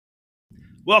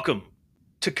Welcome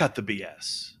to Cut the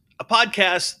BS, a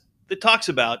podcast that talks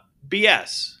about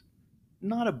BS,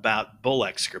 not about bull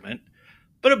excrement,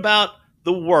 but about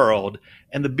the world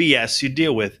and the BS you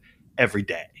deal with every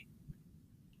day.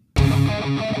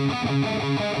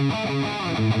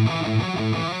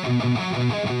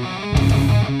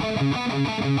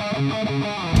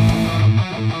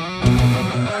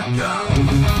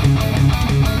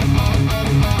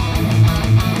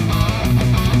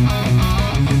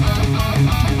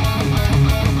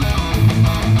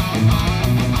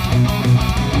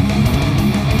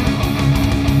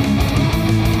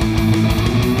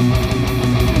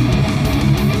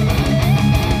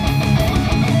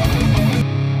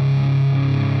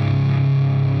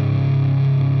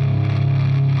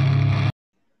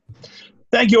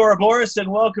 Thank you, Ouroboros, and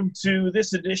welcome to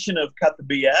this edition of Cut the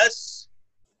BS.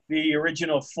 The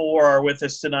original four are with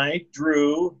us tonight,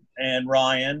 Drew and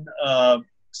Ryan,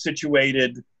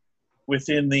 situated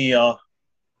within the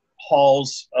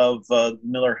halls of the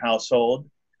Miller household.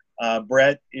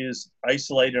 Brett is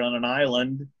isolated on an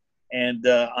island, and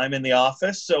I'm in the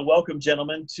office. So welcome,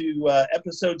 gentlemen, to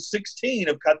episode 16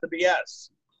 of Cut the BS.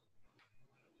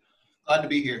 Glad to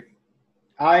be here.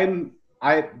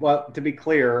 Well, to be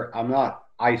clear, I'm not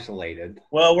isolated.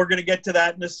 Well, we're going to get to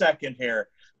that in a second here.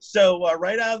 So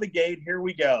right out of the gate, here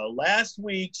we go. Last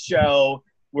week's show,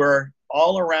 we're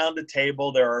all around the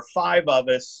table. There are 5 of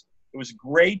us. It was a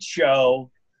great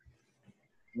show.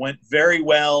 Went very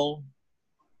well.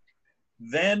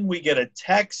 Then we get a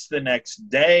text the next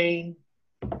day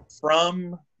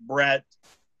from Brett.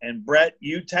 And Brett,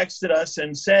 you texted us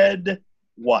and said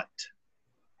what?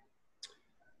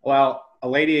 Well, a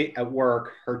lady at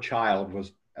work, her child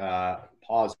was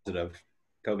positive,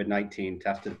 COVID-19,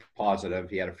 tested positive.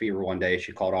 He had a fever one day.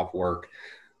 She called off work.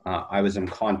 I was in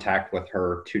contact with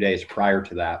her 2 days prior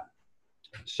to that.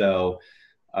 So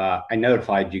I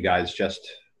notified you guys, just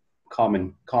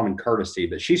common courtesy.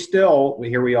 But she's still,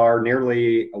 here we are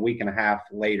nearly a week and a half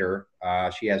later.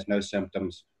 She has no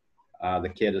symptoms.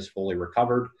 The kid is fully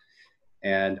recovered.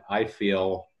 And I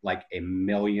feel like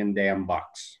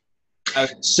 $1,000,000 I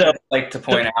would like to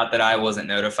point out that I wasn't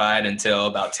notified until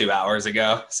about 2 hours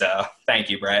ago. So thank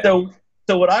you, Brett. So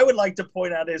what I would like to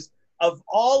point out is, of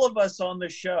all of us on the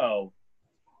show,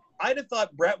 I'd have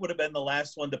thought Brett would have been the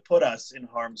last one to put us in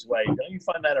harm's way. Don't you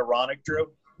find that ironic,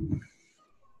 Drew?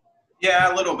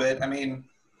 Yeah, a little bit. I mean,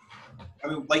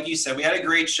 like you said, we had a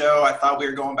great show. I thought we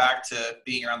were going back to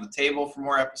being around the table for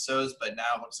more episodes, but now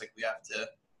it looks like we have to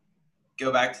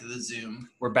go back to the Zoom.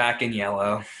 We're back in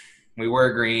yellow. We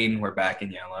were green. We're back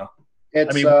in yellow.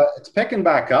 It's picking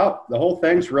back up. The whole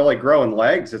thing's really growing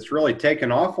legs. It's really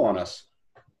taken off on us.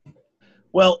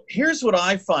 Well, here's what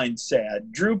I find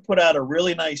sad. Drew put out a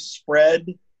really nice spread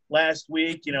last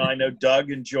week. You know, I know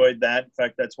Doug enjoyed that. In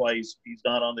fact, that's why he's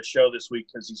not on the show this week,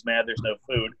 because he's mad there's no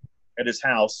food at his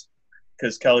house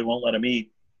because Kelly won't let him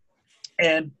eat.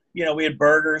 And, you know, we had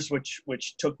burgers, which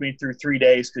took me through 3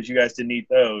 days because you guys didn't eat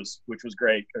those, which was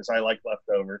great because I like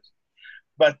leftovers.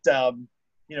 But,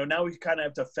 you know, now we kind of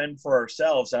have to fend for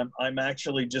ourselves. I'm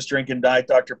actually just drinking Diet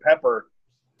Dr. Pepper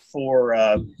for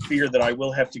fear that I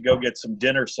will have to go get some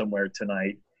dinner somewhere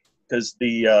tonight, because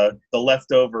the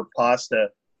leftover pasta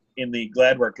in the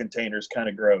Gladware container is kind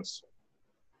of gross.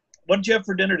 What did you have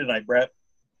for dinner tonight, Brett?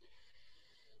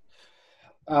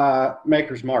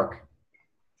 Maker's Mark.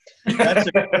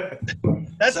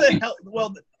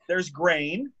 Well, there's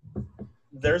grain,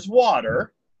 there's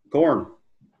water. Corn.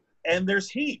 And there's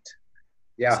heat.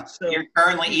 Yeah. So you're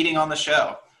currently eating on the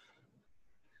show.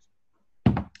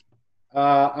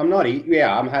 I'm not eating.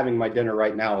 Yeah, I'm having my dinner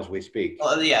right now as we speak.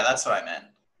 Well, yeah, that's what I meant.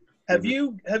 Have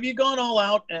you gone all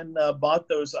out and bought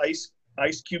those ice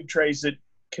cube trays that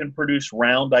can produce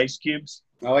round ice cubes?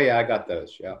 Oh yeah, I got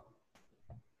those. Yeah.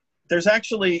 There's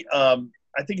actually, I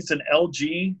think it's an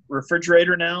LG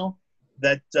refrigerator now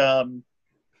that,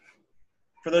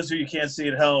 for those of you who can't see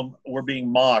at home, we're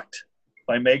being mocked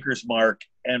by Maker's Mark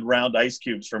and round ice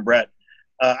cubes from Brett.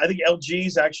 I think LG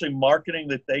is actually marketing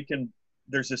that they can.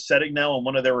 There's a setting now on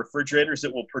one of their refrigerators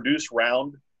that will produce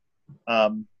round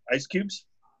ice cubes.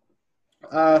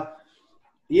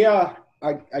 Yeah,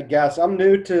 I guess I'm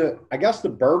new to. I guess the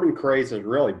bourbon craze is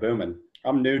really booming.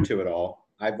 I'm new to it all.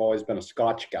 I've always been a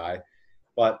Scotch guy,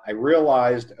 but I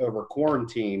realized over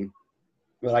quarantine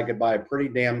that I could buy a pretty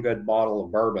damn good bottle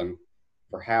of bourbon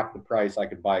for half the price I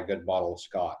could buy a good bottle of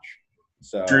Scotch.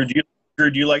 So, Drew, do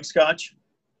you like Scotch?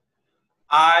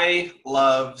 I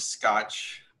love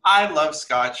Scotch.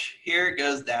 Here it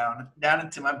goes down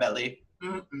into my belly.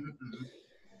 You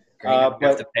have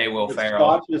to pay Will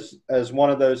Ferrell. Scotch is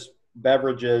one of those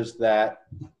beverages that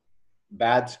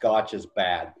bad Scotch is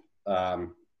bad.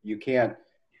 You can't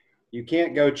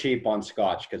go cheap on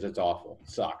scotch because it's awful. It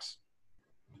sucks.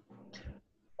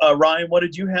 Ryan, what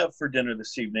did you have for dinner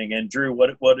this evening? And Drew,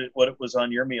 what was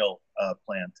on your meal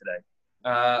plan today?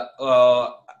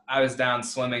 Well, I was down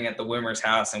swimming at the Wimmer's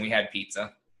house, and we had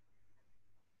pizza.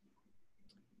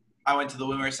 I went to the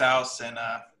Wimmer's house, and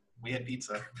we had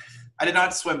pizza. I did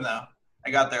not swim, though.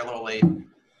 I got there a little late.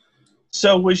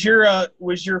 So was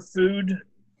your food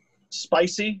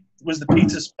spicy? Was the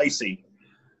pizza spicy?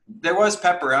 There was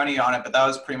pepperoni on it, but that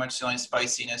was pretty much the only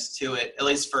spiciness to it, at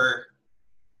least for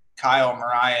Kyle,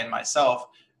 Mariah, and myself.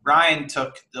 Ryan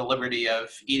took the liberty of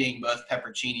eating both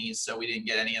pepperoncinis, so we didn't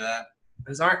get any of that.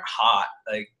 Those aren't hot.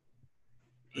 Like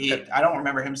I don't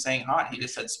remember him saying hot. He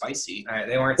just said spicy. all right,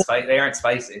 they aren't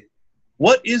spicy.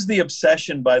 What is the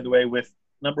obsession, by the way, with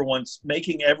number one,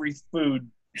 making every food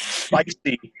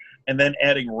spicy and then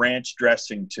adding ranch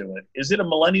dressing to it? Is it a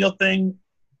millennial thing?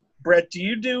 Brett, do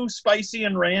you do spicy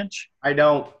and ranch? I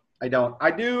don't. I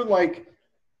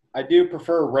do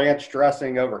prefer ranch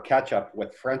dressing over ketchup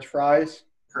with French fries.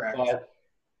 Correct. But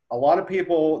a lot of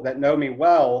people that know me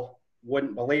well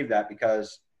wouldn't believe that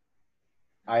because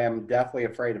I am deathly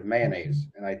afraid of mayonnaise.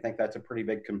 And I think that's a pretty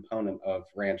big component of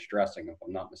ranch dressing, if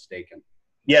I'm not mistaken.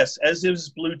 Yes, as is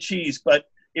blue cheese. But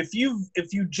if you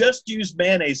just use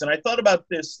mayonnaise, and I thought about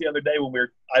this the other day when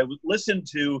I listened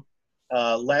to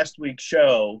last week's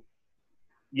show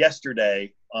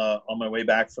yesterday on my way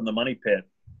back from the Money Pit,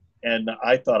 and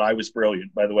I thought I was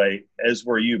brilliant, by the way, as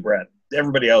were you, Brett.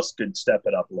 Everybody else could step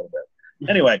it up a little bit.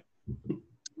 Anyway,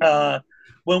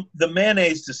 well, the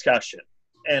mayonnaise discussion,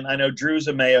 and I know Drew's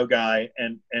a mayo guy,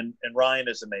 and Ryan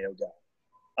is a mayo guy.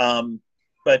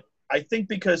 But I think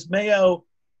because mayo,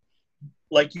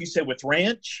 like you said, with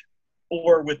ranch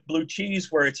or with blue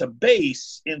cheese, where it's a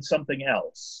base in something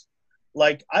else.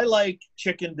 Like I like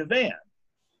chicken divan,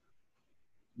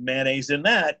 mayonnaise in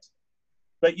that,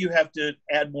 but you have to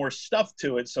add more stuff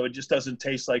to it so it just doesn't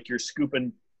taste like you're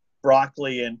scooping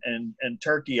broccoli and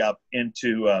turkey up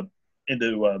into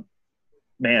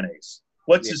mayonnaise.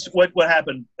 What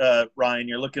happened, Ryan?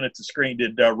 You're looking at the screen.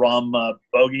 Did Rom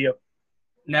bogey you?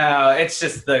 No, it's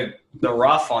just the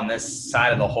rough on this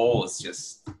side of the hole is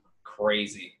just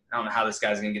crazy. I don't know how this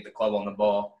guy's gonna get the club on the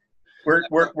ball. We're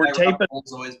taping.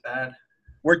 Hole's always bad.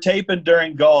 We're taping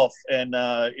during golf, and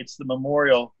it's the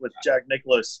Memorial with Jack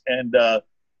Nicklaus, and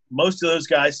most of those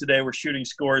guys today were shooting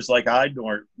scores like I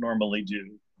normally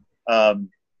do.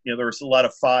 There was a lot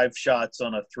of 5 shots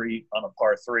on a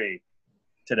par 3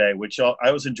 today, which I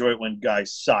always enjoy it when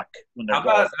guys suck. When they're How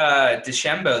about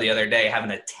DeChambeau the other day having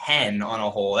a 10 on a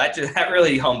hole? That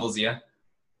really humbles you.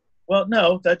 Well,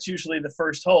 no, that's usually the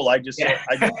first hole.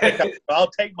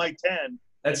 I'll take my 10.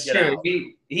 That's true.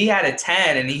 He had a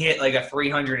 10 and he hit like a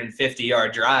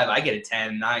 350-yard drive. I get a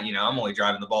 10. I'm only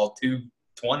driving the ball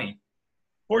 220.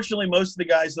 Fortunately, most of the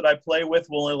guys that I play with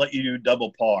will only let you do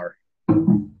double par.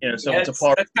 It's a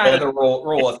par. That's kind of the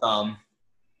rule of thumb.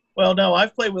 Well, no,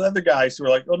 I've played with other guys who are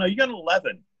like, "Oh no, you got an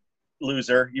 11,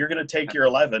 loser. You're going to take your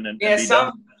 11 and yeah." And be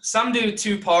done. Some do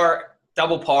 2 par,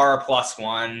 double par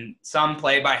 +1. Some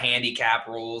play by handicap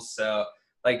rules. So,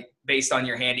 like based on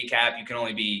your handicap, you can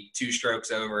only be 2 strokes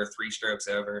over, 3 strokes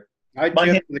over. I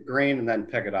get to the green and then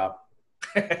pick it up.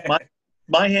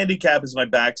 My handicap is my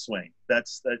backswing.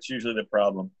 That's usually the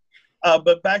problem.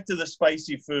 But back to the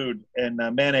spicy food and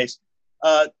mayonnaise.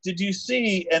 Did you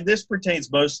see, and this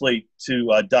pertains mostly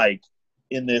to Dyke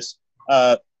in this,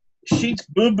 Sheetz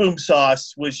Boom Boom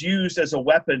sauce was used as a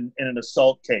weapon in an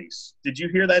assault case. Did you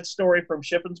hear that story from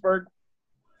Shippensburg?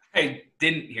 I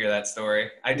didn't hear that story.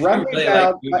 I do Run really me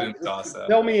down. like Boom Boom sauce, though.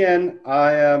 Fill me in.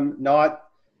 I'm not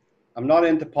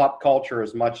into pop culture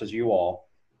as much as you all.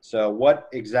 So what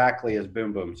exactly is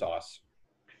Boom Boom sauce?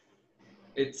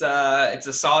 It's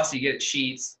a sauce you get at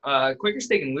Sheetz. Quaker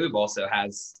Steak and Lube also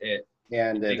has it.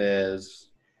 And it is.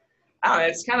 I don't know.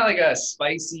 It's kind of like a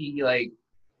spicy, like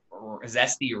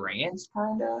zesty ranch,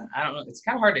 kind of. I don't know. It's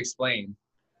kind of hard to explain.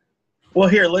 Well,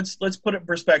 here let's put it in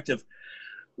perspective.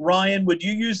 Ryan, would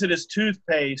you use it as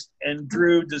toothpaste? And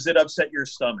Drew, does it upset your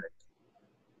stomach?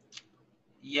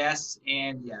 Yes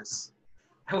and yes.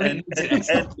 And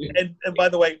by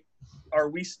the way, are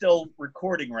we still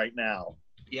recording right now?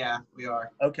 Yeah, we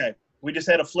are. Okay, we just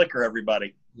had a flicker,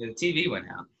 everybody. The TV went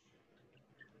out.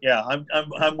 Yeah,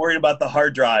 I'm worried about the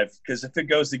hard drive because if it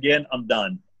goes again, I'm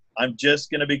done. I'm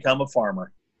just gonna become a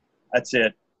farmer. That's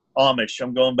it. Amish.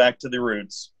 I'm going back to the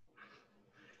roots.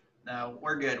 No,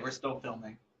 we're good. We're still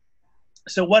filming.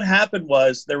 So what happened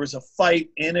was there was a fight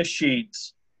in a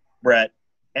Sheetz, Brett,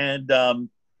 and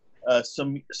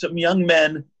some young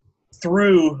men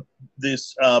threw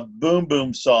this Boom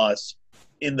Boom sauce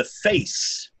in the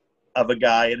face of a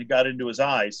guy, and it got into his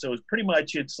eyes. So it's pretty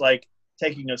much, it's like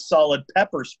taking a solid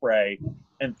pepper spray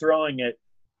and throwing it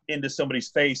into somebody's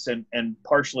face and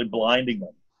partially blinding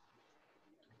them.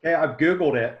 Okay, I've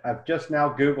Googled it. I've just now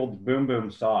Googled Boom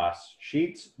Boom sauce,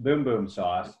 Sheetz Boom Boom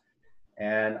sauce,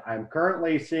 and I'm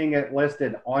currently seeing it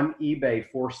listed on eBay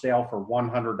for sale for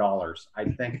 $100. I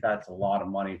think that's a lot of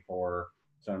money for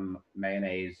some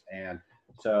mayonnaise. And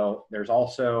so there's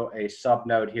also a sub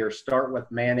note here: start with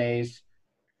mayonnaise,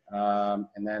 and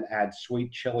then add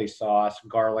sweet chili sauce,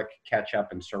 garlic, ketchup,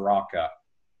 and Sriracha.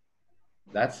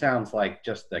 That sounds like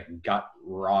just a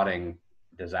gut-rotting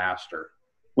disaster.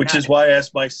 Which is why I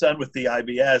asked my son with the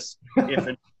IBS if,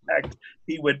 in fact,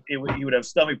 he would have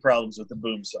stomach problems with the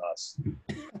boom sauce.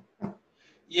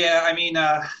 Yeah, I mean,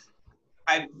 I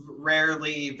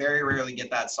very rarely get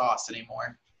that sauce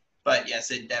anymore. But yes,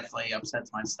 it definitely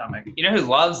upsets my stomach. You know who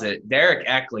loves it? Derek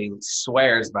Eckley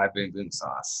swears by Boom Boom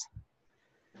sauce.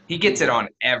 He gets it on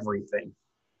everything.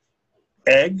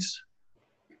 Eggs?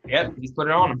 Yep, he's put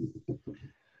it on them.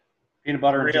 Peanut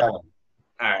butter and jelly.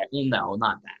 All right, well, no,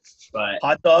 not that. But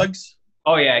hot dogs?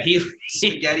 Oh yeah, he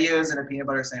SpaghettiOs and a peanut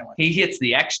butter sandwich. He hits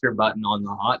the extra button on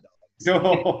the hot dogs.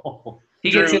 No. He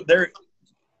gets it.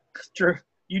 Drew,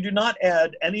 you do not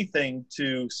add anything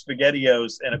to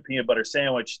SpaghettiOs and a peanut butter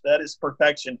sandwich. That is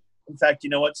perfection. In fact, you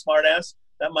know what, smartass?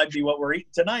 That might be what we're eating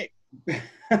tonight.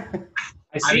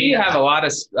 I see you have a lot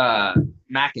of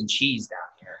mac and cheese down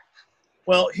here.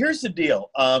 Well, here's the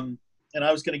deal, and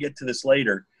I was going to get to this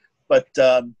later, but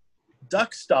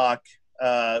Duck Stock,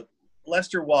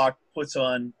 Lester Walk puts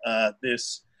on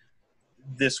this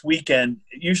weekend.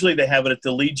 Usually they have it at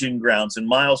the Legion grounds in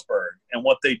Milesburg, and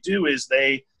what they do is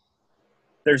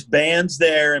there's bands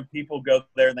there, and people go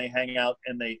there and they hang out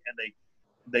and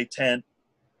they tent,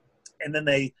 and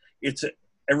then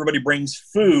everybody brings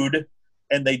food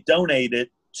and they donate it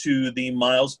to the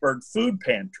Milesburg Food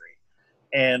Pantry.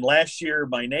 And last year,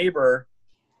 my neighbor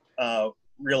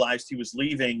realized he was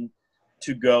leaving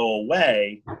to go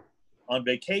away on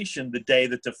vacation the day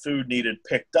that the food needed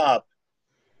picked up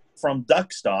from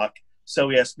Duck Stock. So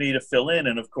he asked me to fill in,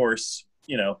 and of course,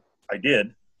 I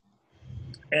did.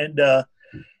 And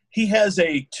he has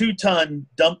a 2-ton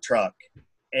dump truck,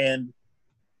 and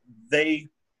they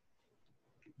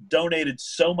donated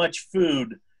so much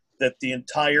food that the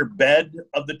entire bed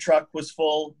of the truck was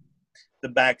full. The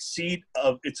back seat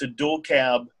it's a dual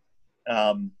cab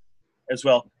as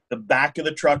well. The back of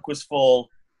the truck was full,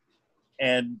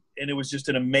 and it was just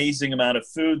an amazing amount of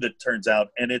food that turns out.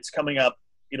 And it's coming up.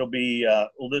 It'll be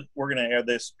we're going to air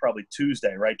this probably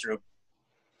Tuesday, right, Drew?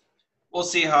 We'll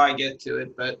see how I get to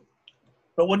it, but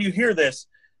when you hear this,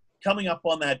 coming up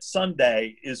on that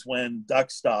Sunday is when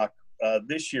Duck Stock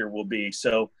this year will be.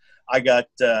 So I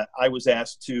was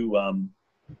asked to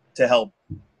help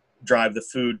drive the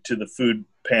food to the food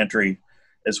pantry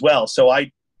as well. So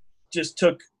I just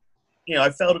took,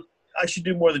 I felt I should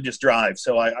do more than just drive.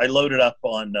 So I loaded up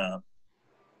on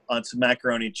some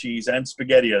macaroni and cheese and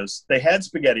SpaghettiOs. They had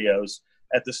SpaghettiOs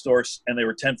at the store, and they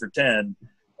were 10 for 10.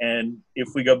 And if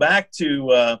we go back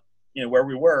to where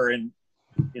we were in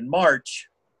March,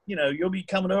 you'll be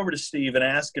coming over to Steve and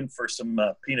asking for some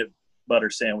peanut butter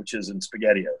sandwiches and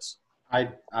SpaghettiOs.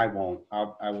 I won't.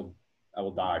 I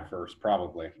will die first,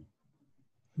 probably.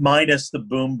 Minus the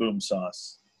Boom Boom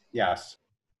sauce. Yes.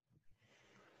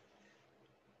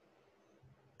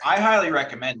 I highly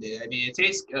recommend it. I mean, it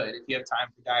tastes good if you have time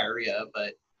for diarrhea,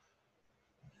 but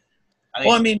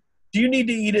do you need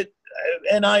to eat it?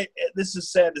 And this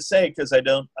is sad to say because I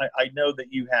know that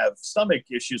you have stomach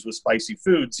issues with spicy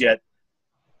foods, yet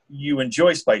you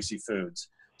enjoy spicy foods.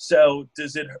 So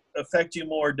does it affect you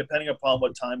more depending upon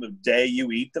what time of day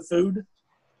you eat the food?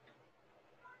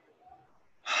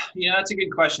 That's a good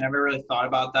question. I've never really thought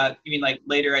about that. You mean like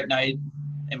later at night,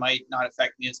 it might not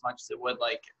affect me as much as it would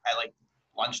at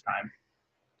lunchtime.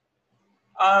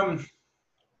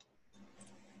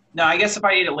 No, I guess if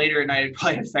I eat it later at night, it'd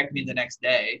probably affect me the next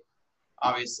day,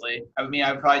 obviously. I mean,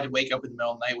 I would probably wake up in the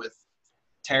middle of the night with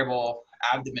terrible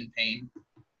abdomen pain.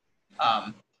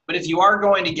 But if you are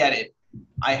going to get it,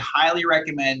 I highly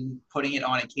recommend putting it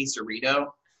on a quesarito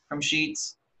from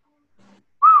Sheetz.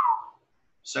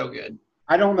 So good.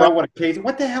 I don't know what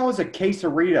the hell is a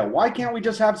quesarito? Why can't we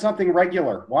just have something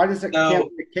regular? Why does it can't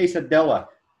be a quesadilla?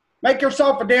 Make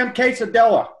yourself a damn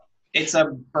quesadilla. It's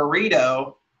a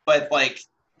burrito, but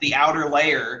the outer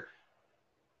layer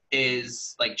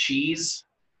is cheese.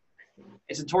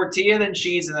 It's a tortilla, then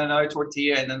cheese, and then another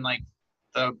tortilla, and then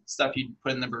the stuff you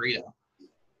put in the burrito.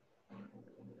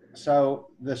 So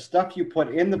the stuff you put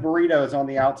in the burrito is on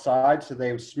the outside, so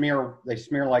they smear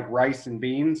like rice and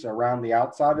beans around the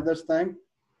outside of this thing?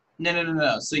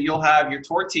 No. So you'll have your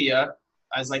tortilla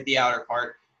as like the outer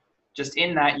part. Just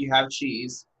in that you have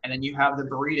cheese, and then you have the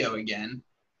burrito again.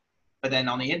 But then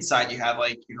on the inside you have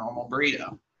like your normal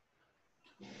burrito.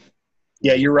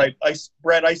 Yeah, you're right.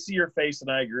 Brett, I see your face,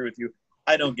 and I agree with you.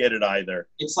 I don't get it either.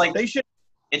 It's like They should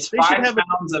 5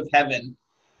 pounds of heaven.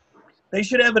 They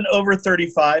should have an over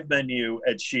 35 menu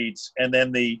at Sheetz, and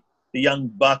then the Young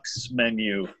Bucks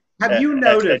menu. Have you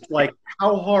noticed like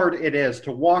how hard it is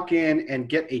to walk in and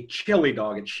get a chili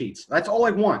dog at Sheetz? That's all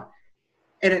I want.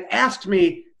 And it asks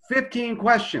me 15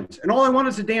 questions, and all I want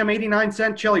is a damn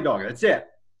 89-cent chili dog. That's it.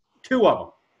 2 of them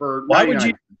for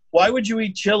Why would you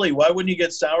eat chili? Why wouldn't you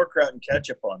get sauerkraut and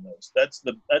ketchup on those? That's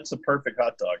the perfect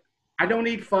hot dog. I don't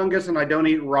eat fungus and I don't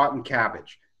eat rotten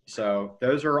cabbage. So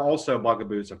those are also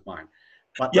bugaboos of mine.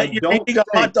 But yeah, you're eating a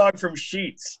hot dog from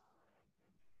Sheetz.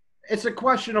 It's a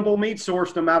questionable meat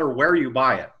source no matter where you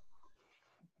buy it.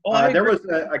 Oh, there was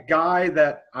a guy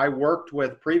that I worked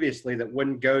with previously that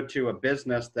wouldn't go to a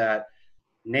business that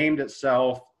named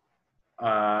itself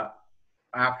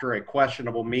after a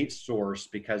questionable meat source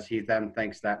because he then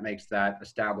thinks that makes that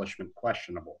establishment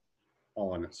questionable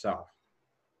all in itself.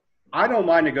 I don't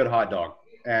mind a good hot dog,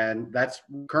 and that's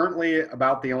currently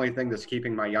about the only thing that's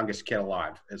keeping my youngest kid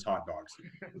alive is hot dogs.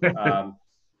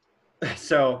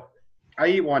 So I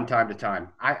eat one time to time.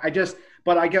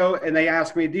 But I go and they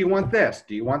ask me, do you want this?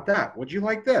 Do you want that? Would you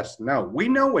like this? No, we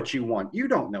know what you want. You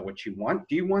don't know what you want.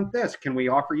 Do you want this? Can we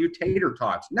offer you tater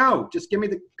tots? No, just give me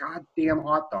the goddamn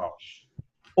hot dog.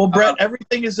 Well, Brett,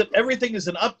 everything is an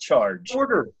upcharge.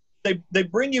 Order. They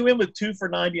bring you in with 2 for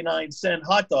 99-cent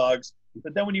hot dogs,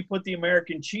 but then when you put the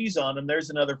American cheese on them, there's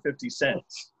another 50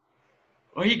 cents.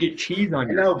 Oh, you get cheese on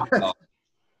your hot dog.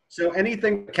 So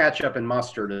anything with ketchup and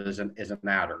mustard isn't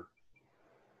matter.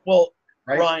 Well,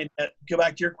 right? Ryan, go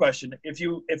back to your question. If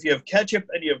you have ketchup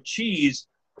and you have cheese,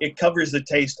 it covers the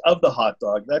taste of the hot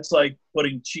dog. That's like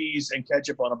putting cheese and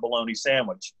ketchup on a bologna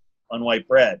sandwich on white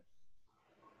bread.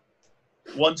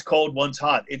 One's cold, one's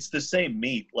hot. It's the same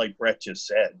meat, like Brett just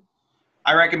said.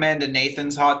 I recommend a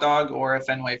Nathan's hot dog or a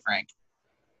Fenway Frank.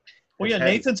 Well, yeah,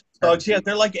 Nathan's hot dogs, yeah,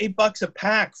 they're like $8 a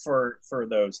pack for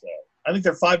those, though. I think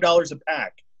they're $5 a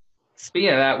pack. Speaking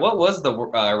of that, what was the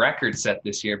record set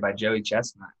this year by Joey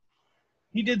Chestnut?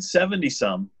 He did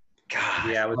 70-some. God.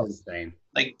 Yeah, it was insane.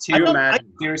 Like I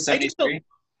 273.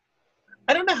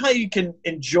 I don't know how you can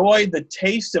enjoy the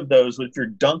taste of those if you're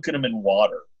dunking them in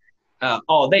water.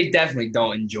 They definitely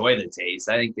don't enjoy the taste.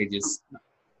 I think they just,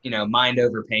 mind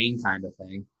over pain kind of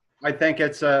thing. I think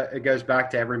it goes back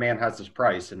to every man has his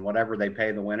price, and whatever they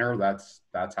pay the winner, that's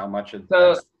how much it.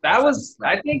 So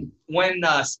I think when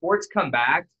sports come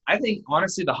back, I think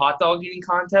honestly the hot dog eating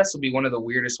contest will be one of the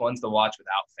weirdest ones to watch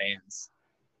without fans.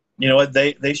 You know what?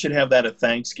 They should have that at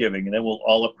Thanksgiving, and then we'll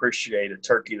all appreciate a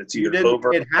turkey that's either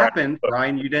over. It happened,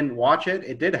 Brian. You didn't watch it.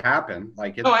 It did happen.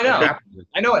 I know.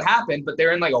 I know it happened, but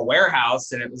they're in like a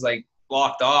warehouse, and it was like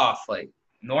blocked off. Like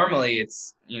normally,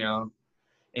 it's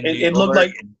It looked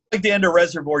like the end of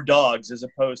Reservoir Dogs as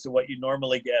opposed to what you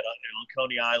normally get on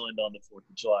Coney Island on the 4th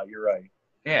of July. You're right.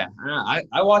 Yeah,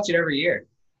 I watch it every year.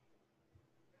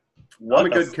 I'm a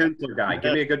good Kunzler guy.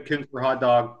 Give me a good Kunzler hot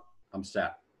dog. I'm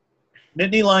set.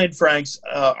 Nittany Lion Franks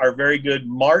are very good.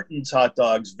 Martin's hot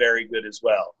dogs, very good as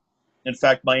well. In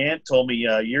fact, my aunt told me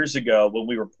years ago when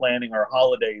we were planning our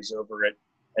holidays over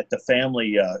at the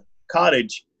family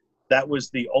cottage, that was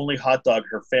the only hot dog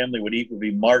her family would eat would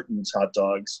be Martin's hot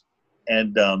dogs.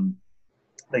 And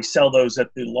they sell those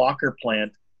at the Locker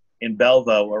plant in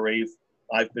Belleville, where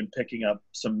I've been picking up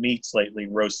some meats lately,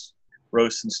 roasts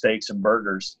and steaks and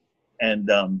burgers. And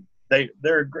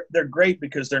they're great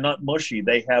because they're not mushy.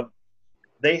 They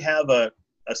have a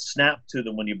snap to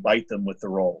them when you bite them with the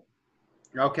roll.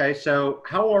 Okay, so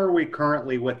how are we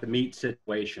currently with the meat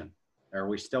situation? Are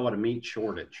we still at a meat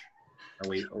shortage?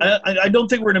 I don't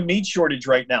think we're in a meat shortage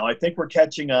right now. I think we're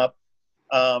catching up,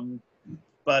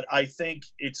 but I think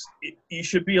you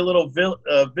should be a little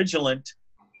vigilant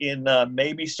in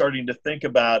maybe starting to think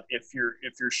about if your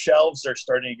shelves are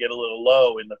starting to get a little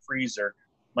low in the freezer,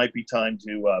 might be time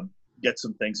to get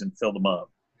some things and fill them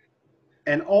up.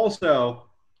 And also,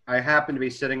 I happened to be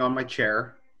sitting on my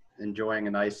chair enjoying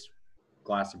a nice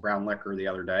glass of brown liquor the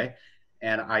other day,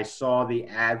 and I saw the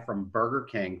ad from Burger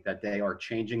King that they are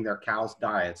changing their cows'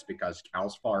 diets because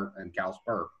cows fart and cows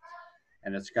burp,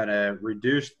 and it's going to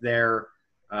reduce their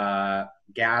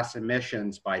gas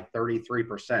emissions by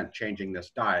 33% changing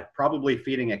this diet, probably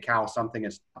feeding a cow something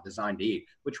it's not designed to eat,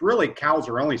 which really cows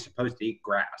are only supposed to eat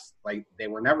grass. Like they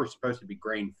were never supposed to be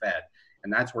grain fed.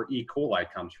 And that's where E. coli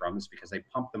comes from, is because they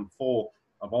pump them full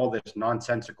of all this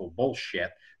nonsensical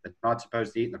bullshit that they're not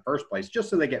supposed to eat in the first place, just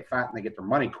so they get fat and they get their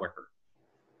money quicker.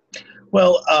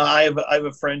 Well, I have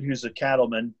a friend who's a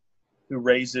cattleman who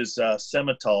raises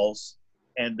Semitols,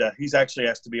 and he's actually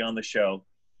asked to be on the show,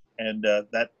 and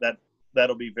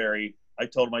that'll be very. I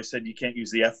told him, I said, you can't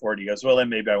use the F word. He goes, well, then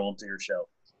maybe I won't do your show.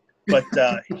 But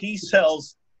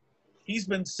he's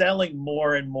been selling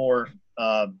more and more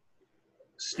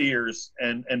steers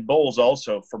and bulls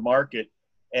also for market,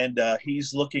 and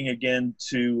he's looking again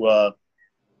to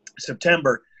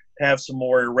September to have some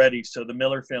more ready. So the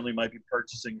Miller family might be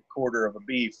purchasing a quarter of a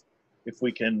beef if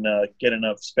we can get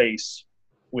enough space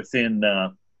within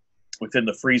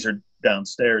the freezer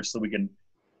downstairs, so we can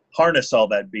harness all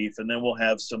that beef, and then we'll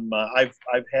have some. I've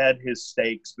had his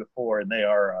steaks before, and they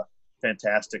are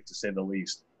fantastic to say the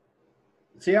least.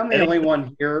 See, I'm the only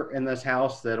one here in this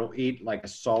house that'll eat like a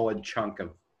solid chunk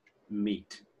of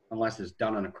meat, unless it's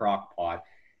done in a crock pot.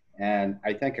 And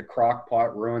I think a crock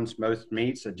pot ruins most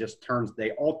meats. It just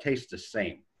they all taste the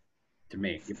same to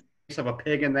me. You put a piece of a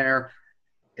pig in there,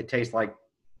 it tastes like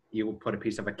you would put a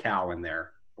piece of a cow in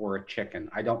there or a chicken.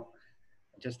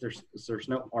 There's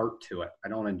no art to it. I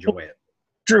don't enjoy it.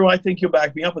 Drew, I think you'll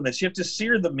back me up on this. You have to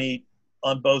sear the meat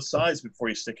on both sides before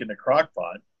you stick it in the crock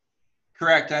pot.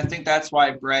 Correct. I think that's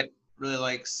why Brett really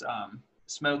likes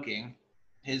smoking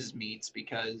his meats,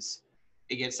 because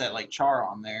it gets that like char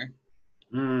on there.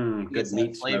 Good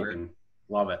meat flavor. Smoking.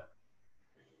 Love it.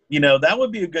 That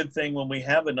would be a good thing when we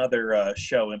have another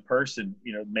show in person,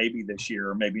 maybe this year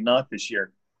or maybe not this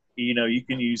year. You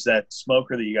can use that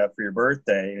smoker that you got for your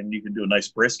birthday, and you can do a nice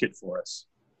brisket for us.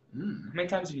 How many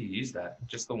times have you used that?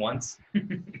 Just the once?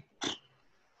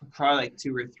 Probably like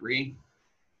 2 or 3.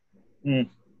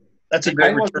 That's a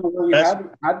great return. You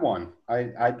had one.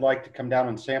 I'd like to come down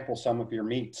and sample some of your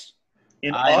meats.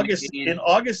 In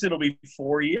August, it'll be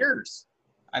 4 years.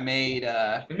 We made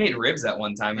ribs at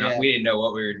one time. Yeah. We didn't know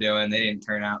what we were doing. They didn't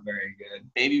turn out very good.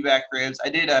 Baby back ribs. I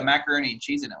did macaroni and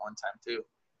cheese in it one time too.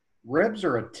 Ribs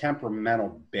are a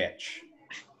temperamental bitch.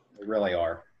 They really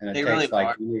are. And it really takes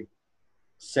like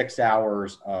 6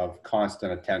 hours of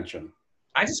constant attention.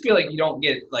 I just feel like you don't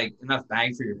get like enough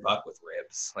bang for your buck with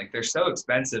ribs. Like they're so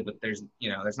expensive, but there's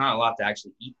not a lot to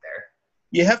actually eat there.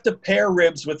 You have to pair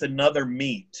ribs with another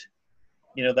meat.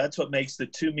 That's what makes the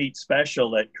 2-meat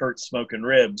special at Kurt's Smoking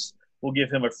Ribs. We'll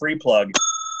give him a free plug.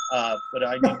 But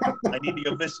I need to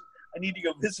go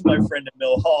visit my friend at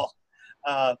Mill Hall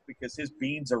because his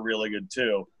beans are really good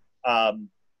too,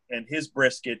 and his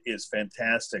brisket is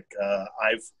fantastic.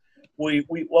 We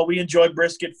enjoyed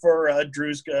brisket for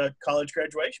Drew's college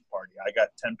graduation party. I got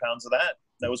 10 pounds of that.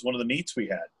 That was one of the meats we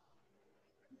had.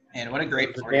 And what a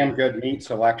great damn good meat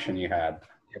selection you had.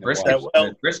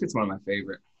 Brisket's one of my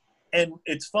favorite. And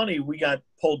it's funny, we got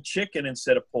pulled chicken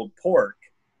instead of pulled pork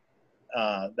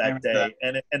that day,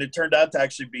 and it turned out to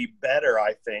actually be better,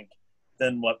 I think,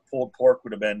 than what pulled pork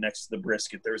would have been next to the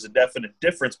brisket. There was a definite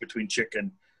difference between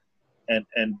chicken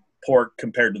and pork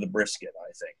compared to the brisket,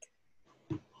 I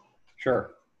think.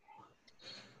 Sure.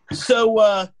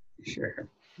 So, Sure.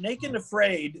 Naked and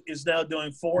Afraid is now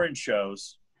doing foreign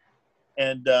shows,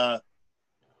 and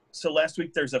so last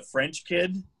week there's a French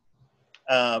kid,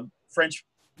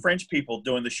 French people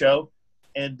doing the show,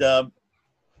 and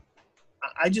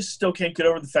I just still can't get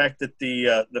over the fact that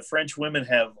the French women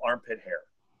have armpit hair.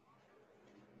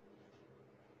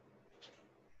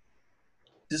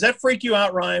 Does that freak you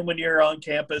out, Ryan, when you're on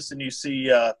campus and you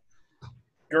see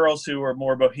girls who are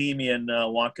more bohemian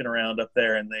walking around up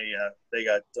there and they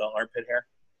got armpit hair?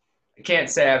 I can't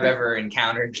say I've ever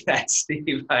encountered that,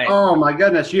 Steve. Oh my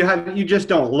goodness, you just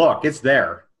don't look. It's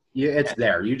there. It's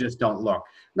there. You just don't look.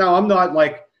 No, I'm not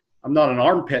an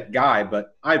armpit guy,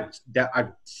 but I've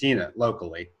seen it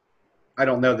locally. I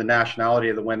don't know the nationality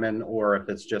of the women, or if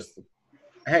it's just,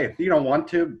 hey, if you don't want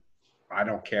to, I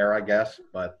don't care, I guess.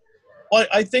 But well,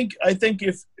 I think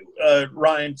if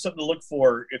Ryan, something to look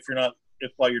for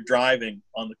while you're driving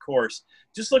on the course,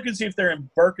 just look and see if they're in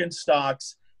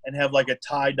Birkenstocks and have like a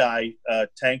tie-dye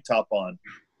tank top on,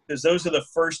 because those are the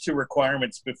first 2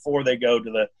 requirements before they go to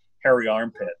the hairy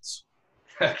armpits.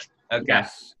 Okay.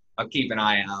 yes. I'll keep an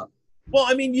eye out. Well,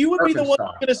 I mean, you would be the one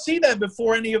Birkenstock. going to see that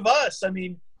before any of us. I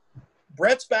mean,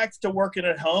 Brett's back to working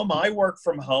at home. I work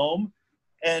from home.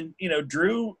 And,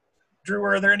 Drew,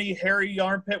 are there any hairy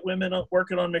armpit women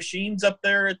working on machines up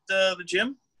there at the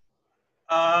gym?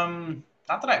 Not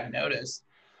that I've noticed.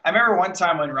 I remember one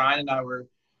time when Ryan and I were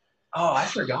Oh, I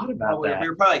forgot about that. we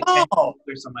were probably like 10 or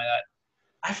something like that.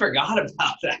 I forgot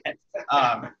about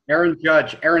that.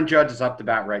 Aaron Judge is up to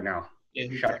bat right now. Yeah,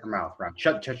 Shut your mouth, Ron.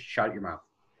 Shut your mouth.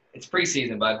 It's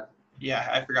preseason, bud. Yeah,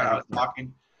 I forgot I was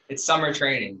talking. It's summer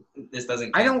training. This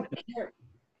doesn't. I count. don't care.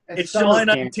 It's summer July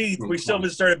camp. 19th. We still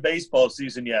haven't started baseball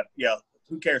season yet. Yeah,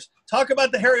 who cares? Talk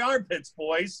about the hairy armpits,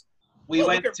 boys. We Oh,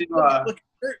 went look to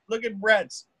look at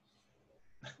Brett's.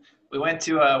 we went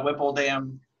to Whipple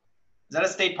Dam. Is that a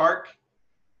state park?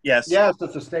 Yes. Yes,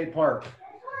 it's a state park.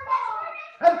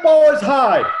 That ball is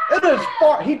high. It is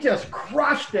far. He just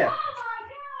crushed it.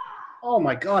 Oh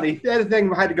my God! That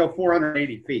thing had to go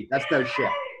 480 feet. That's no shit.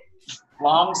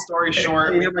 Long story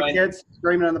short, You hear my kids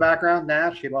screaming in the background?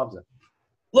 Nah, she loves it.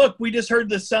 Look, we just heard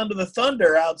the sound of the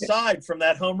thunder outside from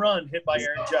that home run hit by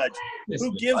Aaron Judge.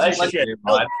 Who gives a Let's shit? move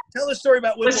on. Tell the story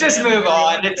about Let's Whipple just Dam move and hairy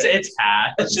on. armpits. It's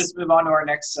past. let's just move on to our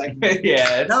next segment.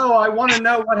 Yeah. No, I want to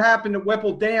know what happened at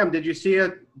Whipple Dam. Did you see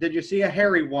a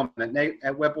hairy woman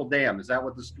at Whipple Dam? Is that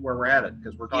where we're headed?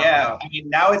 Because we're talking Yeah, about. I mean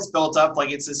now it's built up like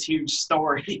it's this huge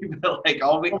story. But like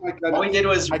Oh my goodness. all we did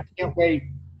was I can't wait.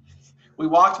 we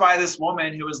walked by this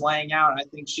woman who was laying out, and I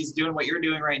think she's doing what you're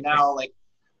doing right now, like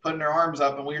putting her arms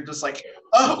up, and we were just like,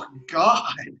 oh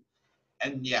God.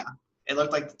 And yeah, it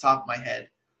looked like the top of my head.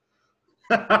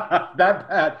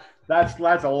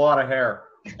 That's a lot of hair.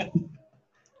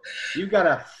 You got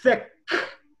a thick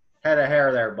head of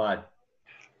hair there, bud.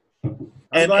 I'm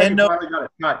glad you finally got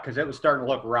it cut because it was starting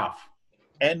to look rough.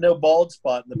 And no bald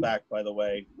spot in the back, by the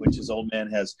way, which his old man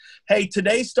has. Hey,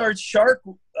 today starts Shark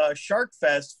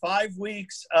Fest, 5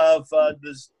 weeks of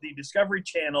the Discovery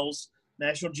Channels,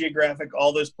 National Geographic,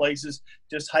 all those places,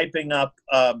 just hyping up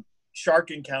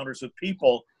shark encounters with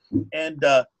people. And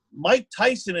Mike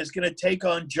Tyson is going to take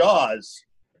on Jaws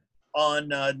on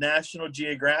National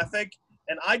Geographic.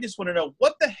 And I just want to know,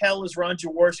 what the hell is Ron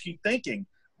Jaworski thinking?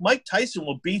 Mike Tyson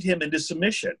will beat him into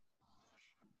submission.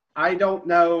 I don't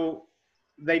know.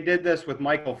 They did this with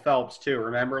Michael Phelps too.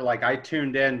 Remember, like I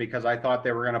tuned in because I thought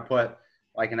they were going to put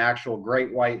like an actual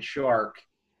great white shark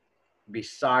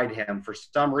beside him. For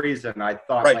some reason, I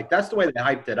thought like that's the way they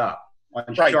hyped it up.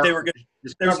 Right, they were going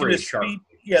to they're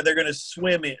going to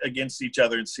swim against each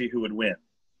other and see who would win.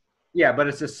 Yeah, but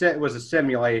it was a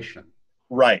simulation,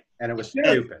 right? And it was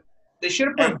stupid. They should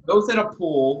have put them both in a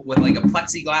pool with like a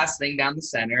plexiglass thing down the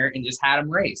center and just had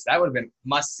them race. That would have been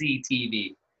must-see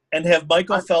TV. And have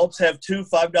Michael Phelps have two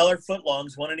 $5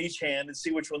 footlongs, one in each hand, and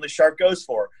see which one the shark goes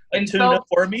for. A tuna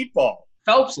or a meatball.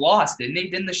 Phelps lost, didn't he?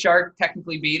 Didn't the shark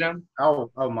technically beat him?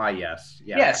 Oh my, yes.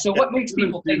 Yeah. Yeah, so what makes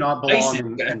people think not belong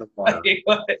in the water?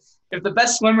 If the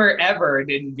best swimmer ever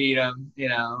didn't beat him,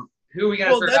 who are we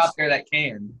going to throw out there that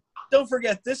can? Don't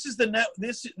forget, these are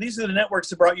the networks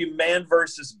that brought you Man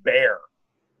versus Bear.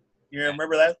 You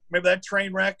remember that? Remember that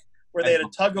train wreck where they had a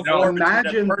tug of war?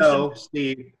 Imagine though,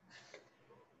 Steve,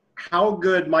 how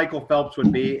good Michael Phelps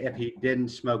would be if he didn't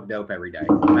smoke dope every day.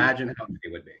 Imagine how good he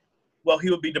would be. Well,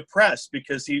 he would be depressed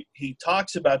because he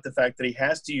talks about the fact that he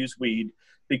has to use weed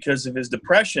because of his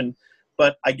depression,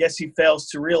 but I guess he fails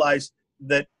to realize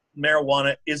that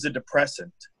marijuana is a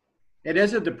depressant. It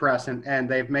is a depressant, and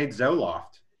they've made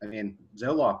Zoloft. I mean,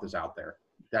 Zoloft is out there.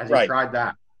 Has he tried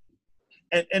that?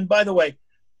 And by the way,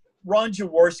 Ron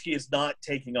Jaworski is not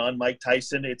taking on Mike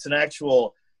Tyson. It's an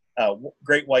actual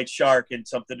great white shark and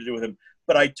something to do with him.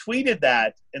 But I tweeted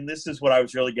that, and this is what I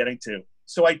was really getting to.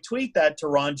 So I tweet that to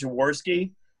Ron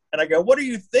Jaworski, and I go, what are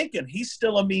you thinking? He's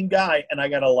still a mean guy. And I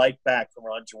got a like back from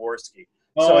Ron Jaworski.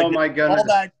 So my goodness. All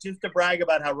that just to brag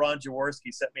about how Ron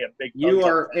Jaworski sent me a big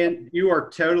You are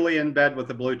totally in bed with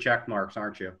the blue check marks,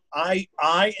 aren't you?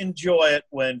 I enjoy it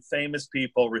when famous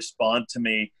people respond to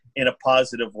me in a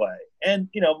positive way. And,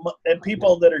 and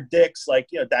people that are dicks like,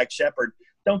 Dak Shepard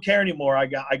don't care anymore. I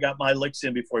got my licks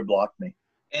in before he blocked me.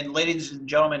 And ladies and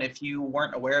gentlemen, if you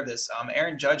weren't aware of this,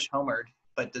 Aaron Judge homered,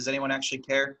 but does anyone actually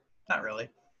care? Not really.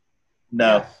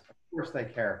 No. Yes, of course they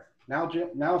care.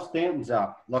 Now Stanton's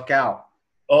up. Look out.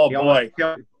 Oh, boy.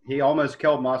 He almost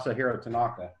killed Masahiro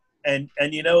Tanaka. And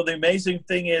the amazing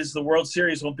thing is the World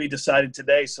Series won't be decided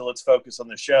today, so let's focus on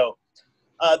the show.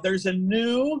 There's a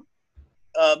new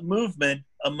movement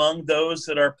among those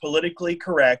that are politically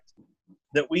correct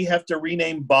that we have to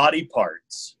rename body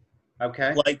parts.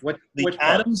 Okay. Like the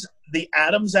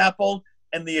Adam's apple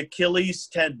and the Achilles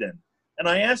tendon. And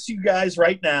I ask you guys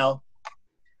right now,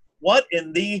 what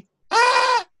in the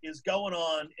is going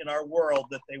on in our world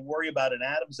that they worry about an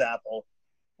Adam's apple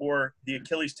or the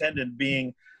Achilles tendon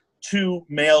being too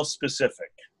male specific?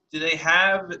 Do they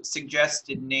have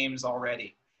suggested names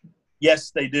already? Yes,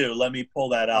 they do. Let me pull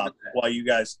that up while you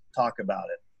guys talk about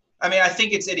it. I mean, I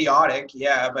think it's idiotic,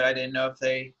 yeah, but I didn't know if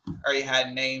they already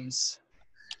had names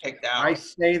picked out. I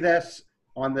say this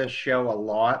on this show a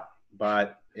lot,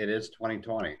 but it is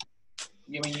 2020. I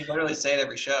mean, you literally say it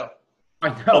every show. I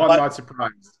know, I'm not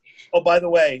surprised. Oh, by the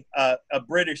way, a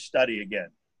British study again.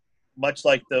 much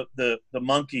like the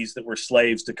monkeys that were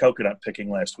slaves to coconut picking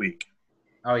last week.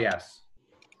 Oh, yes.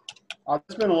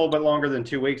 It's been a little bit longer than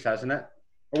 2 weeks, hasn't it?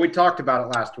 Well, we talked about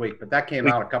it last week, but that came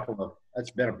out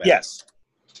that's been a bit. Yes.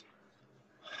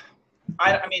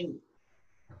 I mean,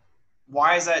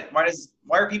 why is that?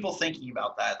 Why are people thinking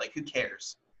about that? Like, who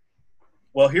cares?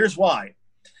 Well, here's why.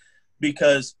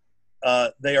 Because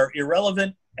they are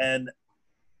irrelevant and,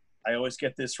 I always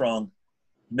get this wrong,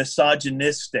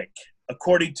 misogynistic,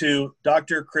 according to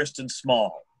Dr. Kristen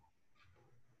Small.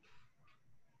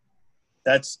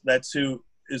 That's who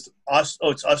is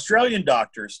it's Australian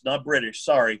doctors, not British,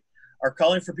 sorry, are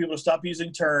calling for people to stop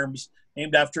using terms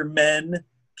named after men,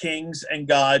 kings, and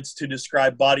gods to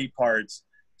describe body parts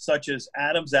such as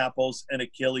Adam's apples and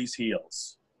Achilles'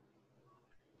 heels.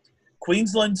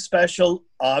 Queensland special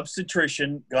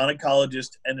obstetrician,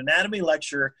 gynecologist, and anatomy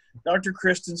lecturer Dr.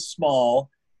 Kristen Small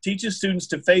teaches students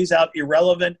to phase out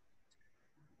irrelevant,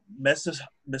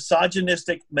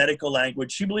 misogynistic medical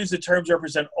language. She believes the terms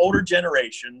represent older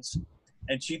generations,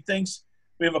 and she thinks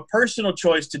we have a personal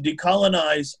choice to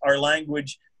decolonize our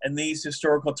language, and these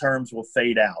historical terms will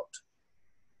fade out.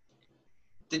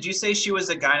 Did you say she was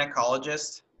a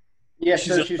gynecologist? Yeah,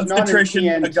 She's so an she's not an obstetrician,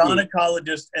 a ENT.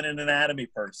 gynecologist, and an anatomy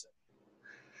person.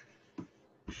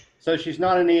 So she's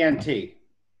not an ENT.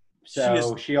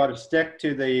 So she ought to stick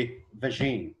to the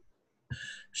vagine.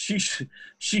 She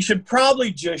should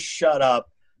probably just shut up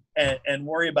and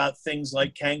worry about things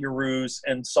like kangaroos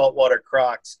and saltwater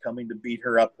crocs coming to beat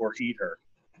her up or eat her.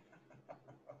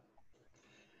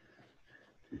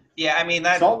 Yeah, I mean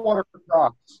that Saltwater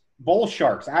crocs, bull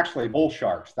sharks. Actually, bull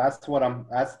sharks. That's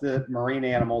the marine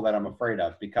animal that I'm afraid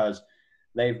of, because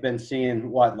they've been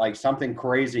seeing like something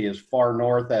crazy as far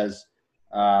north as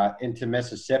into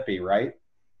Mississippi, right?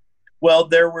 Well,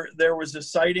 there was a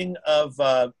sighting of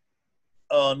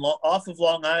off of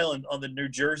Long Island on the New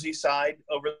Jersey side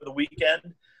over the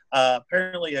weekend.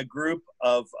 Apparently, a group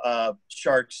of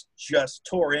sharks just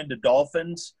tore into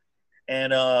dolphins,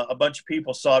 and a bunch of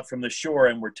people saw it from the shore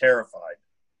and were terrified.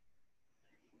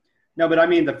 No, but I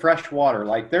mean the fresh water.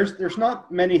 Like there's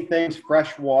not many things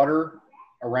fresh water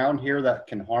around here that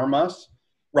can harm us.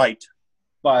 Right.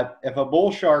 But if a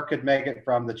bull shark could make it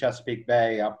from the Chesapeake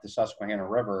Bay up the Susquehanna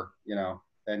River,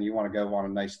 then you want to go on a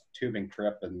nice tubing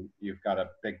trip and you've got a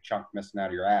big chunk missing out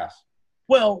of your ass.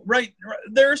 Well, right.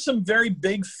 There are some very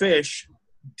big fish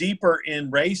deeper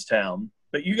in Raystown,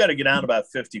 but you got to get down about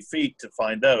 50 feet to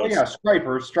find those. Oh, yeah,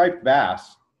 striped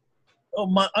bass.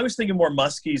 Oh, I was thinking more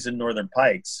muskies and northern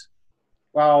pikes.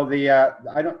 Well, the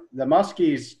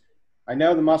muskies, I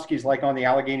know the muskies like on the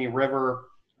Allegheny River.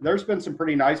 There's been some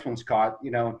pretty nice ones caught,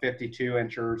 52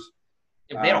 inchers.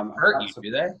 If they don't hurt you,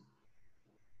 do they?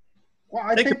 Well,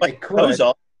 I think they could.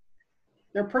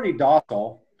 They're pretty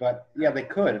docile, but yeah, they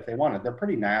could if they wanted. They're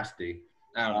pretty nasty.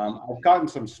 I've gotten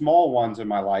some small ones in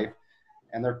my life,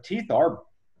 and their teeth are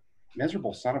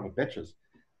miserable son of a bitches.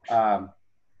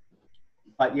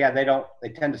 But yeah, they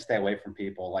tend to stay away from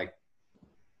people. Like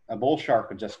a bull shark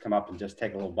would just come up and just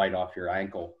take a little bite off your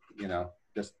ankle,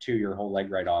 just chew your whole leg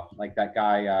right off. Like that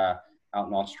guy out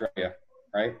in Australia,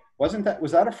 right? Was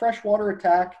that a freshwater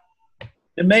attack?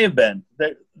 It may have been.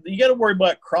 You got to worry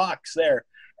about crocs there.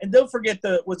 And don't forget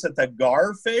the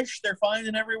garfish they're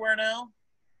finding everywhere now?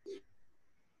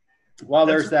 Well,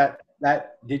 there's that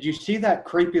did you see that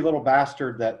creepy little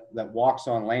bastard that walks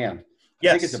on land?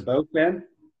 Yes. I think it's a bowfin.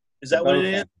 Is that what it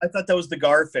is? I thought that was the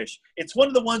garfish. It's one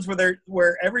of the ones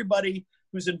where everybody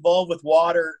who's involved with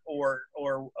water or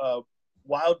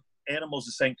wild animals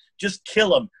is saying, just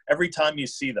kill them every time you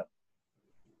see them.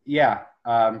 Yeah,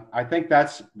 I think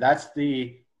that's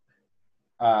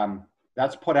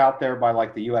put out there by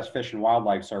like the U.S. Fish and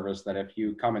Wildlife Service that if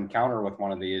you come encounter with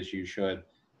one of these, you should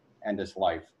end its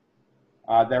life.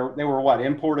 They were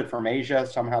imported from Asia.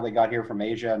 Somehow they got here from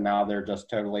Asia, and now they're just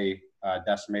totally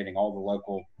decimating all the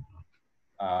local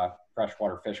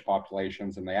freshwater fish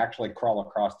populations, and they actually crawl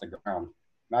across the ground.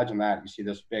 Imagine that. You see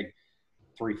this big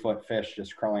 3-foot fish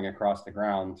just crawling across the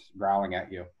ground, growling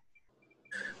at you.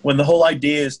 When the whole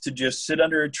idea is to just sit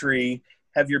under a tree,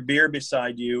 have your beer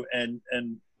beside you, and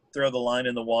throw the line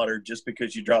in the water just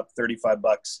because you dropped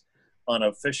 $35 on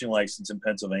a fishing license in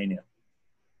Pennsylvania.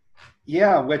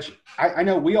 Yeah, which I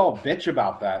know we all bitch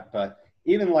about that, but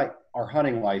even like our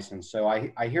hunting license. So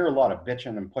I hear a lot of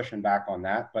bitching and pushing back on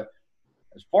that. But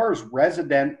as far as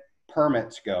resident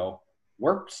permits go,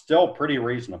 we're still pretty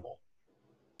reasonable.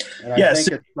 And I think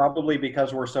it's probably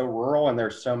because we're so rural and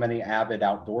there's so many avid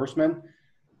outdoorsmen.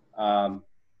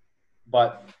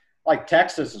 But like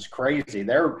Texas is crazy.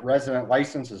 Their resident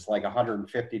license is like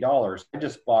 $150. I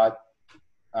just bought,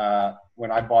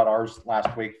 when I bought ours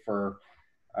last week for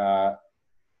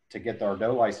to get our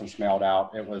doe license mailed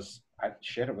out. It was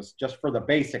just for the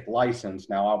basic license.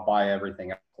 Now I'll buy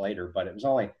everything else later, but it was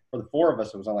only for the 4 of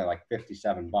us. It was only like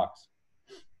 $57.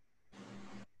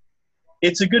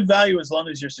 It's a good value as long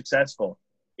as you're successful.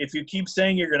 If you keep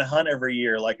saying you're going to hunt every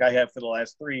year, like I have for the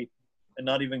last 3, and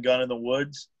not even gone in the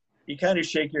woods, you kind of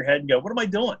shake your head and go, "What am I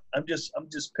doing? I'm just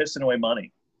pissing away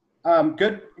money."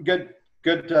 Good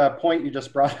point you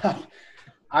just brought up.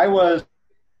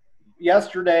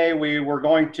 Yesterday we were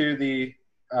going to the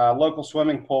local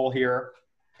swimming pool here,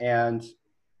 and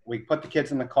we put the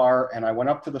kids in the car, and I went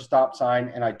up to the stop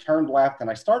sign, and I turned left, and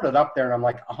I started up there, and I'm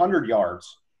like 100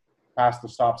 yards past the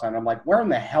stop sign. I'm like, where in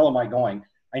the hell am I going?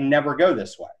 I never go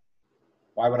this way.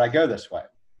 Why would I go this way?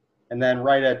 And then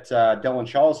right at Dylan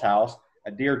Shaw's house,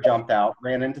 a deer jumped out,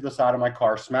 ran into the side of my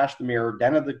car, smashed the mirror,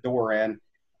 dented the door in,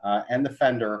 and the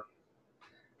fender.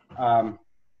 And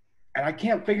I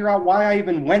can't figure out why I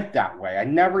even went that way. I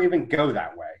never even go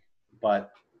that way.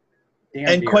 But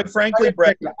and quite frankly,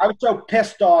 Brett, I was so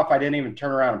pissed off I didn't even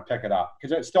turn around and pick it up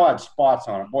because it still had spots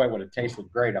on it. Boy, it would have tasted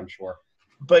great, I'm sure.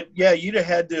 But yeah, you'd have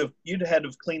had to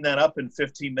have cleaned that up in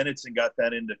 15 minutes and got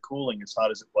that into cooling as hot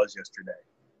as it was yesterday.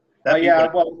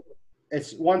 Well,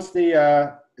 it's once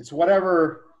it's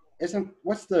whatever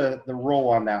what's the rule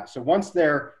on that? So once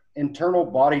their internal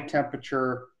body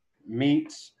temperature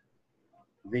meets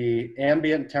the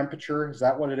ambient temperature, is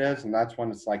that what it is? And that's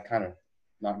when it's like kind of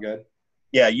not good.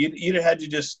 Yeah, you'd have had to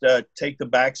just take the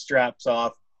back straps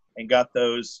off and got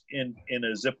those in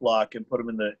a Ziploc and put them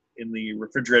in the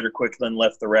refrigerator quick, then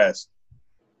left the rest.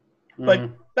 Mm-hmm. But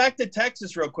back to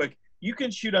Texas real quick, you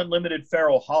can shoot unlimited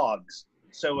feral hogs.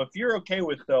 So if you're okay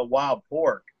with wild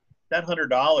pork, that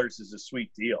 $100 is a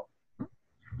sweet deal.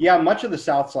 Yeah, much of the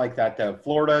South's like that though.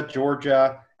 Florida,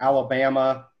 Georgia,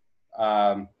 Alabama.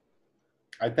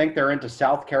 I think they're into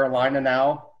South Carolina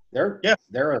now. They're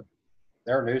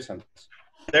a nuisance.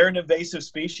 They're an invasive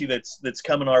species that's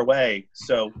coming our way.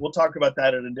 So we'll talk about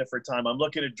that at a different time. I'm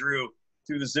looking at Drew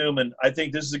through the Zoom, and I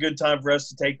think this is a good time for us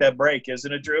to take that break,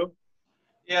 isn't it, Drew?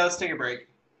 Yeah, let's take a break.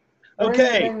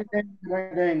 Okay.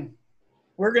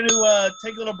 We're going to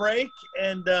take a little break,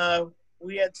 and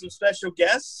we had some special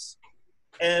guests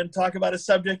and talk about a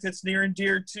subject that's near and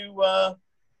dear to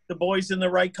the boys in the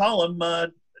right column,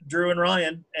 Drew and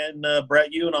Ryan. And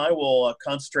Brett, you and I will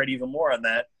concentrate even more on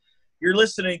that. You're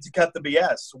listening to Cut the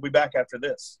BS. We'll be back after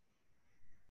this.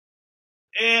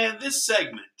 And this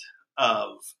segment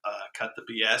of Cut the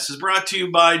BS is brought to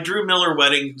you by Drew Miller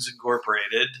Weddings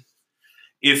Incorporated.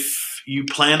 If you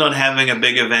planned on having a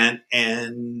big event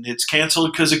and it's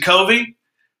canceled because of COVID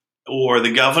or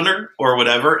the governor or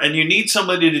whatever, and you need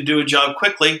somebody to do a job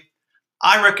quickly,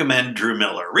 I recommend Drew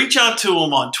Miller. Reach out to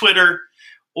him on Twitter,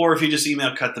 or if you just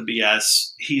email Cut the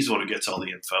BS, he's the one who gets all the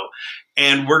info.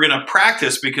 And we're going to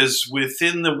practice because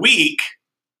within the week,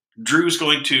 Drew's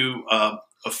going to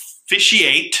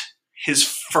officiate his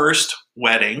first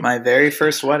wedding. My very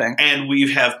first wedding. And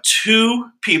we have 2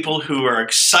 people who are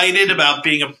excited about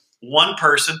being one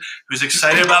person who's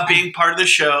excited about being part of the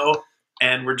show.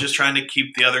 And we're just trying to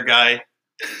keep the other guy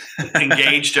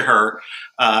engaged to her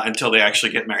until they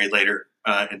actually get married later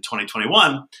in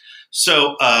 2021.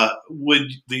 So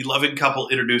would the loving couple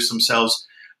introduce themselves?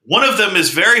 One of them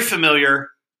is very familiar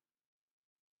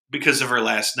because of her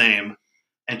last name,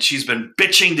 and she's been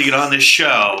bitching to get on this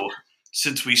show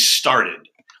since we started.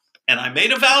 And I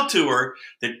made a vow to her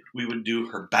that we would do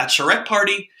her bachelorette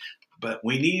party, but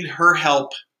we need her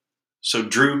help so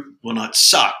Drew will not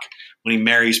suck when he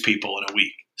marries people in a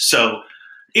week. So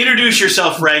introduce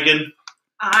yourself, Reagan.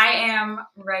 I am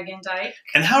Reagan Dyke.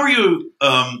 And how are you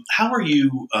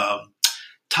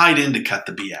tied into Cut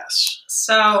the BS?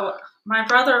 So my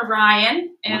brother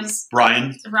Ryan is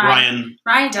Ryan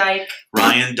Dyke.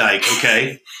 Ryan Dyke,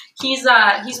 okay. He's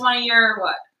one of your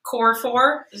core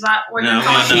 4? Is that what you're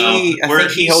calling him? I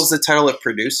think he holds the title of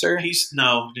producer.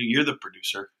 You're the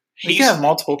producer. You can have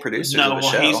multiple producers of the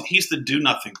show. He's the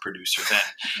do-nothing producer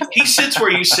then. He sits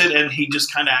where you sit, and he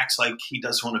just kind of acts like he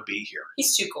doesn't want to be here.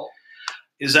 He's too cool.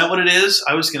 Is that what it is?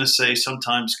 I was going to say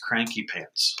sometimes cranky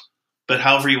pants. But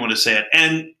however you want to say it.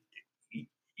 And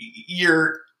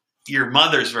your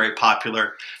mother's very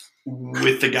popular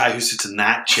with the guy who sits in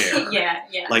that chair. Yeah.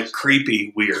 Like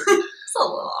creepy, weird. It's a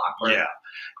little awkward. Yeah.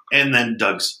 And then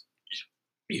Doug's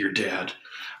your dad.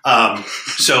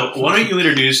 So why don't you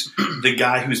introduce the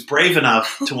guy who's brave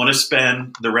enough to want to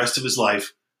spend the rest of his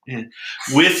life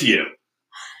with you?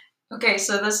 Okay,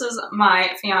 so this is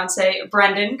my fiance,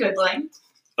 Brendan Goodling.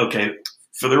 Okay,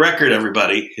 for the record,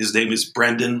 everybody, his name is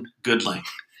Brendan Goodling.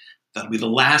 That'll be the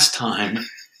last time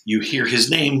you hear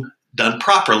his name done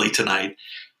properly tonight.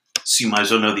 so you might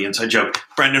as well know the inside joke.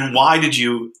 Brendan, why did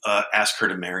you ask her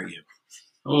to marry you?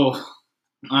 Oh,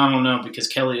 I don't know, because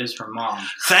Kelly is her mom.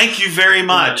 Thank you very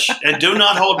much. And do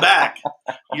not hold back.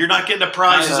 You're not getting a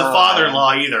prize as a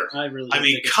father-in-law either. I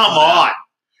mean, come on.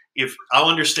 If I'll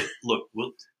understand. Look,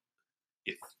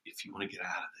 if you want to get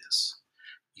out of this,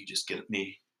 you just get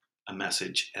me a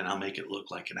message, and I'll make it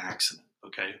look like an accident,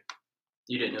 okay?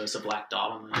 You didn't notice a black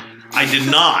dot on the name? I did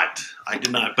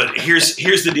not. But here's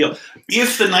the deal.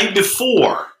 If the night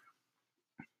before,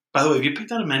 by the way, have you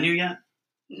picked out a menu yet?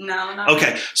 No, not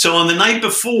Okay, so on the night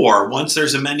before, once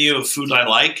there's a menu of food I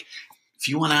like, if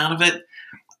you want out of it,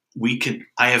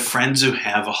 I have friends who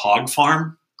have a hog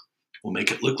farm. We'll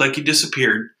make it look like you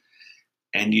disappeared,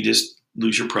 and you just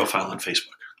lose your profile on Facebook.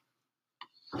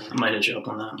 I might hit you up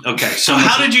on that. Okay, so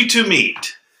how did you two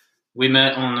meet? We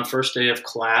met on the first day of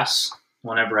class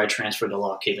whenever I transferred to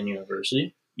Lock Haven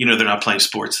University. You know they're not playing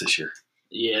sports this year.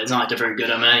 Yeah, it's not like they're very good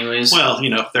at them anyways. Well,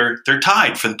 they're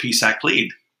tied for the PSAC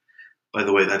lead. By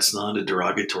the way, that's not a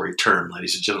derogatory term,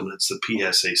 ladies and gentlemen. It's the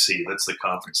PSAC. That's the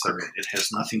conference they're in. It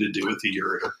has nothing to do with the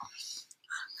ureter.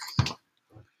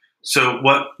 So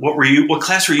what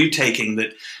class were you taking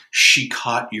that she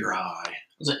caught your eye?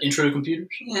 Was it Intro to Computers?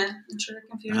 Yeah, Intro to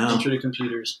Computers. Oh. Intro to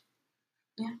Computers.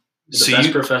 Yeah. The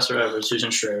best professor ever,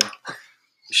 Susan Schreier.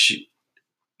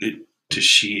 Is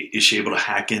she able to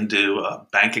hack into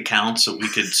bank accounts so we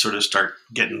could sort of start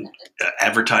getting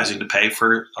advertising to pay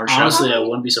for our show? Honestly, I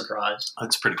wouldn't be surprised.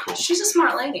 That's pretty cool. She's a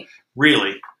smart lady.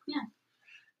 Really? Yeah.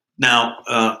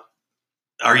 Now,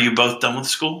 are you both done with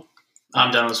school?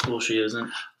 I'm done with school. She isn't.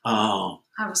 Oh.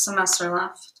 I have a semester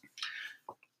left.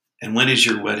 And when is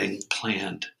your wedding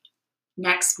planned?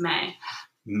 Next May.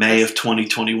 May of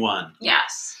 2021.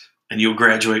 Yes. And you'll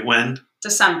graduate when?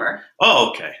 December. Oh,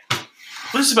 okay.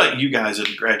 What is it about you guys and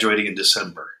graduating in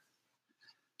December?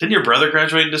 Didn't your brother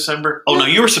graduate in December? Oh, no,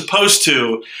 you were supposed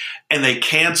to, and they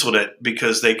canceled it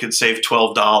because they could save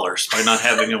 $12 by not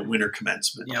having a winter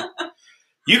commencement. Yep.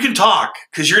 You can talk,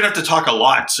 because you're going to have to talk a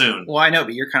lot soon. Well, I know,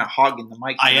 but you're kind of hogging the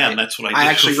mic. I am. That's what I do.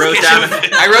 I actually wrote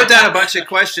down a bunch of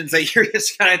questions that you're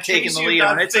just kind of taking the lead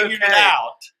on. It's okay. It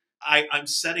out. I'm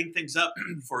setting things up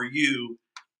for you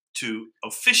to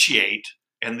officiate,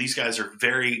 and these guys are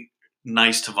very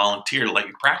nice to volunteer to let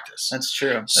you practice. That's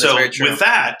true. That so is very true. with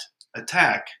that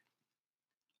attack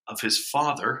of his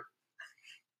father,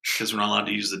 because we're not allowed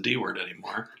to use the D word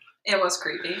anymore. It was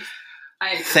creepy.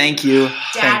 I agree. Thank you.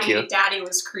 Thank you. Daddy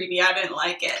was creepy. I didn't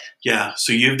like it. Yeah,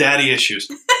 so you have daddy issues.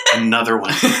 Another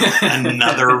one.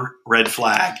 Another red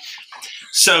flag.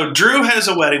 So Drew has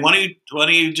a wedding. Why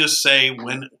don't you just say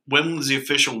when was the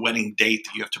official wedding date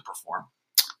that you have to perform?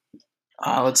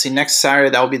 Let's see. Next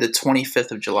Saturday, that will be the 25th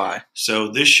of July. So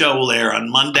this show will air on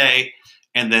Monday,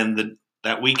 and then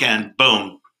that weekend,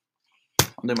 boom.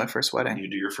 I'll do my first wedding. You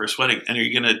do your first wedding. And are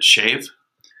you going to shave?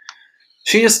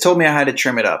 She just told me I had to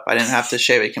trim it up. I didn't have to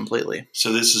shave it completely.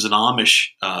 So this is an Amish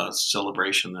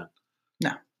celebration then?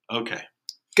 No. Okay.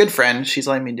 Good friend. She's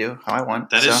letting me do how I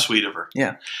want. That is sweet of her.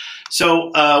 Yeah.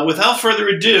 So without further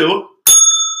ado,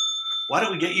 why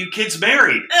don't we get you kids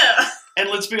married? And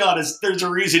let's be honest, there's a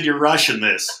reason you're rushing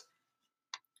this.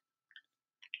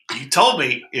 You told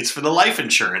me it's for the life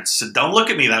insurance, so don't look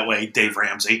at me that way, Dave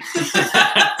Ramsey.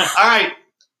 All right,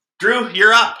 Drew,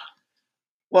 you're up.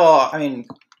 Well, I mean,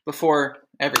 before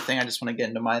everything, I just want to get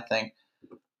into my thing.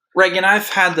 Reagan, I've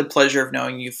had the pleasure of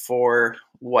knowing you for,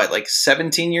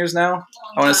 17 years now?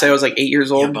 I want to say I was 8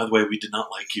 years old. Yeah, by the way, we did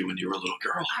not like you when you were a little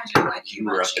girl. I do like you. You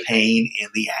were a pain in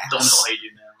the ass. Don't know why you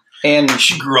do now. And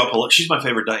she grew up a lot. She's my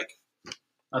favorite dyke.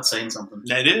 That's saying something.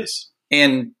 It is.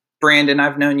 And Brandon,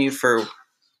 I've known you for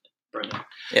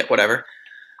whatever.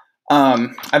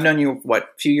 I've known you a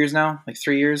few years now?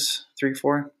 3 years? 3,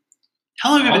 4?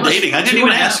 How long have you been dating? I didn't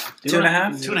even ask.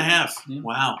 2.5? 2.5. Yeah.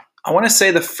 Wow. I want to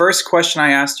say the first question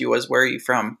I asked you was, where are you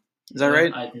from? Is that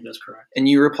right? I think that's correct. And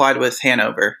you replied with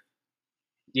Hanover.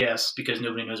 Yes, because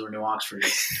nobody knows where New Oxford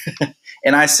is.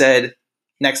 And I said,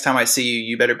 next time I see you,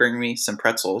 you better bring me some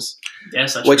pretzels.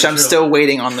 Yes, that's which true. I'm still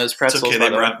waiting on those pretzels. It's okay,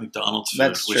 they brought McDonald's food.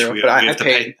 That's which true, we but have to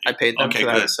pay. I paid them for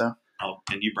that. Good. So. Oh,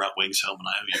 and you brought wings home, and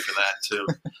I owe you for that, too.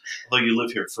 Although you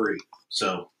live here free,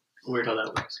 so. Weird how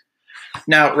that works.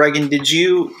 Now, Reagan,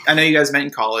 I know you guys met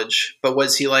in college, but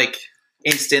was he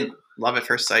instant love at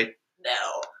first sight?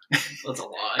 No. That's a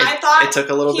lie. I thought it took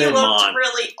a little bit. He looked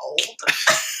really old.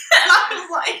 And I was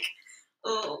like,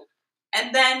 oh.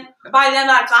 And then, by the end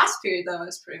of that class period, though, it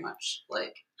was pretty much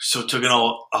So it took a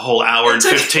whole hour and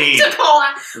 15. It took a whole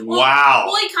hour. Wow.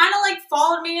 Well, he kind of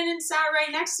followed me in and sat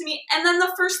right next to me. And then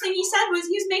the first thing he said was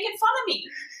he was making fun of me.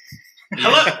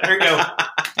 Hello. There you go.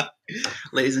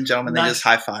 Ladies and gentlemen, they just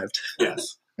high-fived.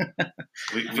 Yes.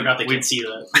 I forgot they could see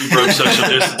that. We broke social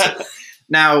distancing.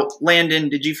 Now, Landon,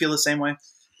 did you feel the same way?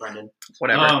 Brendan.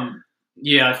 Whatever.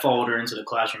 Yeah, I followed her into the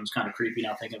classroom. It's kind of creepy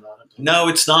now thinking about it. No,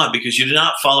 it's not, because you did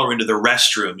not follow her into the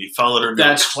restroom. You followed her into the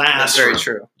classroom. That's very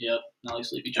true. Yep. Not like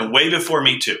Sleepy And Joe. way before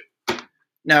me, too.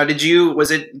 Now,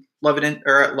 was it Love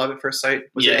at First Sight?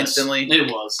 Was it instantly? It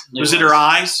was. Was it her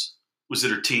eyes? Was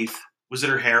it her teeth? Was it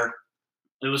her hair?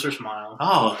 It was her smile.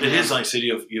 Oh, it is nice that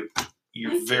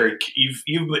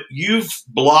you've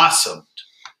blossomed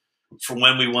from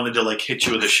when we wanted to like hit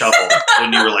you with a shovel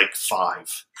when you were like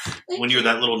 5, when you were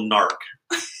that little narc.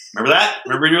 Remember that?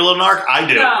 Remember you were a little narc? I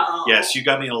do. No. Yes, you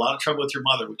got me in a lot of trouble with your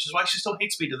mother, which is why she still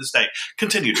hates me to this day.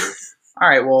 Continue, Drew. All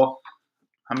right, well,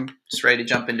 I'm just ready to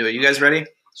jump into it. You guys ready?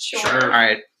 Sure. All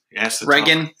right,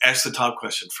 Reagan. Ask the top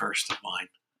question first of mine.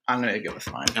 I'm going to go with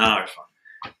mine. All right,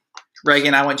 fine.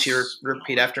 Reagan, I want you to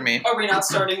repeat after me. Are we not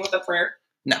starting with a prayer?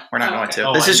 No, we're not going to.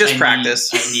 Oh, This is just practice.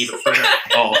 I need a prayer.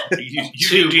 Oh,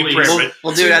 you do Please. prayer,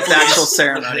 We'll do it at the actual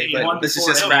ceremony, You but want this is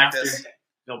before just and practice. after.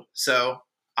 Nope. So,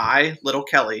 I, little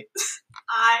Kelly,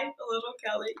 I, little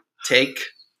Kelly, take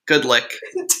good lick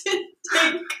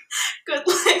take good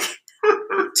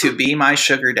luck to be my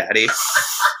sugar daddy,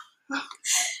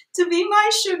 to be my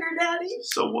sugar daddy,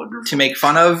 So wonderful. to make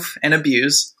fun of and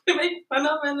abuse to make fun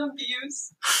of and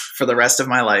abuse for the rest of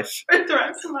my life. for the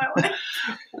rest of my life.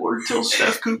 Or till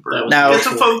Steph Cooper. That was Now- It's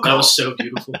a phone That call. was so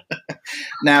beautiful.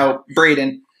 Now,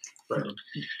 Braden. Brendan.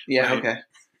 Yeah, Right. okay.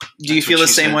 Do you That's feel what the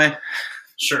she same said. way?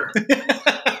 Sure.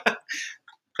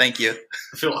 Thank you.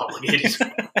 I feel obligated.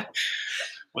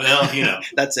 Well, you know.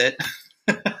 That's it.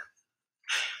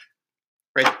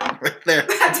 right there.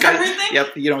 That's everything?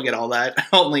 Yep, you don't get all that.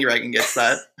 Only Reagan gets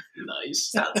that.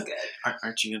 Nice. Sounds good.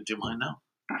 Aren't you going to do mine now?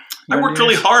 You I wanna worked do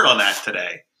really yours? hard on that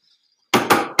today.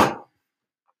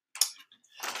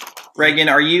 Reagan,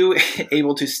 are you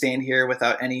able to stand here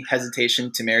without any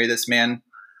hesitation to marry this man?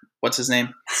 What's his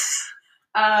name?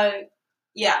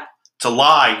 Yeah. It's a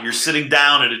lie. You're sitting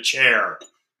down at a chair.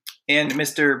 And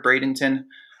Mr. Bradenton,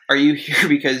 are you here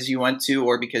because you want to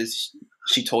or because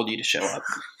she told you to show up?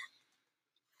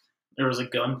 There was a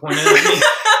gun pointed at me.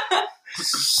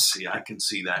 See, I can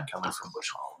see that coming from Bush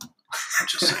Hall. I'm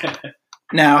just saying.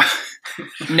 Now,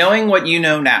 knowing what you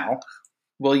know now,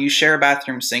 will you share a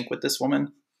bathroom sink with this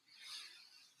woman?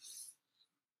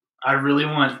 I really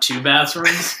want 2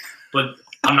 bathrooms, but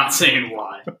I'm not saying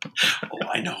why. Oh,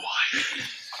 I know why.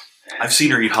 I've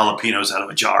seen her eat jalapenos out of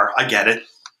a jar. I get it.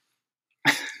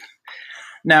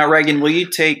 Now, Reagan, will you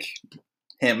take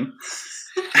him,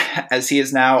 as he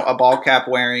is now a ball cap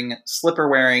wearing, slipper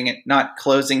wearing, not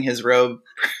closing his robe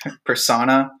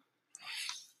persona?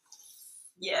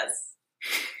 Yes.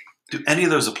 Do any of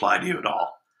those apply to you at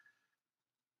all?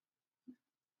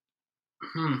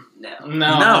 No. No. No,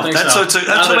 I don't think that's so. that's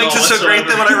Not what at makes all it so great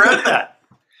that whatsoever. when I read that.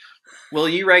 Will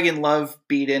you, Reagan, love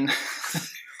Beaton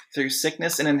through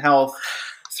sickness and in health,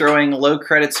 throwing low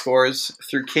credit scores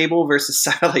through cable versus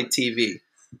satellite TV?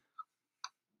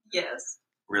 Yes.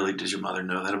 Really, does your mother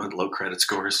know that about low credit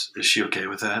scores? Is she okay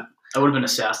with that? I would have been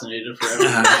assassinated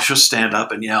forever. She'll stand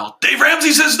up and yell, "Dave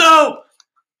Ramsey says no!"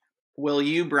 Will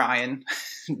you, Brian,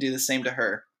 do the same to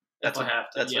her? If I have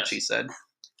to, That's yes. what she said.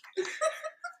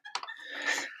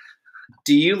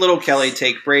 Do you, little Kelly,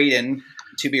 take Braden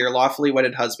to be your lawfully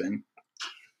wedded husband?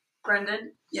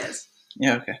 Brendan? Yes.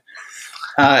 Yeah,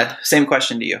 okay. Same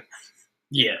question to you.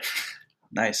 Yeah.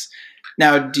 Nice.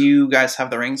 Now, do you guys have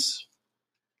the rings?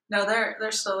 No,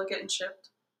 they're still getting shipped.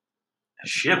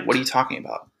 Shit. What are you talking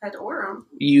about? I had to order them.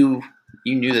 You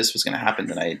knew this was going to happen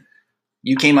tonight.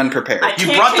 You came unprepared. I You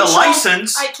can't brought the control-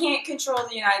 license. I can't control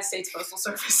the United States Postal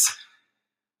Service.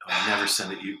 Oh, you never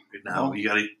send it. You got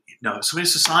to. No, somebody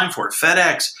has to sign for it.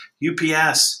 FedEx,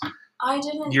 UPS. I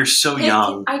didn't. You're so pick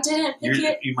young. It. I didn't pick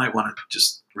it. You might want to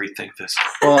just rethink this.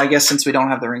 Well, I guess since we don't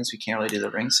have the rings, we can't really do the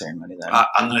ring ceremony then.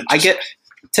 I'm gonna. I get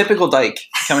typical Dyke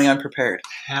coming unprepared.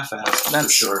 half-assed for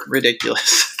That's sure.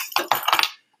 ridiculous.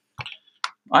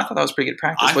 I thought that was pretty good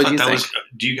practice. I What thought do you that think? was.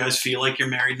 Do you guys feel like you're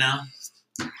married now?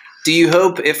 Do you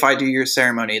hope if I do your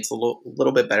ceremony, it's a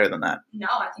little bit better than that? No,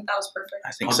 I think that was perfect.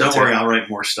 I think Oh, so don't too. worry, I'll write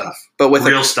more stuff. But with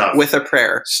Real a, stuff. with a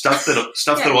prayer. Stuff Yeah, that'll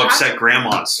you have upset to-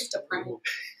 grandmas. You have to pray.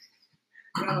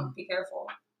 You know, be careful.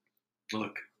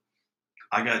 Look,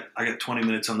 I got 20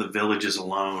 minutes on the Villages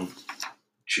alone.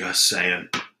 Just saying.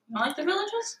 You don't like the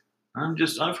villages?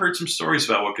 I've heard some stories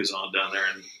about what goes on down there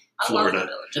in I Florida. love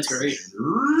the villages. That's great.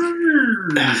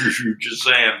 Just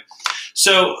saying.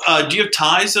 So, do you have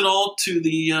ties at all to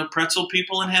the pretzel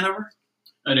people in Hanover?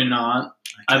 I do not.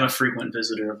 I'm a frequent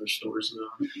visitor of their stores,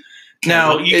 though.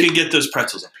 Now, Well, you can get those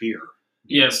pretzels up here.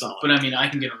 Yeah, It's not but I mean, I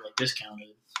can get them like discounted.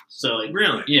 So like,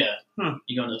 Really? yeah, Hmm.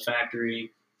 you go into the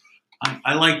factory.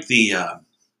 I like the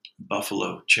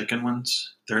buffalo chicken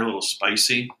ones. They're a little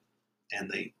spicy, and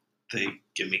they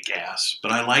give me gas,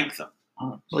 but I like them.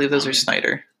 I believe those are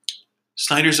Snyder.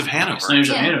 Snyder's of Hanover. Snyder's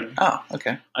of Yeah. Hanover. Oh,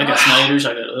 okay. I got Snyder's.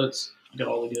 I got Utz. I got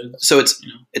all the goods. So it's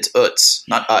You know, it's Utz,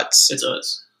 not Utz. it's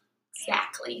Utz.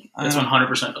 Exactly. I It's don't,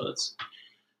 100% Utz.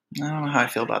 I don't know how I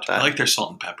feel about I that. like their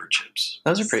salt and pepper chips.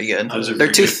 Those are pretty good. Those are They're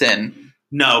very too good. thin.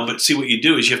 No, but see what you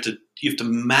do is you have to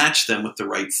match them with the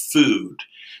right food.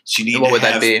 So you need What to would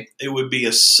have, that be? It would be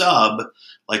a sub,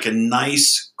 like a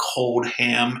nice cold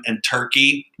ham and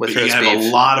turkey, With but you roast have beef.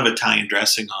 a lot of Italian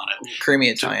dressing on it. Creamy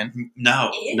Italian.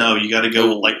 No, Ew. no, you got to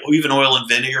go Ooh. like even oil and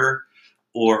vinegar,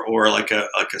 or like a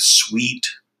sweet,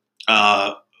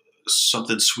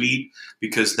 something sweet,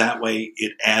 because that way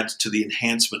it adds to the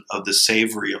enhancement of the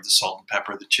savory of the salt and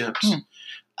pepper of the chips. Hmm.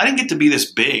 I didn't get to be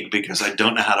this big because I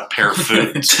don't know how to pair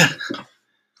foods.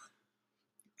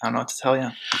 I don't know what to tell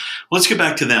you. Let's get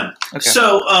back to them. Okay.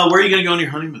 So, where are you going to go on your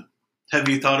honeymoon? Have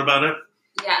you thought about it?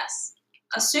 Yes.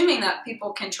 Assuming that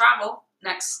people can travel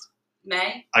next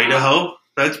May. Idaho?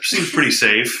 That seems pretty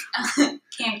safe.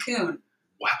 Cancun.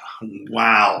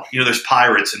 Wow. You know, there's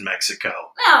pirates in Mexico.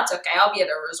 No, it's okay. I'll be at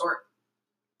a resort.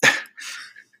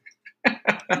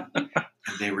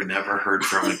 And they were never heard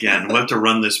from again. We'll have to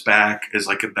run this back as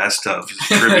like a best of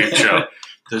tribute show.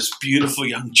 Those beautiful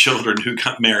young children who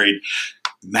got married,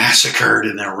 massacred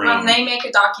in their When room. they make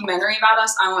a documentary about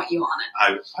us, I want you on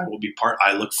it. I will be part.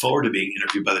 I look forward to being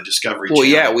interviewed by the Discovery Well,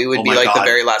 Channel. yeah, we would Oh be my like the God.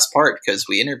 very last part because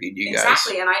we interviewed you guys.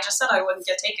 Exactly, and I just said I wouldn't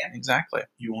get taken. Exactly.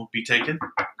 You won't be taken?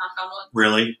 Knock on wood.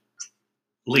 Really?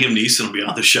 Liam Neeson will be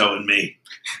on the show and me.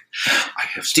 I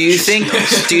have Do you special think?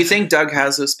 skills. Do you think Doug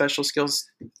has those special skills?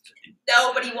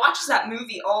 No, but he watches that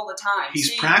movie all the time.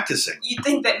 He's so practicing. you'd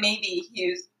think that maybe he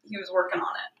was working on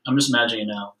it. I'm just imagining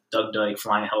now Doug Dyke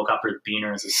flying a helicopter with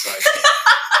Beaner as his sidekick.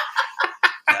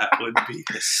 That would be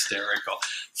hysterical.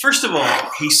 First of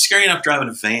all, he's scary enough driving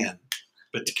a van,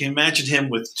 but can you imagine him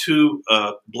with two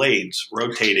blades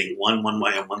rotating, one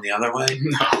way and one the other way?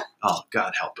 No, Oh,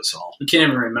 God help us all. he can't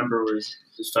even remember where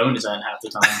his phone is at half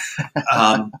the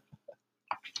time.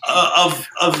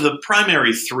 Of the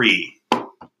primary three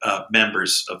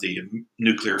members of the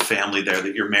nuclear family there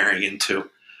that you're marrying into,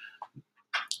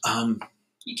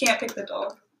 You can't pick the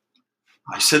dog.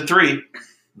 I said three.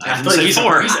 I I didn't feel like say he's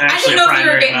four. he's I actually didn't a know if you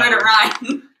were primary getting rid of member.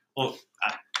 Ryan. Well,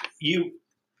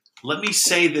 let me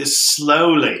say this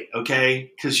slowly,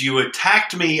 okay? Because you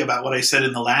attacked me about what I said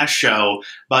in the last show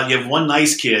about you have one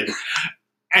nice kid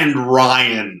and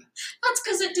Ryan. That's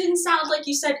because it didn't sound like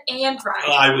you said and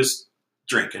Ryan. I was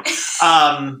drinking.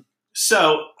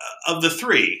 So, of the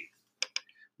three,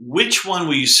 which one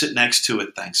will you sit next to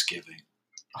at Thanksgiving?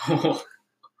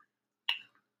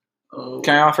 Oh.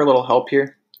 Can I offer a little help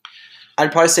here?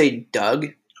 I'd probably say Doug.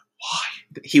 Why?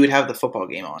 He would have the football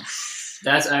game on.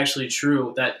 That's actually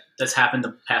true. That's happened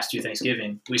the past two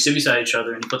Thanksgiving. We sit beside each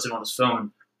other and he puts it on his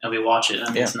phone and we watch it.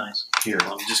 I mean, it's nice. Here,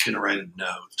 I'm just going to write a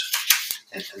note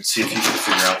and see if you can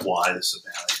figure out why this is a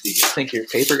bad idea. I think your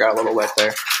paper got a little wet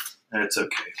there. It's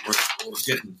okay. We're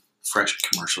getting fresh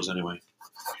commercials anyway.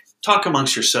 Talk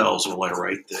amongst yourselves while I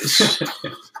write this.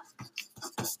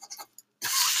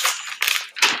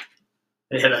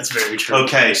 Yeah, that's very true.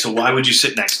 Okay, so why would you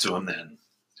sit next to him then?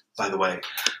 By the way,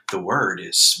 the word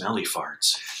is smelly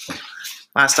farts.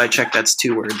 Last I checked, that's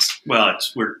 2 words. Well,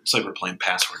 it's like we're playing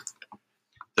password.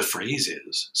 The phrase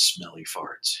is smelly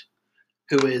farts.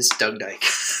 Who is Doug Dyke?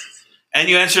 And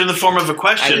you answered in the form of a I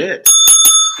question. did.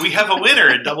 We have a winner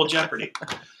in Double Jeopardy.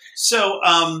 So,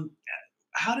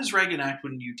 how does Reagan act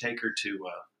when you take her to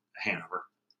Hanover?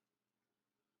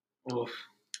 Oof.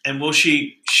 And will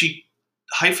she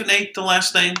hyphenate the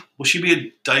last name? Will she be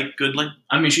a Dyke Goodling?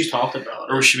 I mean, she's talked about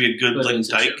Or will it. she be a Goodling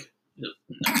But Dyke?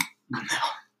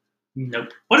 Nope.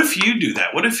 What if you do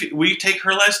that? Will you take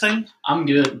her last name? I'm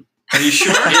good. Are you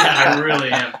sure? Yeah, I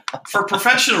really am. For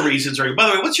professional reasons, Reagan. By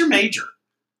the way, what's your major?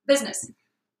 Business.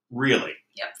 Really?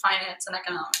 Yep, finance and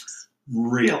economics.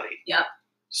 Really? Yep.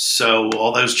 So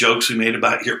all those jokes we made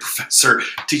about your professor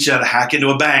teach you how to hack into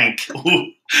a bank.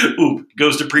 Ooh,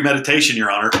 goes to premeditation,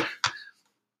 Your Honor.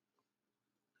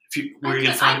 Where are you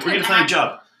going to find a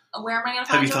job? Where am I going to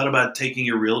find Have you a thought job? about taking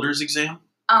your realtor's exam?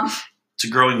 Um, It's a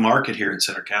growing market here in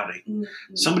Center County. mm,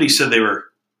 Somebody said they were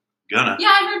gonna. yeah,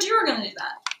 I heard you were going to do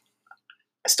that.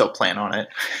 I still plan on it.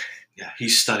 Yeah, he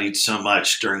studied so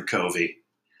much during COVID.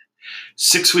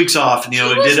 6 weeks off, and you know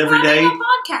He what he was did every running day?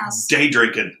 a podcast. Day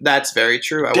drinking. That's very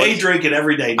true. Day drinking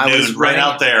every day, I was noon, right running-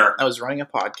 out there. I was running a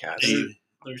podcast. Hey,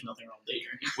 There's nothing wrong with day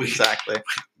drinking. we, Exactly.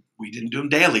 we didn't do them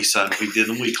daily, son. We did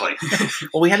them weekly.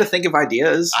 Well, we had to think of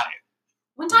ideas.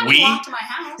 One time We- he walked to my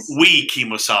house. We,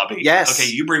 Kimosabi. Yes. Okay,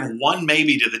 you bring one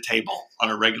maybe to the table on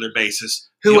a regular basis.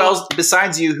 Who The- else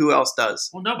besides you? Who else does?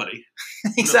 Well, nobody.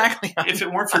 Exactly. If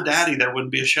it weren't for Daddy, there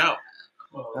wouldn't be a show.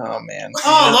 Oh man.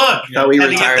 Oh, look. Thought we Had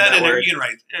to get retired that that in there. word. You can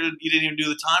write. You didn't even do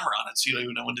the timer on it, so you don't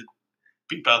even know when to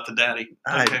beep out the Daddy.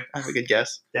 I Okay, have a good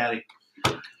guess. Daddy.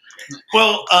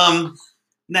 Well,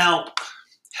 now,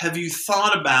 have you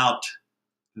thought about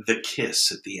the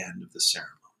kiss at the end of the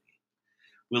ceremony?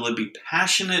 Will it be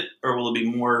passionate, or will it be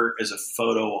more as a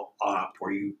photo op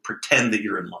where you pretend that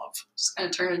you're in love? Just gonna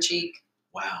turn a cheek.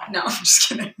 Wow. No, I'm just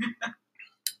kidding.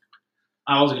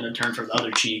 I was gonna turn from the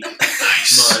other cheek,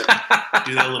 Nice. but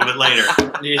Do that a little bit later.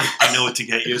 yeah. I know what to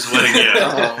get you as a wedding gift.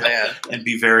 Oh man. And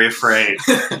be very afraid.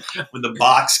 When the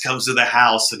box comes to the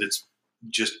house and it's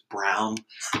just brown,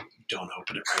 don't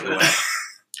open it right away.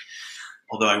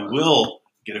 Although I will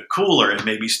get a cooler and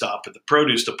maybe stop at the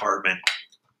produce department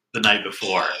the night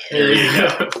before. There you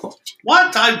go.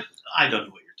 What? I don't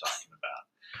know what you're talking about.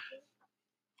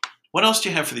 What else do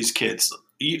you have for these kids?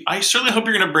 I certainly hope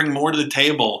you're going to bring more to the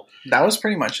table. That was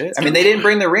pretty much it. I mean, they didn't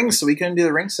bring the rings, so we couldn't do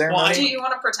the ring ceremony. Do you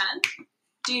want to pretend?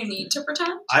 Do you need to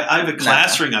pretend? I have a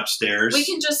class ring upstairs. We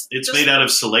can just. It's made out of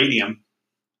selenium.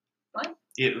 What?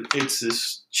 It's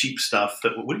this cheap stuff.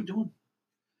 What are you doing?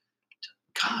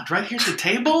 God, right here at the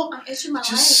table? I'm itching my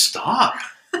Just stop. leg.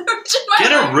 I'm itching my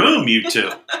Get a leg. room, you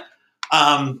two.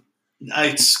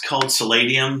 It's called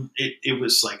Seladium. It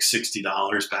was like $60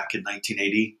 back in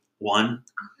 1981.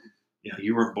 Yeah,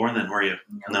 you weren't born then, were you?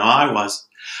 No, I was.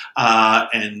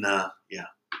 Yeah.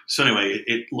 So anyway,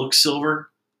 it looks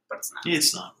silver. But it's not.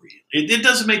 It's not real. It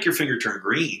doesn't make your finger turn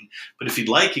green, but if you'd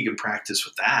like, you can practice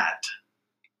with that.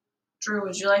 Drew,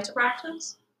 would you like to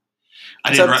practice? I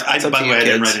It's didn't up- write. it's up By to the you, way, I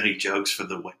didn't kids. write any jokes for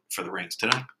the rings,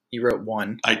 did I? You wrote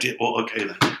one. I did. Well, okay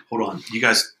then. Hold on. You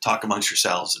guys talk amongst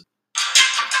yourselves.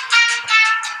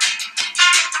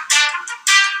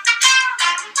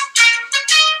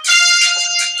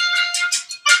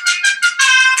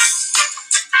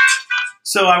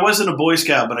 So I wasn't a Boy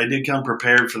Scout, but I did come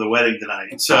prepared for the wedding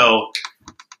tonight. So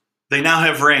they now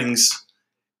have rings.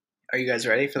 Are you guys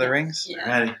ready for the rings? Yeah.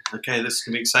 Ready? Okay, this is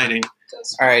gonna be exciting.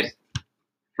 All right.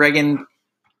 Reagan,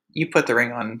 you put the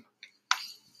ring on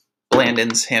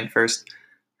Blandon's hand first.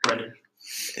 Ready.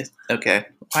 Okay.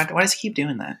 Why does he keep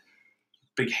doing that?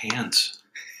 Big hands.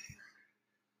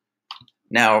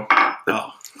 Now,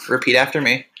 Oh, repeat after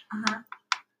me. Uh-huh.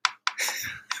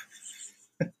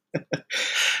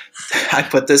 I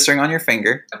put this ring on your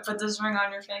finger. I put this ring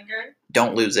on your finger.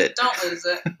 Don't lose it. Don't lose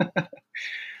it.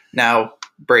 Now,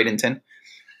 Bradenton,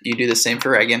 you do the same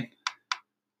for Reagan.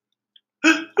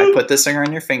 I put this ring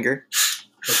on your finger.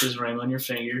 Put this ring on your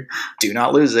finger. Do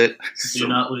not lose it. Do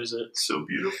not lose it, so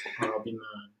beautiful. or I'll be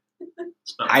mad.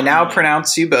 It's not I now mad.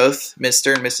 pronounce you both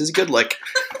Mr. and Mrs. Goodlick.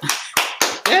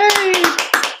 Yay!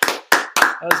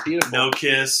 That was beautiful. No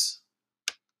kiss.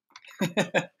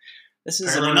 This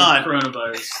is Apparently not.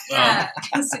 Coronavirus. Yeah,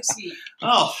 6 feet.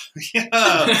 Oh,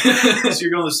 yeah. So you're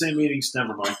going to the same meetings.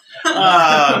 Never mind.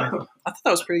 I thought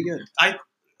that was pretty good.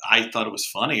 I thought it was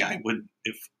funny. I would,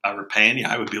 if I were paying you,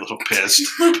 I would be a little pissed.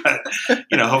 But,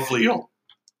 hopefully you'll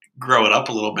grow it up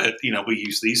a little bit. We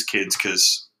use these kids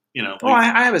because, Well,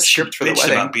 I have a script for the bitched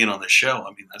wedding. about being on the show. I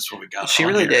mean, that's what we got. She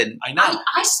on really here. did. I know.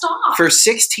 I stopped. For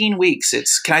 16 weeks,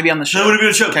 can I be on the I show? want to be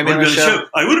on the show. Can I be I want to on be the on the show.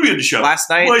 I want to be on the show. Last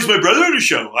night, Why is my brother on the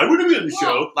show? I want to be on the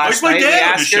show. Why last is my night we dad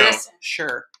on the asked show? her.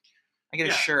 Sure. I get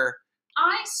Yeah. a sure.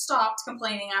 I stopped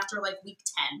complaining after like week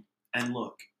 10. And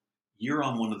look, you're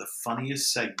on one of the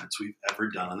funniest segments we've ever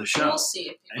done on the show. We'll see.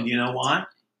 If And you know why?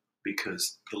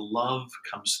 Because the love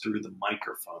comes through the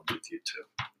microphone with you two.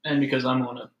 And because I'm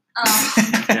on it.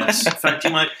 Yes. In fact,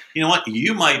 you know what?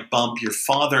 You might bump your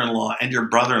father-in-law and your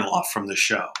brother-in-law from the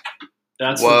show.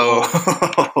 That's Whoa.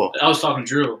 football. I was talking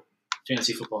Drew.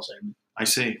 Fantasy football segment. I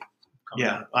see. Come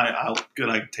Yeah, I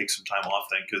can take some time off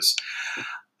then because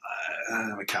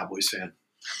I'm a Cowboys fan.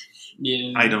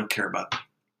 Yeah. I don't care about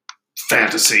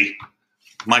fantasy.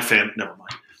 Never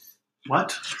mind.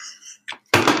 What?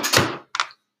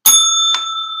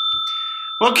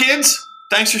 Well, kids,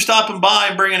 thanks for stopping by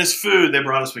and bringing us food. They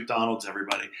brought us McDonald's,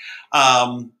 everybody.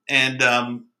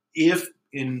 If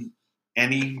in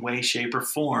any way, shape, or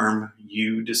form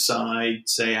you decide,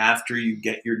 say, after you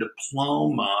get your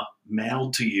diploma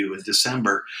mailed to you in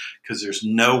December, because there's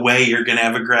no way you're going to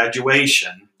have a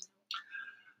graduation,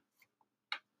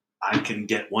 I can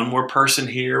get one more person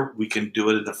here. We can do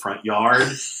it in the front yard,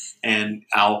 and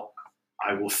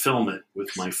I will film it with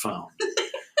my phone.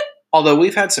 Although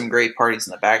we've had some great parties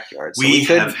in the backyard, so We we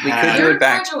could have do had- Your it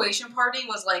back. graduation party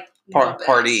was like the best.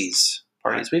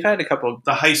 Parties. We've had a couple.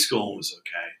 The high school was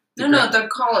okay. No, the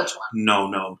college one.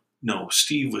 No.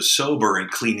 Steve was sober and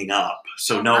cleaning up.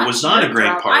 So, no, it was not a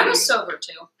great party. I was sober,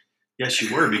 too. Yes,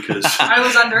 you were, because... I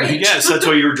was underage. Yes, that's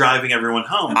why you were driving everyone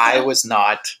home. I was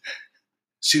not.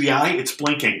 See the eye? It's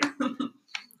blinking.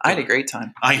 I had a great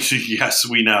time. Yes,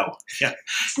 we know. Yeah.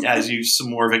 As some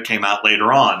more of it came out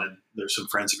later on, and there's some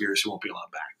friends of yours who won't be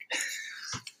allowed back.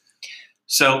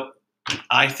 So,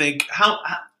 I think how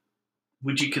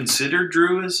would you consider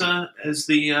Drew as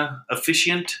the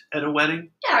officiant at a wedding?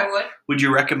 Yeah, I would. Would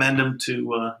you recommend him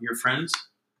to your friends?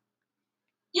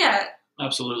 Yeah.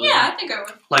 Absolutely. Yeah, I think I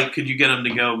would. Like, could you get him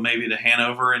to go maybe to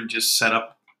Hanover and just set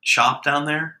up shop down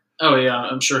there? Oh yeah,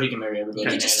 I'm sure he can marry everybody. You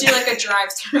could just do like a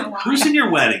drive-through line. Who's in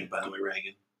your wedding, by the way,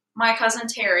 Reagan? My cousin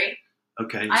Terry.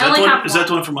 Okay. I only have Is that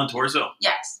the one from Montoursville?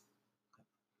 Yes.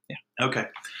 Yeah. Okay.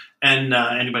 And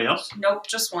anybody else? Nope,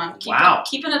 just one.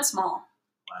 Keeping it small.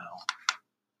 Wow.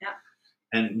 Yep.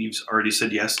 And you've already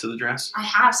said yes to the dress? I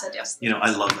have said yes.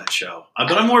 I love that show.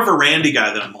 But I'm more of a Randy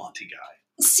guy than a Monty guy.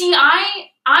 See,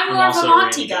 I'm more of a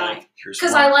Monty guy.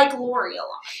 Because I like Lori a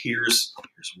lot. Here's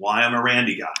why I'm a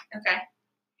Randy guy. Okay.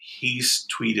 He's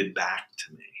tweeted back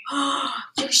to me.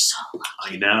 You're so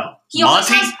lucky. I know. He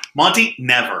Monty,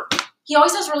 never. He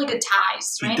always has really good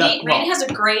ties. Randy has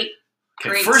a great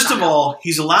First style. of all,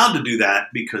 he's allowed to do that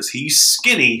because he's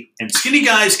skinny, and skinny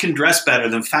guys can dress better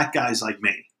than fat guys like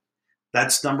me.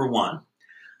 That's number one.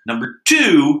 Number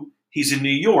two, he's in New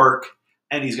York,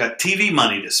 and he's got TV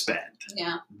money to spend.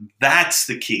 Yeah. That's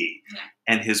the key. Yeah.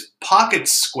 And his pocket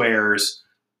squares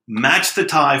match the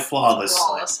tie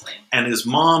flawlessly. And his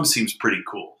mom seems pretty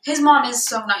cool. His mom is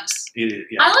so nice. Yeah.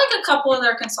 I like a couple of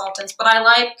their consultants, but I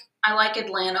like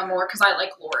Atlanta more because I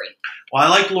like Lori. Well, I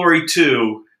like Lori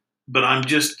too, but I'm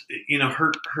just,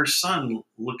 her son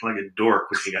looked like a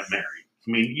dork when he got married.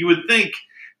 I mean, you would think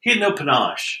he had no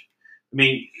panache. I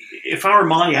mean, if I were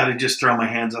Monty, I'd just throw my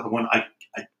hands up and went,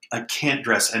 I can't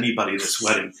dress anybody at this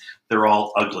wedding. They're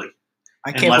all ugly.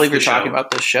 I can't believe you're talking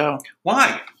about this show.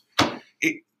 Why?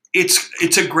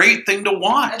 It's a great thing to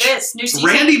watch. It is. New season.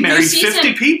 Randy married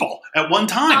 50 people at one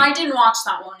time. I didn't watch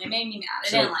that one. It made me mad. I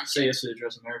didn't like it. Say yes to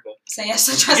Dress America. Say yes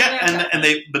to Dress America. and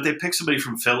they picked somebody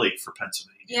from Philly for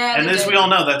Pennsylvania. Yeah, and as we all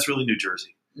know, that's really New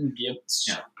Jersey. Yep.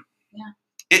 Yeah.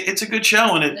 It's a good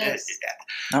show, and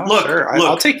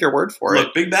I'll take your word for it.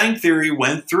 Look, Big Bang Theory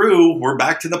went through. We're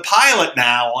back to the pilot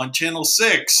now on Channel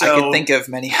 6. So I can think of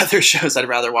many other shows I'd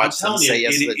rather watch than Say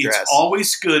Yes to the Dress. It's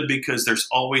always good because there's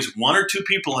always one or two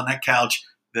people on that couch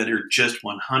that are just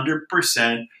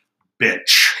 100% bitch.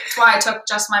 That's why I took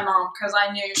just my mom, because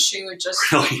I knew she would just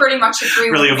pretty much agree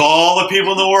with me. Really, of all the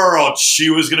people in the world, she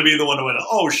was going to be the one to win.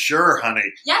 Oh, sure, honey.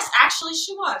 Yes, actually,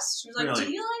 she was. She was like, Really?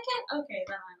 do you like it? Okay,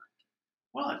 then I like it.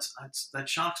 Well, that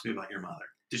shocks me about your mother.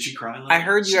 Did she cry? I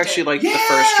heard you actually liked Yeah, the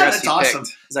first dress that's you awesome.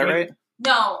 picked. Is that right?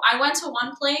 No, I went to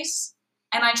one place,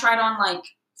 and I tried on,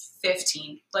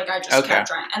 15. I just kept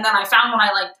trying. And then I found one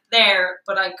I liked there,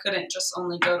 but I couldn't just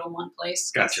only go to one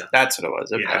place. Gotcha. That's what it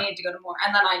was. Okay. I needed to go to more.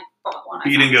 And then I bought one.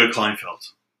 But you didn't go to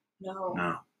Kleinfeld's? No.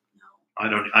 I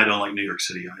don't like New York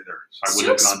City either. So I It's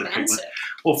wouldn't too have gone to expensive. Cleveland.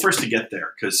 Well, first to get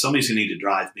there, because somebody's going to need to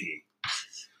drive me.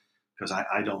 Because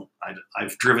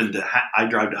I've driven I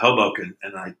drive to Hoboken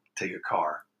and I take a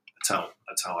car.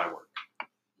 That's how I work.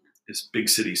 These big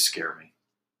cities scare me.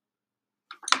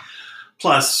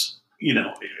 Plus,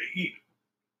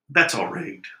 that's all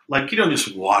rigged. You don't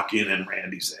just walk in and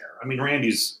Randy's there. I mean,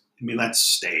 that's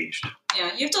staged.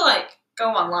 Yeah, you have to go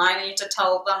online and you have to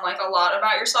tell them a lot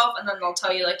about yourself, and then they'll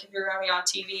tell you if you're going to be on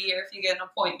TV or if you get an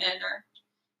appointment, or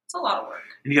it's a lot of work.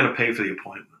 And you got to pay for the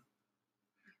appointment.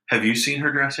 Have you seen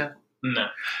her dress yet? No.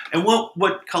 And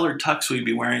what colored tux will you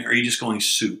be wearing? Or are you just going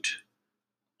suit?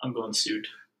 I'm going suit.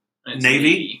 It's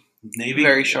Navy?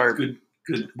 Very sharp.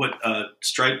 Good. What,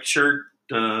 striped shirt,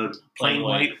 plain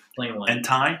white, and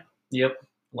tie? Yep.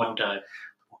 Long tie.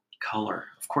 Color.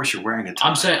 Of course you're wearing a tie.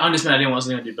 I'm just mad I didn't want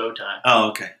to do bow tie. Oh,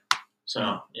 okay. So,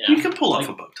 yeah. You can pull off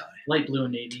a bow tie. Light blue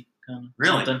and navy, kind of.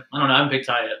 Really? Something. I don't know. I haven't picked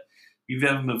tie yet. You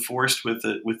haven't been forced with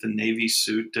the Navy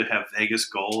suit to have Vegas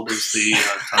gold as the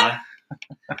tie?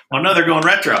 Well, no, they're going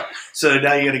retro. So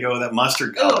now you got to go with that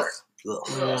mustard color.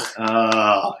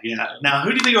 Oh, yeah. Now,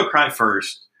 who do you think will cry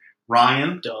first?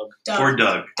 Ryan? Doug. Or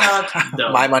Doug?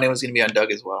 Doug. My money was going to be on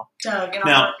Doug as well. Doug, in a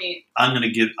Now, heartbeat.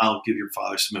 I'll give your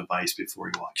father some advice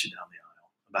before he walks you down the aisle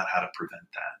about how to prevent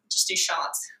that. Just do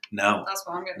shots. No. That's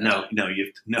what I'm going to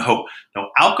do. No.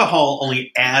 Alcohol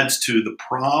only adds to the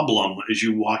problem as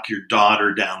you walk your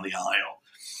daughter down the aisle.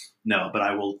 No, but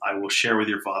I will share with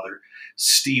your father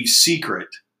Steve's secret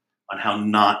on how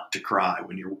not to cry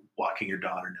when you're walking your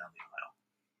daughter down the aisle.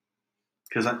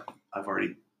 Because I've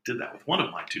already did that with one of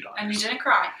my two daughters. And you didn't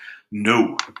cry?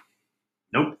 No.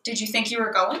 Did you think you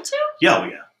were going to? Yeah, oh,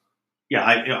 yeah. Yeah,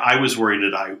 I was worried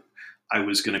that I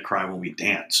was going to cry when we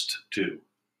danced, too.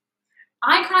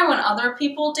 I cry when other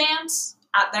people dance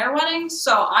at their weddings,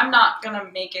 so I'm not going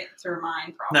to make it through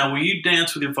mine, probably. Now, will you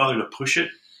dance with your father to Push It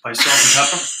by Salt and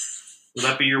Pepper? Will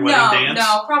that be your wedding dance?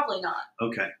 No, probably not.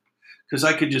 Okay. Because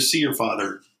I could just see your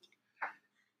father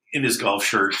in his golf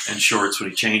shirt and shorts when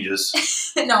he changes.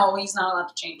 No, he's not allowed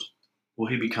to change. Will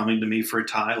he be coming to me for a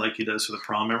tie like he does for the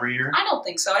prom every year? I don't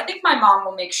think so. I think my mom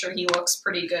will make sure he looks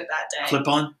pretty good that day.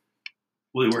 Clip-on?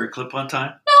 Will he wear a clip-on tie?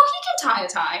 No, he can tie a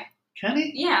tie. Can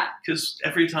he? Yeah. Because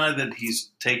every time that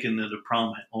he's taken to the prom,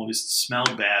 it always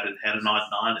smelled bad and had an odd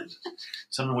knot. I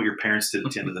don't know what your parents did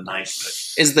at the end of the night. But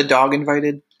Is the dog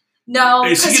invited? No.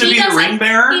 is he going to be the ring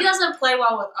bearer? He doesn't play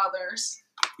well with others.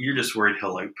 You're just worried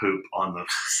he'll like poop on the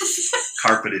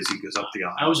carpet as he goes up the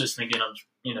aisle. I was just thinking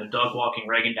of dog walking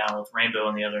Reagan down with Rainbow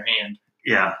in the other hand.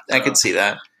 Yeah, I could see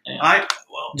that. Yeah.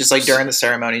 Just like during the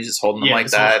ceremony, just holding them like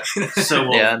that. So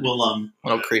we'll, Yeah. we'll A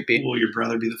little creepy. Will your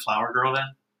brother be the flower girl then?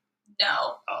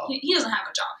 No. Oh. He doesn't have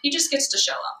a job. He just gets to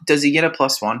show up. Does he get a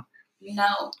 +1? No.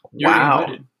 You're Wow.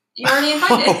 invited. You're already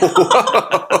invited.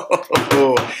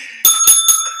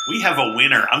 We have a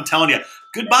winner. I'm telling you.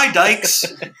 Goodbye, Dykes.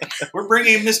 We're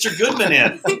bringing Mr. Goodman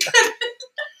in.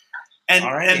 And,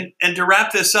 All right. and to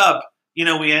wrap this up,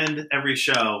 we end every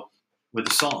show with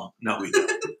a song. No, we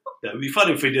don't. That would be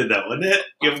funny if we did that, wouldn't it?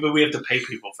 Yeah, but we have to pay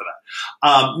people for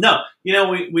that. No,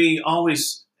 we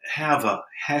always have a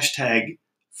hashtag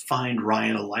find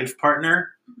Ryan a life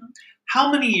partner. Mhm. How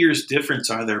many years difference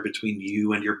are there between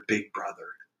you and your big brother?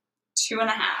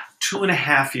 2.5.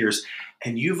 2.5 years.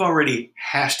 And you've already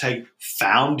hashtag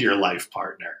found your life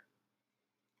partner.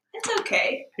 It's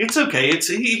okay. It's okay. It's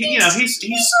he's allowed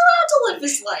to live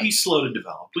his life. he's slow to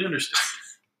develop. We understand.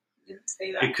 Didn't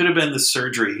say that. It could have been the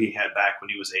surgery he had back when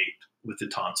he was 8 with the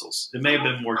tonsils. It may have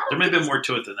been more. There may have been more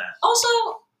to it than that. Also,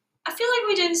 I feel like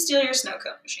we didn't steal your snow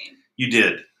cone machine. You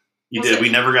did. You Was did. it- We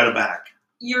never got it back.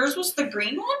 Yours was the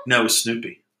green one? No, it was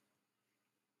Snoopy.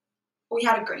 We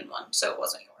had a green one, so it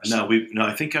wasn't yours. No,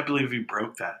 I believe we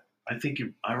broke that.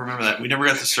 I remember that. We never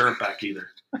got the syrup back either.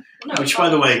 No, Which, by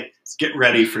the way, get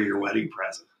ready for your wedding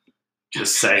present.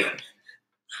 Just saying.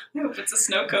 I hope it's a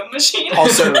snow cone machine.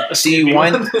 Also, do you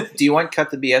want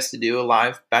Cut the BS to do a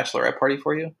live bachelorette party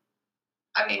for you?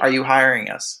 I mean, Are you hiring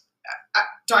us?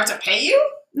 do I have to pay you?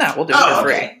 No, we'll do it Oh, for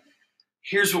free. okay.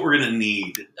 Here's what we're going to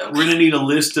need. Okay. We're going to need a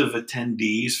list of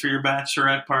attendees for your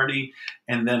bachelorette party,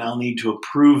 and then I'll need to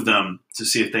approve them to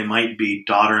see if they might be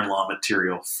daughter-in-law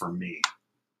material for me.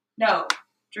 No,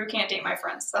 Drew can't date my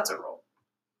friends. That's a rule.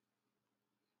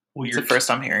 Well, It's the first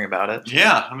I'm hearing about it.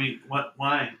 Yeah, I mean, what?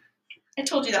 Why? I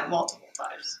told you that multiple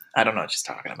times. I don't know what she's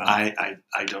talking about. I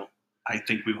don't. I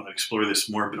think we want to explore this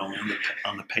more, but only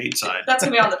on the paid side. That's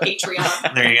gonna be on the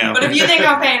Patreon. There you go. But if you think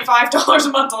I'm paying $5 a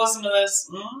month to listen to this,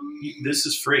 This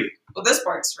is free. well, this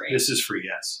part's free. This is free,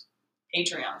 yes.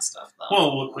 Patreon stuff,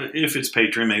 though. Well, if it's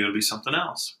Patreon, maybe it'll be something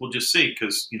else. We'll just see,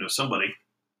 because somebody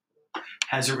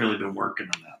hasn't really been working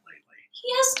on that lately.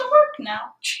 He has to work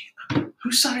now. Gee,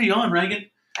 whose side are you on, Reagan?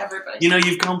 Everybody.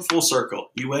 You've come full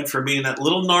circle. You went from being that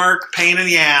little narc pain in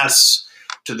the ass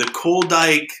to the cool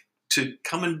dyke to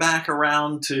coming back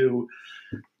around to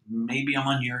maybe I'm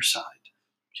on your side.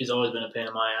 She's always been a pain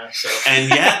in my ass. So. And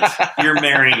yet you're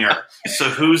marrying her. So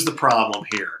who's the problem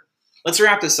here? Let's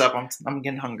wrap this up. I'm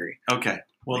getting hungry. Okay.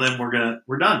 Well, then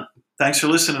we're done. Thanks for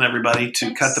listening, everybody, to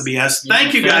Thanks. Cut the BS. Yeah,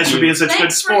 Thank you thank guys for you. being such good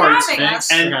Thanks for sports. having us.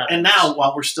 Thanks. And now,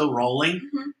 while we're still rolling,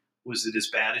 Mhm. was it as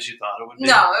bad as you thought it would be?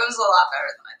 No, it was a lot better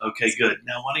than I thought. Okay, good.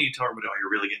 Now, why don't you tell everybody why you're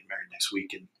really getting married next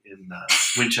week in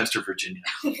Winchester, Virginia,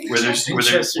 where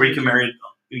you can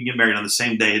get married on the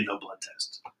same day and no blood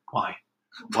test. Why?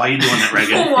 Why are you doing that,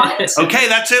 Reagan? What? Okay,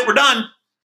 that's it. We're done.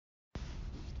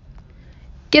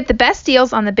 Get the best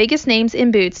deals on the biggest names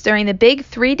in boots during the big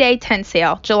 3-day tent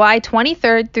sale, July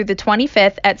 23rd through the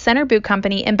 25th at Center Boot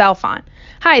Company in Bellefonte.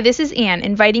 Hi, this is Ann,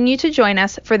 inviting you to join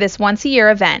us for this once-a-year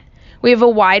event. We have a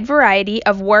wide variety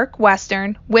of work,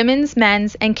 western, women's,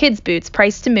 men's, and kids' boots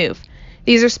priced to move.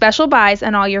 These are special buys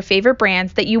on all your favorite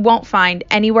brands that you won't find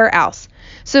anywhere else.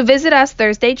 So visit us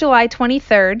Thursday, July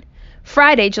 23rd,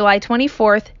 Friday, July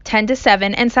 24th, 10 to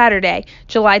 7, and Saturday,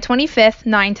 July 25th,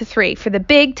 9 to 3 for the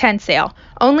big tent sale,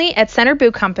 only at Center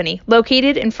Boot Company,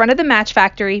 located in front of the Match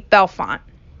Factory, Bellefonte.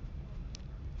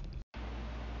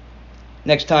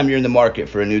 Next time you're in the market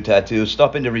for a new tattoo,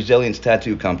 stop into Resilience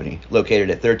Tattoo Company, located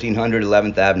at 1300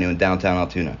 11th Avenue in downtown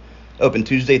Altoona. Open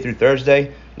Tuesday through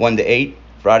Thursday, 1 to 8,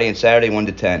 Friday and Saturday, 1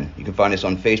 to 10. You can find us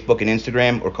on Facebook and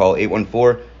Instagram or call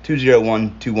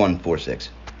 814-201-2146.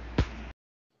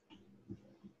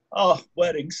 Oh,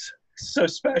 weddings. So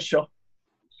special.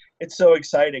 It's so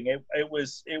exciting. It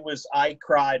was I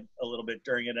cried a little bit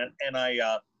during it, and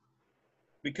I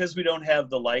because we don't have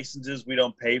the licenses, we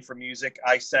don't pay for music.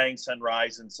 I sang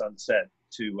Sunrise and Sunset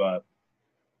to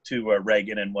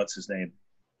Reagan and what's his name,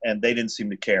 and they didn't seem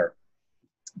to care.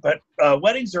 But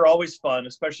weddings are always fun,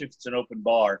 especially if it's an open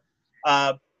bar.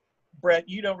 Brett,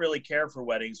 you don't really care for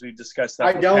weddings. We've discussed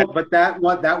that. I don't, but that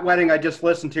wedding I just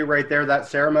listened to right there, that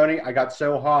ceremony, I got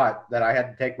so hot that I had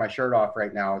to take my shirt off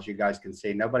right now, as you guys can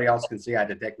see. Nobody else can see. I had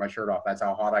to take my shirt off. That's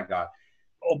how hot I got.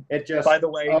 Oh, it just. By the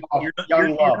way, you're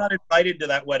not invited to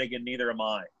that wedding, and neither am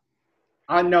I.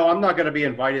 No, I'm not going to be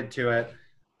invited to it,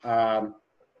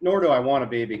 nor do I want to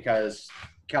be, because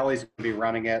Kelly's going to be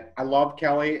running it. I love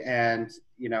Kelly, and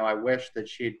I wish that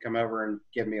she'd come over and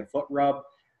give me a foot rub.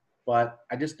 But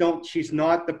I just don't – she's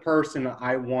not the person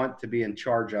I want to be in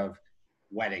charge of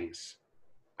weddings.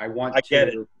 I get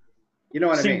it. You know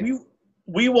what I mean?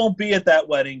 We won't be at that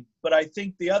wedding, but I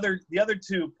think the other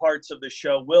two parts of the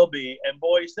show will be. And,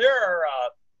 boys, there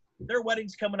are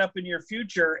weddings coming up in your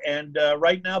future. And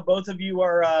right now both of you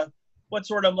are what's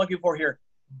the word I'm looking for here?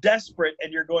 Desperate,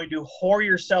 and you're going to whore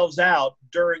yourselves out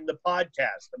during the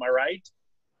podcast. Am I right?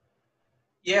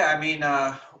 Yeah, I mean,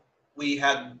 we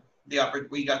got the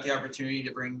opportunity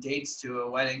to bring dates to a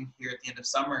wedding here at the end of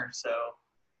summer. So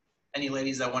any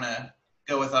ladies that want to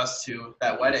go with us to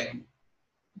that wedding,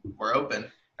 we're open.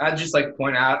 I'd just like to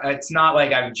point out, it's not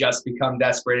like I've just become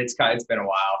desperate. It's been a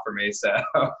while for me. So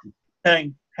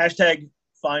hashtag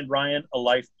find Ryan a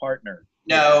life partner.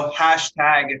 No,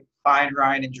 hashtag find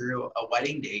Ryan and Drew a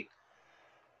wedding date.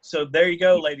 So there you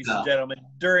go, ladies and gentlemen.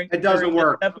 It doesn't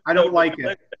work. I don't like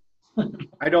it.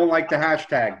 I don't like the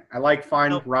hashtag. I like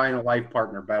find Ryan a life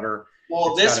partner better.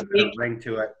 Well, it's got a better ring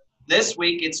to it. This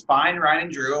week it's find Ryan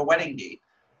and Drew a wedding date.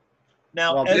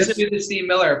 Now, let's do the Steve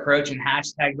Miller approach and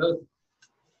hashtag both.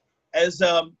 As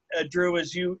Drew,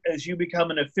 as you become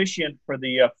an officiant for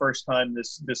the first time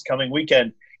this coming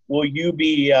weekend, will you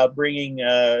be bringing?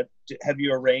 Have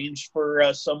you arranged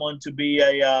for someone to be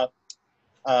an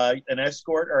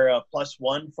escort or a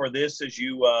 +1 for this as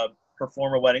you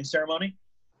perform a wedding ceremony?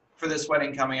 For this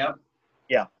wedding coming up?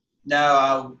 Yeah.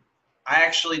 No, I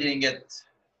actually didn't get.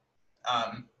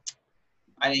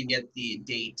 I didn't get the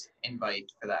date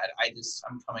invite for that.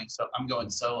 I'm going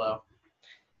solo.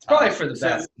 It's probably for the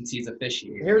best since he's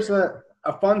officiating. Here's a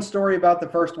fun story about the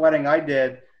first wedding I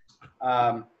did.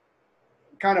 Kind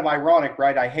of ironic,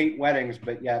 right? I hate weddings,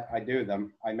 but yet I do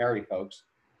them. I marry folks.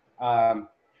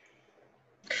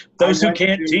 Those who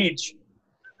can't teach.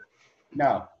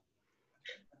 No.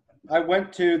 I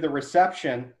went to the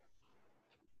reception,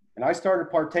 and I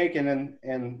started partaking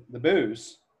in the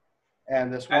booze.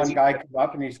 And this one guy came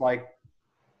up, and he's like,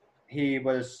 he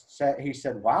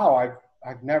said, "Wow,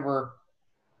 I've never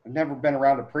been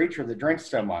around a preacher that drinks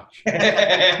so much."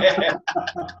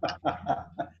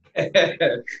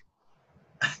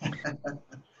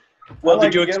 Well,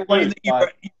 did you explain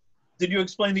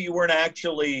that you weren't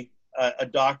actually a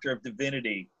doctor of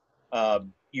divinity?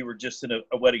 You were just a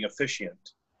wedding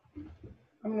officiant.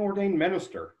 I'm an ordained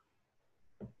minister.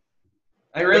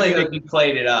 I really think you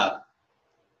played it up.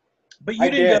 But you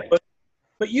didn't go,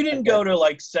 but you didn't go to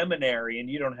like seminary, and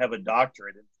you don't have a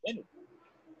doctorate in divinity.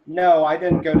 No, I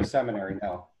didn't go to seminary.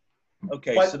 No.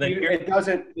 Okay, but so then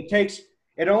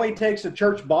it only takes a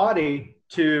church body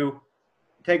to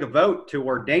take a vote to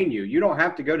ordain you. You don't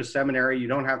have to go to seminary. You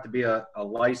don't have to be a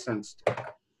licensed a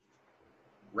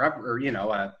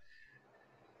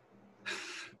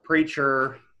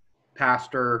preacher,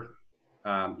 pastor.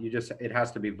 It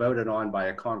has to be voted on by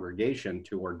a congregation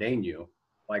to ordain you.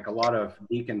 Like a lot of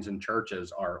deacons in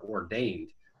churches are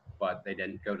ordained, but they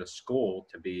didn't go to school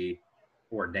to be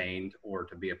ordained or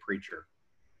to be a preacher.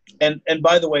 And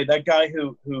by the way, that guy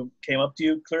who came up to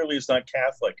you clearly is not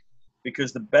Catholic,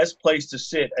 because the best place to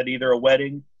sit at either a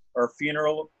wedding or a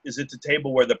funeral is at the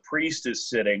table where the priest is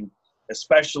sitting,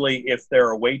 especially if there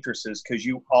are waitresses, because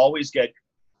you always get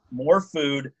more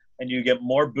food and you get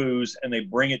more booze, and they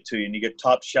bring it to you, and you get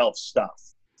top shelf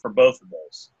stuff for both of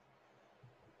those.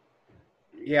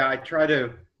 Yeah, I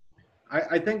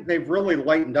think they've really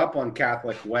lightened up on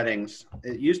Catholic weddings.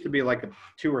 It used to be like a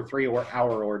 2 or 3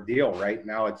 hour ordeal, right?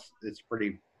 Now it's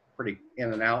pretty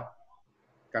in and out,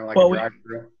 kind of like a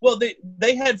drive-through. Well,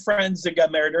 they had friends that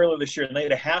got married earlier this year, and they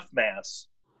had a half mass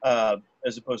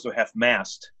as opposed to a half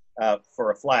mast for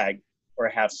a flag, or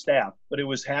a half staff, but it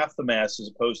was half the mass as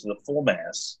opposed to the full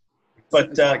mass.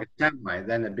 But it's like a semi.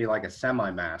 Then it'd be like a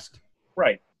semi-mast.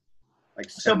 Right.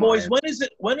 So, boys, when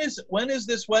is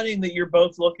this wedding that you're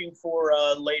both looking for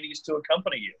ladies to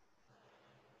accompany you?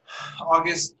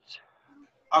 August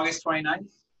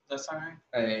 29th. That's all right.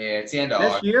 Yeah, it's the end of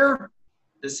This August. year?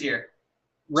 this year.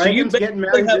 Reagan's getting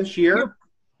married this year?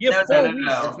 No.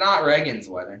 It's not Reagan's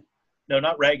wedding. No,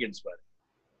 not Reagan's wedding.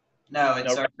 No,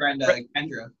 it's our friend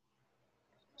Kendra.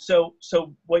 So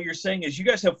what you're saying is you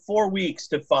guys have 4 weeks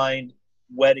to find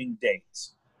wedding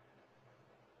dates.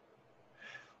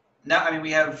 No, I mean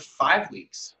we have 5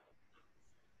 weeks.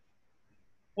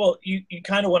 Well, you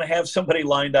kind of want to have somebody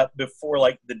lined up before,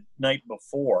 like, the night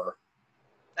before.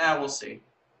 We'll see.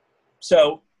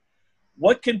 So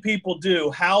what can people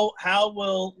do? How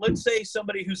will, let's say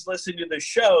somebody who's listening to the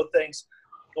show thinks,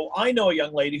 well, I know a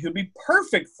young lady who'd be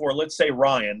perfect for, let's say,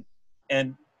 Ryan.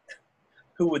 And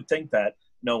who would think that?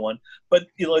 No one. But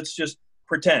let's just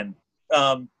pretend.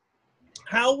 Should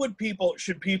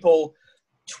people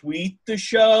tweet the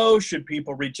show? Should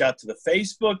people reach out to the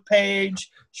Facebook page?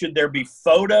 Should there be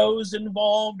photos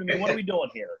involved? I mean, what are we doing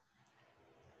here?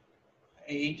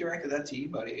 He directed that to you,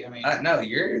 buddy. I mean, no,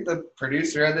 you're the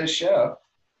producer of this show.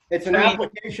 It's an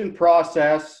application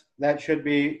process that should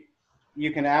be,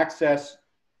 you can access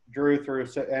Drew through,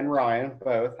 and Ryan,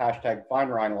 both, hashtag Find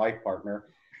Ryan a Life Partner.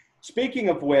 Speaking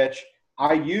of which,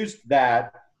 I used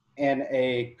that in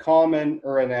a common,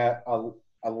 or in a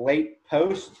late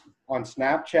post on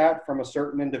Snapchat from a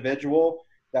certain individual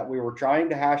that we were trying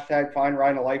to hashtag Find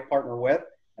Ryan a Life Partner with,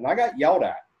 and I got yelled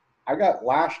at. I got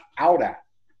lashed out at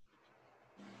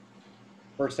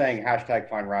for saying hashtag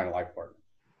Find Ryan a Life Partner.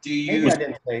 Maybe I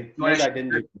didn't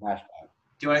use the hashtag.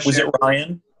 Do you want to Was share? it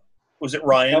Ryan? Was it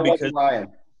Ryan? No, it Because wasn't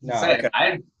Ryan. No. Okay.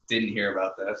 I didn't hear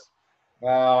about this.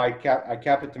 Well, I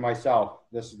kept it to myself.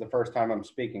 This is the first time I'm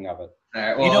speaking of it. All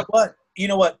right, well, you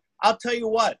know what? I'll tell you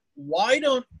what. Why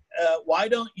don't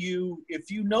you,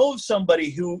 if you know of somebody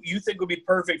who you think would be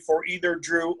perfect for either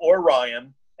Drew or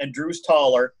Ryan, and Drew's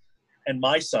taller, and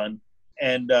my son,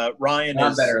 and Ryan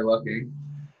not is better looking.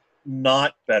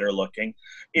 Not better looking.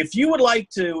 If you would like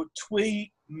to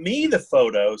tweet me the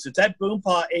photos, it's at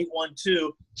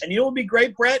Boompaw812. And you know what would be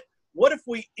great, Brett? What if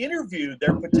we interviewed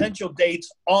their potential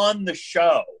dates on the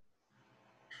show?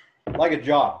 Like a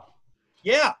job.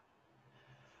 Yeah.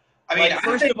 I mean, I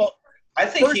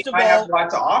think he might have a lot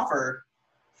to offer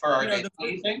for our date.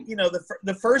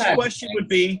 The first question would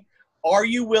be, are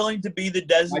you willing to be the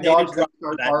designated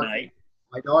driver that night?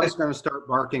 My dog is going to start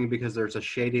barking because there's a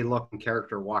shady-looking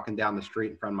character walking down the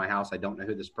street in front of my house. I don't know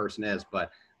who this person is,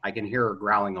 but I can hear her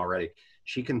growling already.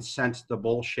 She can sense the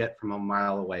bullshit from a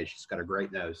mile away. She's got a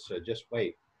great nose, so just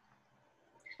wait.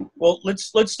 Well,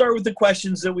 let's start with the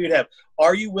questions that we would have.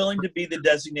 Are you willing to be the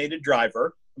designated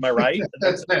driver? Am I right?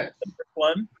 That's the first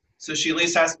one. So she at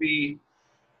least has to be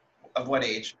of what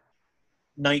age?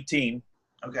 19.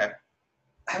 Okay.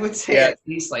 I would say at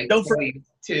least like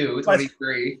 22,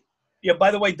 23. Yeah,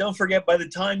 by the way, don't forget, by the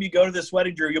time you go to this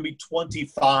wedding, Drew, you'll be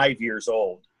 25 years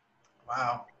old.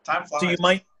 Wow. Time flies. So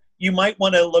you might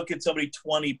want to look at somebody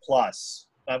 20 plus.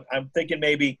 I'm thinking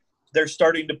maybe they're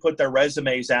starting to put their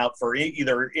resumes out for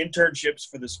either internships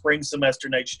for the spring semester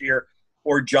next year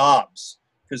or jobs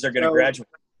because they're going to graduate.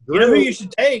 Drew, you know who you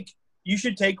should take? You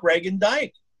should take Reagan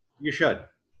Dyke. You should.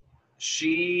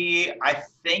 She, I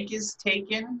think, is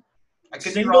taken. I could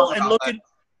be Single wrong and about looking. that.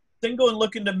 Single and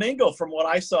looking to mingle from what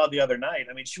I saw the other night.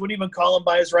 I mean, she wouldn't even call him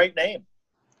by his right name.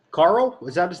 Carl?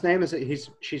 Is that his name?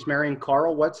 She's marrying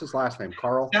Carl? What's his last name?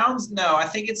 Carl? No, I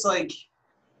think it's like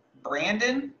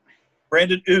Brandon.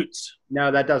 Brandon Oots.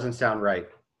 No, that doesn't sound right.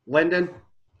 Lyndon?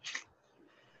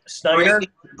 Snyder?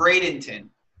 Bradenton.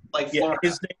 Like Florida.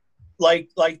 His name,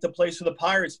 like the place where the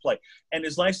Pirates play. And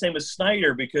his last name is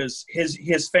Snyder because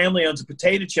his family owns a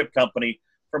potato chip company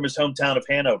from his hometown of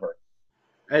Hanover.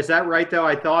 Is that right, though?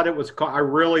 I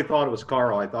really thought it was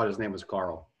Carl. I thought his name was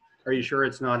Carl. Are you sure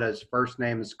it's not his first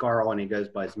name is Carl and he goes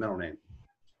by his middle name?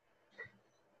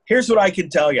 Here's what I can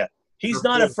tell you. He's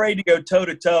not afraid to go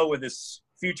toe-to-toe with his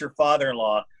future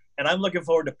father-in-law, and I'm looking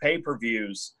forward to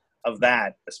pay-per-views of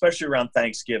that, especially around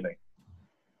Thanksgiving.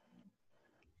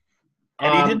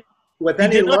 And he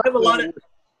did not have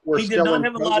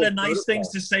a lot of nice things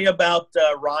to say about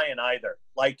Ryan either.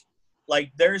 Like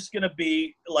there's going to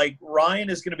be Ryan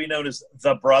is going to be known as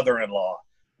the brother-in-law.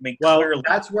 I mean, clearly.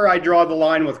 That's where I draw the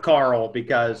line with Carl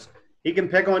because he can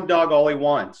pick on Doug all he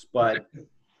wants, but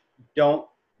don't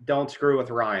screw with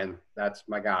Ryan. That's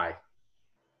my guy.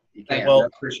 You can't. Well,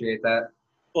 appreciate that.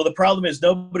 Well, the problem is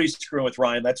nobody's screwing with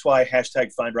Ryan. That's why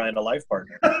hashtag Find Ryan a Life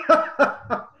Partner.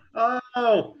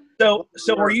 Oh. So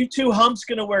are you two humps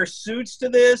going to wear suits to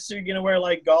this? Or are you going to wear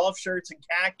like golf shirts and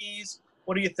khakis?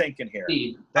 What are you thinking here?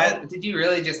 Steve, did you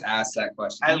really just ask that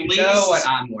question? You know what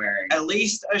I'm wearing. At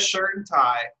least a shirt and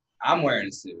tie. I'm wearing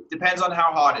a suit. Depends on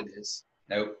how hot it is.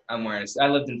 Nope, I'm wearing I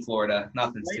lived in Florida.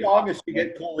 Nothing's Late too August, you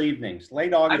get cool evenings.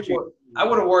 Late August, I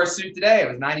would have wore a suit today. It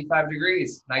was 95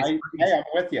 degrees. Nice. hey, I'm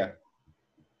with you.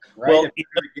 Right? Well,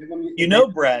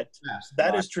 If Brett, best, that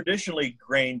right? is traditionally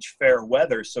Grange fair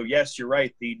weather. So yes, you're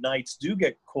right. The nights do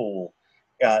get cool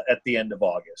at the end of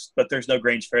August, but there's no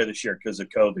Grange fair this year because of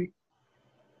Kobe.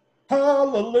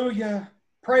 Hallelujah.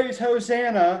 Praise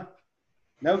Hosanna.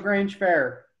 No Grange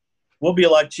Fair. Will be a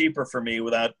lot cheaper for me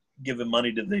without giving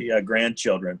money to the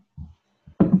grandchildren.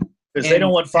 Because they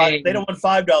don't want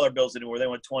 $5 bills anymore. They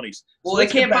want 20s. Well, they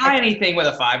can't buy anything with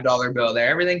a $5 bill there.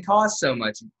 Everything costs so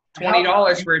much.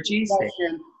 $20 for a cheesesteak.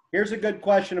 Here's a good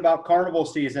question about carnival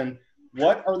season.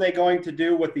 What are they going to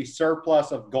do with the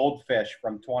surplus of goldfish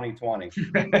from 2020?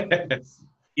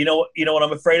 You know what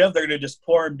I'm afraid of? They're going to just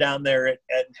pour them down there at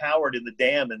Howard in the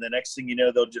dam, and the next thing you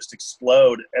know, they'll just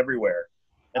explode everywhere.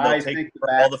 And I think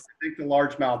the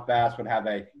largemouth bass would have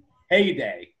a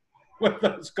heyday with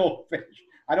those goldfish.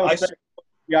 I don't think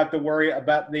you have to worry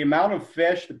about the amount of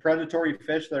fish, the predatory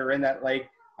fish that are in that lake.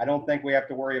 I don't think we have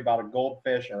to worry about a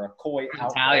goldfish or a koi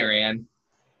out there. Talleyrand.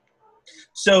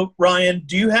 So, Ryan,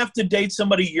 do you have to date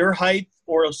somebody your height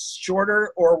or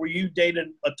shorter, or were you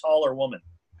dating a taller woman?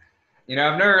 You know,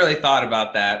 I've never really thought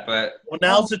about that, but well,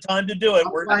 now's the time to do it.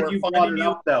 We're finding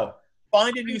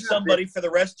you somebody for the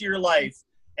rest of your life,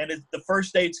 and the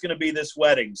first date's going to be this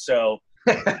wedding. So,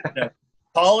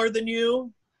 taller than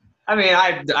you. I mean,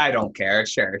 I don't care.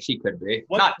 Sure, she could be.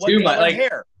 Not what too much. Like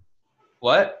hair.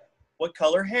 What? What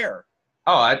color hair?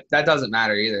 Oh, that doesn't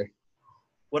matter either.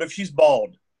 What if she's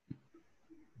bald?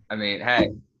 I mean,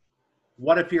 hey.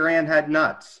 What if your aunt had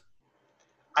nuts?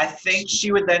 I think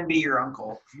she would then be your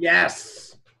uncle.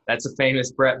 Yes. That's a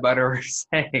famous Brett Butterer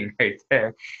saying right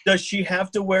there. Does she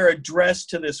have to wear a dress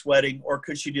to this wedding, or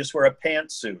could she just wear a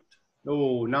pantsuit?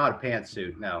 Oh, not a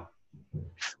pantsuit, no.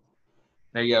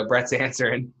 There you go. Brett's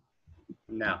answering.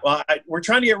 No. Well, we're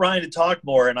trying to get Ryan to talk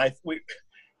more, and the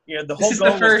whole this is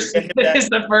goal this is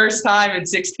the first time in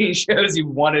 16 shows you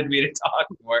wanted me to talk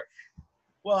more.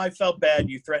 Well, I felt bad.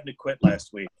 You threatened to quit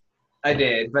last week. I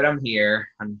did, but I'm here.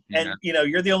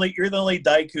 You're the only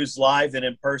dyke who's live and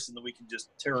in person that we can just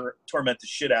torment the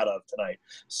shit out of tonight.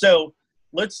 So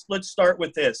let's start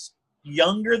with this: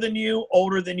 younger than you,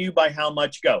 older than you by how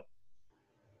much? Go.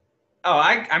 Oh,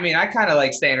 I mean, I kind of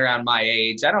like staying around my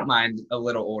age. I don't mind a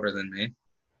little older than me.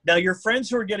 Now, your friends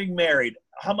who are getting married,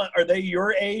 how much are they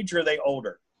your age or are they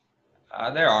older?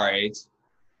 They're our age.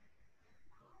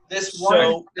 This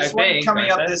one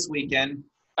coming up this weekend.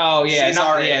 Oh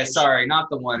yeah, sorry, not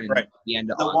the one at the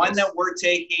end of the August. one that we're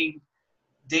taking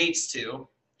dates to.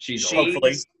 She's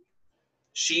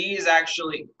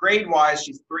actually grade-wise,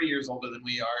 she's 3 years older than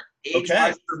we are.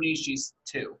 Age-wise for me, she's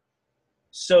 2.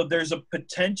 So there's a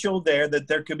potential there that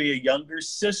there could be a younger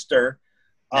sister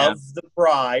of the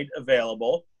bride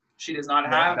available. She does not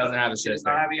have. Doesn't have a sister. She does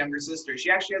not have a younger sister. She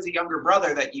actually has a younger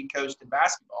brother that you coached in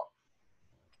basketball.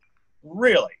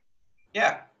 Really?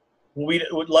 Yeah. We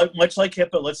would much like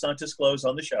HIPAA. Let's not disclose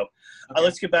on the show. Okay.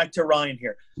 Let's get back to Ryan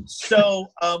here.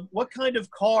 So, what kind of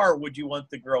car would you want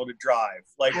the girl to drive?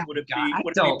 Like, would it be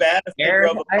bad if they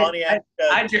drove a Pontiac?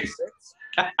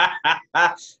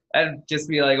 That'd just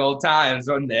be like old times,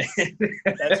 wouldn't it?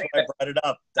 That's why I brought it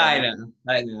up. I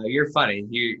know. You're funny.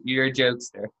 You're a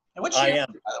jokester. I am.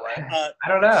 By the way, I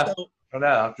don't know.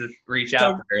 I'll just reach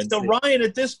out to her. So Ryan,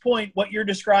 at this point, what you're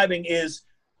describing is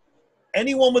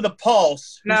anyone with a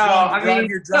pulse. No, I mean,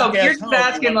 you're just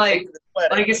asking like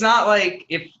it's not like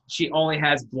if she only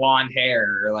has blonde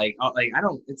hair or like I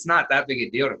don't. It's not that big a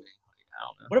deal to me. I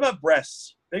don't know. What about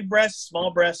breasts? Big breasts,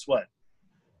 small breasts, what?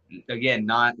 Again,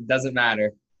 doesn't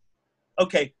matter.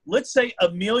 Okay, let's say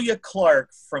Emilia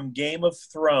Clarke from Game of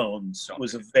Thrones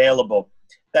was available.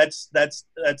 That's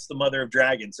the mother of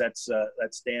dragons. That's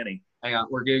Dany. Hang on,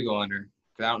 we're Googling her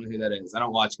because I don't know who that is. I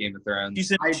don't watch Game of Thrones.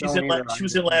 She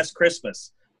was in Last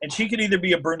Christmas, and she could either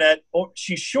be a brunette or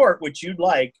she's short, which you'd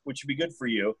like, which would be good for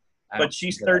you. But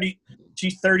she's 30.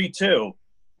 She's 32.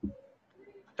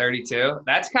 32.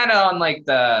 That's kind of on like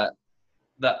the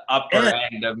upper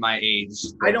end of my age.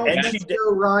 I don't think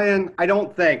so, Ryan. I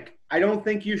don't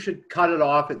think you should cut it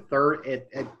off at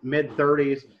mid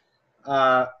 30s.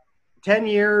 10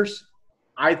 years.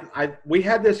 We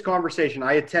had this conversation.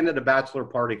 I attended a bachelor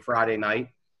party Friday night,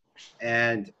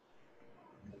 and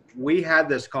we had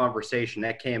this conversation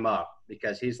that came up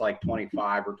because he's like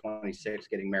 25 or 26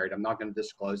 getting married. I'm not going to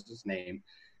disclose his name,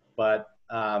 but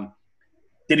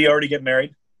did he already get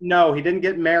married? No, he didn't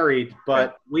get married,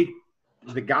 but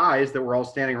the guys that were all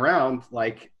standing around,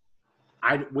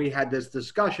 we had this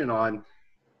discussion on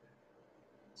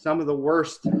some of the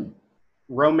worst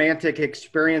romantic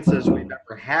experiences we've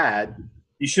ever had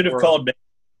You should have called me.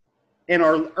 In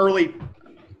our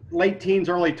late teens,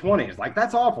 early 20s. Like,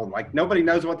 that's awful. Like, nobody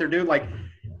knows what they're doing. Like,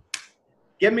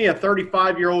 give me a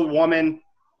 35-year-old woman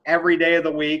every day of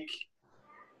the week.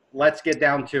 Let's get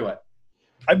down to it.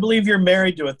 I believe you're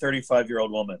married to a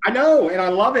 35-year-old woman. I know, and I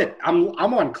love it. I'm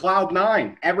on cloud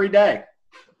 9 every day.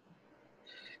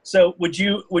 So would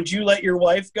you let your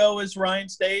wife go as Ryan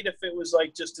stayed if it was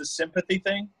like just a sympathy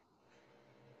thing?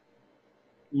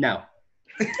 No.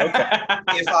 Okay.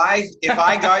 If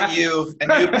I got you a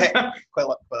new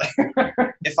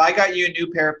if I got you a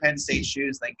new pair of Penn State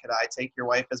shoes, then could I take your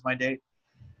wife as my date?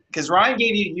 Because Ryan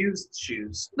gave you used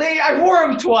shoes. I wore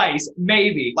them twice,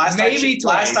 maybe. Last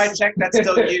I checked, that's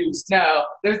still used. No,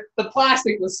 the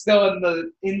plastic was still in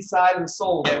the inside of the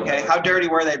sole. Okay, how dirty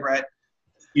were they, Brett?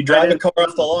 You drive the car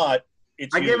off the lot.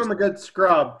 I gave them a good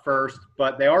scrub first,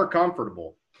 but they are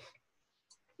comfortable.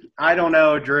 I don't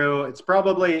know, Drew. It's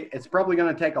probably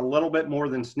going to take a little bit more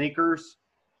than sneakers,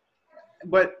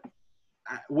 but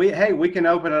we can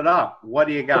open it up. What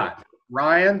do you got,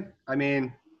 Ryan? I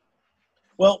mean,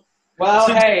 well,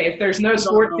 hey, if there's no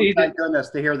sports season, thank goodness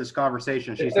to hear this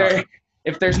conversation.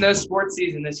 If there's no sports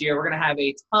season this year, we're gonna have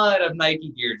a ton of Nike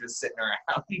gear just sitting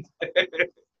around.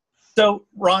 So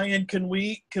Ryan, can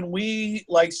we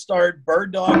like start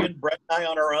bird dogging Brett and I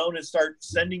on our own and start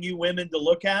sending you women to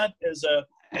look at as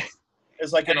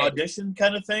like an audition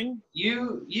kind of thing?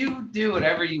 You do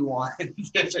whatever you want.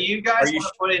 If you guys want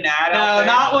to put an ad out there.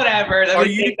 No, not whatever. Let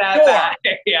me take that back.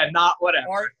 Yeah, not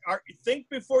whatever. Think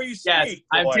before you speak. Yes,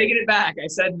 I'm taking it back. I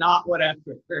said not whatever.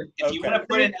 If you want to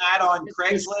put an ad on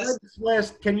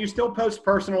Craigslist. Can you still post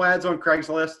personal ads on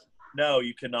Craigslist? No,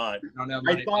 you cannot.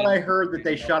 I thought I heard that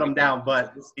they shut them down,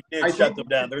 but he did shut them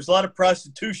down. There's a lot of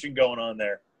prostitution going on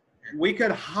there. We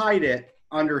could hide it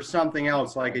under something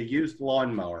else, like a used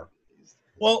lawnmower.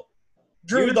 Well,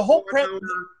 Drew, the whole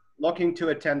looking to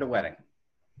attend a wedding.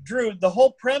 Drew, the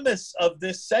whole premise of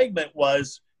this segment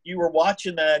was you were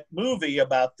watching that movie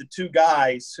about the two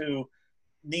guys who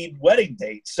need wedding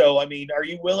dates. So, I mean, are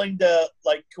you willing to,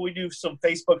 like, can we do some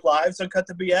Facebook Lives on Cut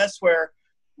the BS where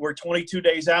we're 22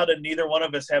 days out and neither one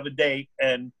of us have a date?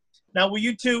 And now, will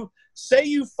you two, say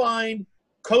you find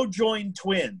co-joined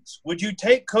twins, would you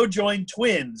take co-joined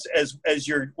twins as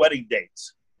your wedding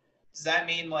dates? Does that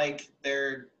mean like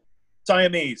they're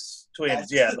Siamese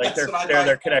twins? Yeah, like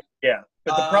they're connected. Yeah,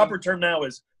 but the proper term now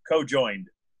is co-joined.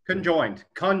 Conjoined,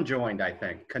 I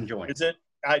think. Conjoined. Is it?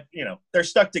 They're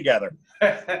stuck together.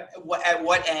 At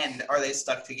what end are they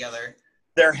stuck together?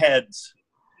 Their heads.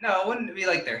 No, wouldn't it be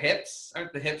like their hips?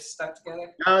 Aren't the hips stuck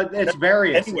together? It's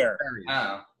various. Anywhere.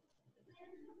 Oh.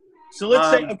 So let's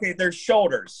say, okay, their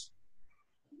shoulders.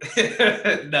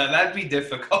 No, that'd be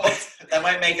difficult. That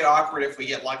might make it awkward if we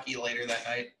get lucky later that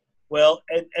night. Well,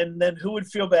 and then who would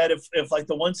feel bad if like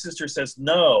the one sister says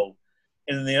no,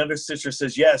 and the other sister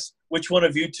says yes? Which one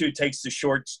of you two takes the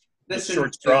short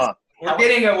straw? We're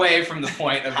getting away from the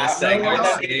point of this segment.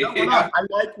 I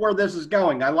like where this is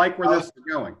going.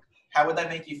 How would that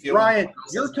make you feel? Ryan,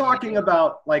 you're talking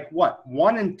about like what,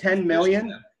 1 in 10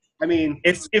 million? I mean,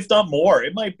 if not more,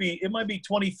 it might be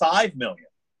 25 million.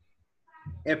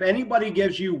 If anybody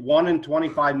gives you 1 in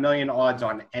 25 million odds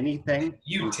on anything,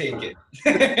 you take it.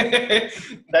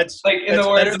 That's like in the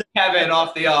words of Kevin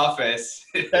off The Office.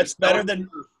 That's better.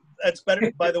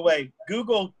 By the way,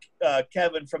 Google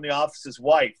Kevin from The Office's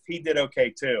wife. He did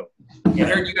okay too. I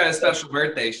heard you got a special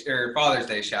birthday or Father's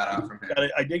Day shout out from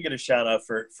him. I did get a shout out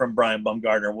from Brian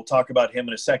Bumgardner. We'll talk about him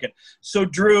in a second. So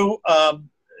Drew,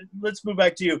 let's move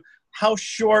back to you. How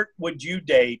short would you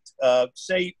date?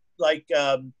 Say like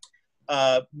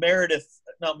Meredith,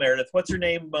 not Meredith. What's her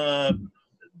name?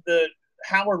 The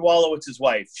Howard Wolowitz's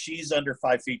wife. She's under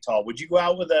 5 feet tall. Would you go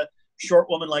out with a short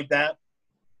woman like that?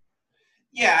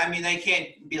 Yeah, I mean, they can't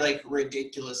be like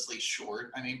ridiculously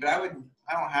short. I mean, but I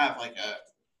don't have like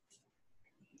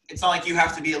it's not like you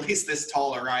have to be at least this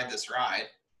tall to ride this ride.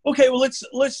 Okay, well,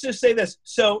 let's just say this.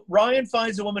 So Ryan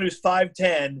finds a woman who's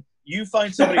 5'10". You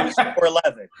find somebody who's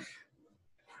 4'11".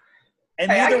 And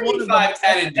neither one of them,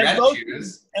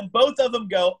 and both of them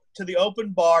go to the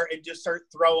open bar and just start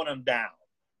throwing them down.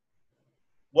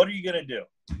 What are you gonna do?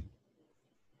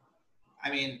 I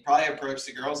mean, probably approach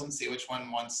the girls and see which one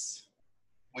wants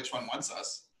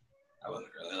us. I wasn't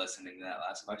really listening to that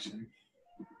last question.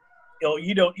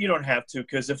 You don't have to,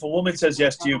 because if a woman says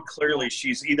yes to you, clearly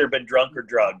she's either been drunk or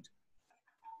drugged.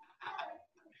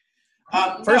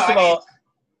 First of all,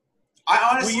 I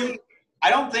honestly, I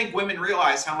don't think women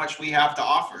realize how much we have to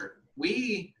offer.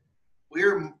 We're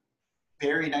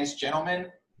very nice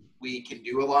gentlemen. We can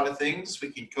do a lot of things. We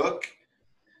can cook.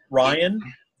 Ryan,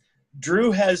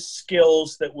 Drew has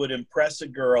skills that would impress a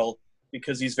girl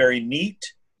because he's very neat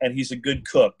and he's a good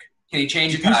cook. Can you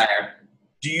change a tire?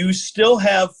 Do you still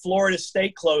have Florida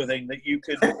State clothing that you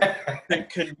could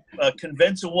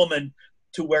convince a woman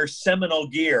to wear Seminole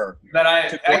gear? But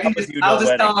I'll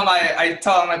just tell him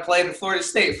I played at Florida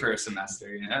State for a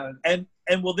semester, you know.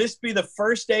 And will this be the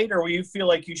first date, or will you feel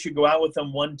like you should go out with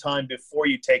them one time before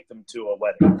you take them to a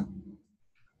wedding?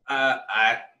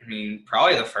 I mean,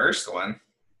 probably the first one.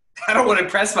 I don't want to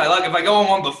press my luck. If I go on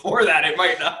one before that,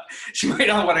 she might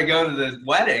not want to go to the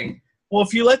wedding. Well,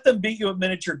 if you let them beat you at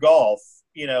miniature golf,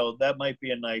 you know, that might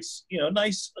be a nice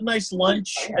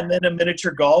lunch and then a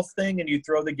miniature golf thing, and you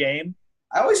throw the game.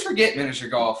 I always forget miniature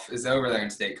golf is over there in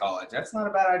State College. That's not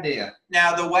a bad idea.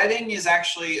 Now, the wedding is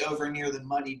actually over near the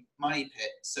money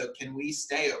pit, so can we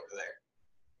stay over there?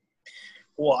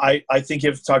 Well, I think you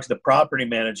have to talk to the property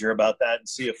manager about that and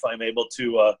see if I'm able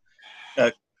to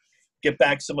get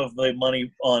back some of the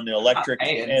money on the electric.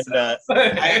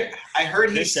 I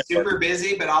heard he's super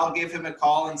busy, but I'll give him a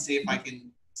call and see if I can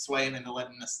sway him into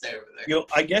letting us stay over there.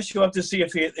 I guess you'll have to see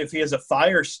if he has a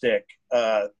Fire Stick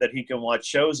that he can watch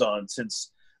shows on,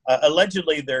 since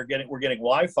allegedly we're getting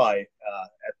Wi-Fi at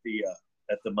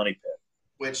the Money Pit.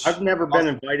 Which I've never been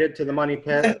invited to the Money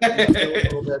Pit. I'm still a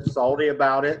little bit salty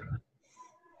about it.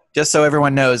 Just so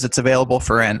everyone knows, it's available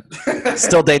for rent.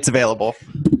 Still dates available.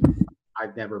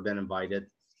 I've never been invited.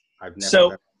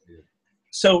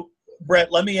 So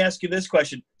Brett, let me ask you this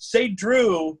question. Say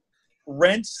Drew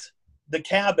rents the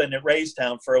cabin at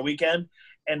Raystown for a weekend,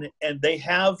 and they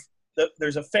have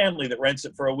there's a family that rents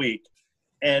it for a week,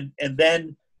 and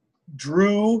then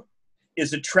Drew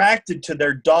is attracted to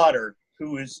their daughter,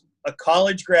 who is a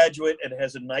college graduate and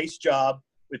has a nice job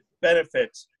with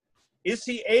benefits. Is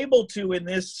he able to, in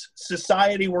this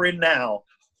society we're in now,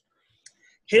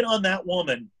 hit on that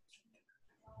woman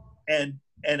and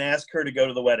ask her to go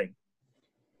to the wedding?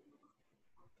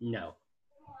 No,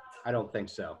 I don't think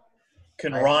so.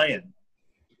 Can Ryan?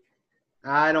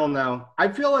 I don't know. I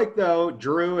feel like, though,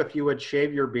 Drew, if you would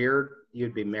shave your beard,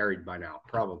 you'd be married by now,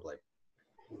 probably.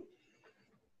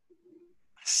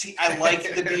 See, I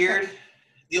like the beard.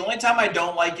 The only time I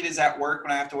don't like it is at work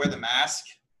when I have to wear the mask.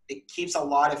 It keeps a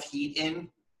lot of heat in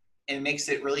and makes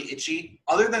it really itchy.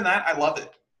 Other than that, I love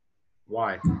it.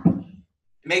 Why? It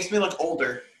makes me look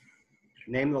older.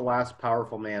 Name the last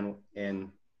powerful man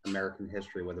in American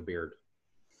history with a beard.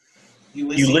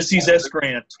 Ulysses S.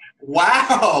 Grant.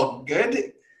 Wow,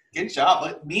 good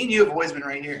job. Me and you have always been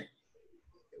right here.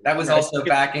 That was also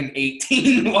back in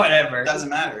 18 whatever. Doesn't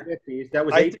matter. 50s. That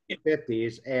was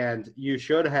 1850s, and you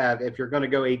should have, if you're going to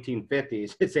go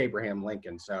 1850s, it's Abraham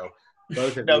Lincoln. So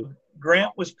both of you.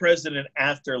 Grant was president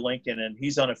after Lincoln, and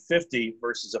he's on a 50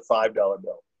 versus a $5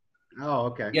 bill. Oh,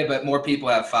 okay. Yeah, but more people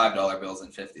have $5 bills than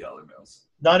 $50 bills.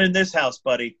 Not in this house,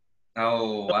 buddy.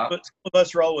 Oh, wow. Some of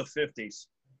us roll with 50s.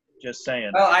 Just saying.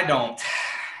 Well, I don't.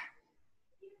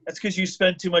 That's because you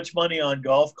spend too much money on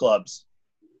golf clubs.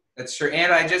 That's true.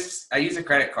 And I use a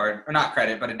credit card. Or not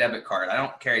credit, but a debit card. I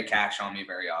don't carry cash on me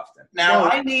very often.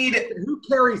 Now, Who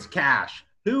carries cash?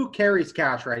 Who carries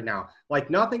cash right now?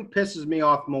 Like, nothing pisses me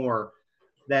off more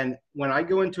than when I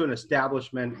go into an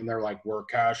establishment and they're like, we're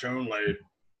cash only.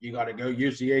 You got to go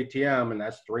use the ATM, and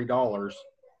that's $3.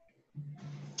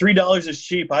 $3 is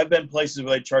cheap. I've been places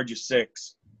where they charge you $6.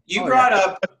 You brought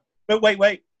up. But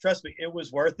wait. Trust me, it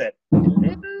was worth it.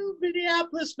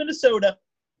 Minneapolis, Minnesota.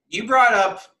 You brought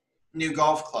up new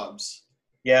golf clubs.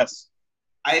 Yes.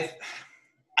 I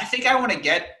think I want to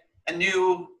get a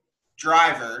new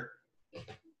driver,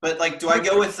 but do I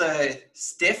go with a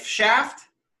stiff shaft?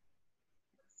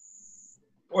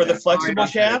 Or the flexible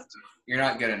shaft? You're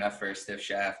not good enough for a stiff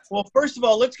shaft. Well, first of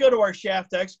all, let's go to our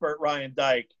shaft expert, Ryan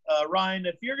Dyke. Ryan,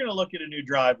 if you're going to look at a new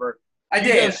driver, I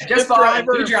did. I just bought a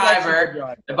new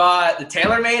driver. I bought the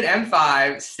TaylorMade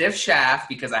M5 stiff shaft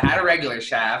because I had a regular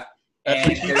shaft.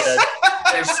 And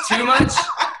there's too much.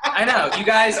 I know. You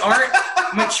guys aren't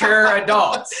mature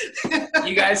adults.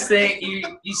 You guys think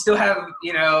you still have,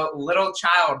 little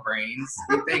child brains.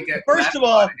 You think First of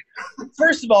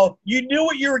all, you knew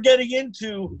what you were getting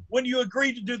into when you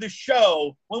agreed to do the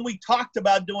show when we talked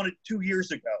about doing it 2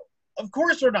 years ago. Of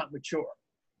course we're not mature.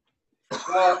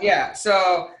 Well, yeah.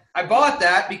 So I bought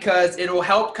that because it will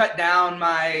help cut down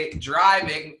my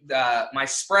driving, my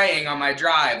spraying on my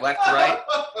drive, left to right.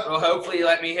 It will hopefully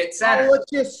let me hit center. Oh, let's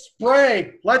just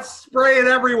spray. Let's spray it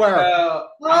everywhere.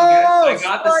 I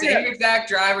got the same exact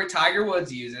driver Tiger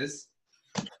Woods uses.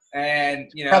 And,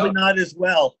 Probably not as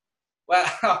well.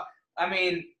 Well, I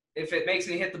mean, if it makes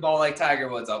me hit the ball like Tiger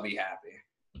Woods, I'll be happy.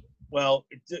 Well,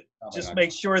 just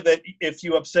make sure that if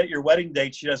you upset your wedding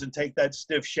date, she doesn't take that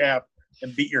stiff shaft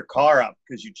and beat your car up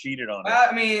because you cheated on it.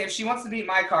 I mean, if she wants to beat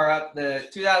my car up, the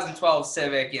 2012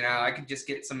 Civic, I could just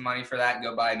get some money for that and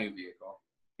go buy a new vehicle.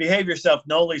 Behave yourself.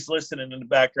 Noli's listening in the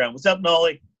background. What's up,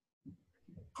 Noli?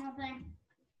 Nothing.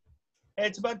 Hey,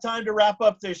 it's about time to wrap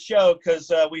up this show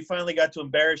because we finally got to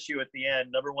embarrass you at the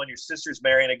end. Number one, your sister's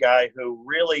marrying a guy who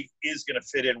really is going to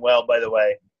fit in well, by the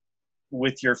way,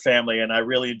 with your family, and I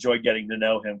really enjoyed getting to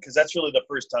know him because that's really the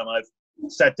first time I've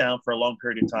sat down for a long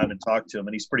period of time and talked to him,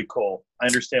 and he's pretty cool. I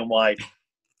understand why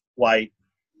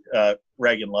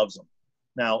Reagan loves him.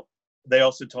 Now, they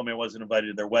also told me I wasn't invited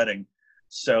to their wedding,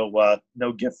 so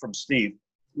no gift from Steve.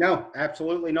 No,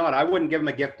 absolutely not. I wouldn't give him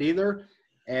a gift either,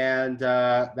 and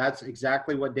that's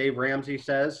exactly what Dave Ramsey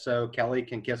says, so Kelly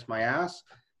can kiss my ass.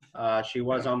 She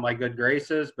was on my good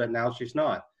graces, but now she's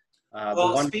not.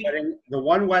 The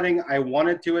one wedding I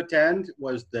wanted to attend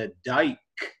was the Dyke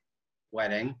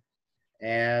wedding,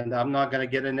 and I'm not going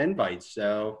to get an invite,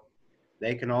 so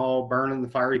they can all burn in the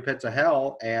fiery pits of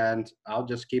hell, and I'll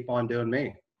just keep on doing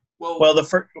me. Well, the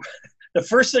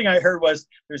first thing I heard was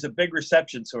there's a big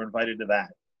reception, so we're invited to that.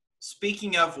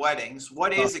 Speaking of weddings,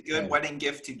 what is a good wedding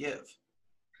gift to give?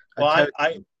 Well,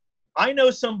 I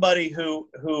know somebody who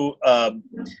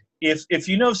if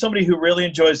you know somebody who really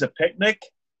enjoys a picnic,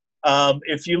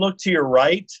 if you look to your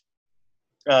right,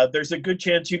 there's a good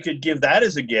chance you could give that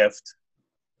as a gift.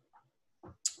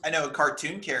 I know a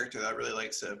cartoon character that really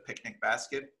likes a picnic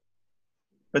basket.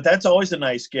 But that's always a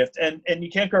nice gift, and you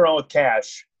can't go wrong with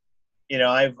cash.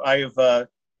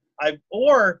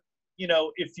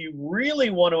 If you really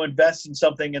want to invest in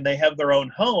something and they have their own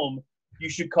home, you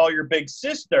should call your big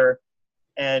sister,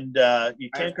 and you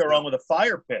can't go wrong with a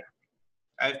fire pit.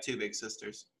 I have two big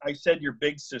sisters. I said your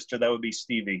big sister. That would be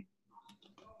Stevie.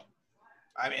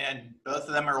 I mean, and both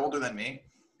of them are older than me.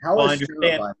 How is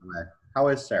Sarah, by the way? How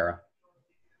is Sarah?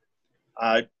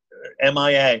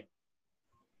 MIA.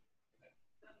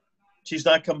 She's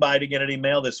not come by to get any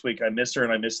mail this week. I miss her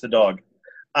and I miss the dog.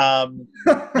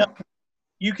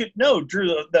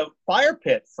 Drew, the fire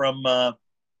pit from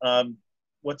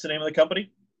what's the name of the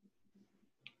company?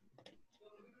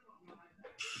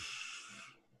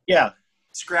 Yeah.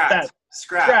 Scrap.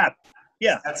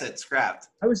 Yeah. That's it. Scrapped.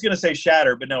 I was going to say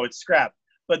Shatter, but no, it's Scrap.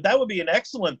 But that would be an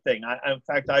excellent thing. In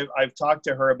fact, I've talked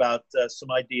to her about some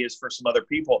ideas for some other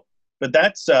people. But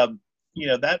that's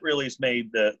that really has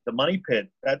made the money pit.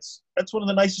 That's one of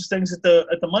the nicest things at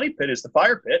the money pit is the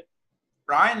fire pit.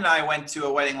 Ryan and I went to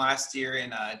a wedding last year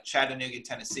in Chattanooga,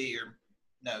 Tennessee,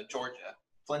 Georgia.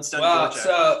 Flintstone, Georgia.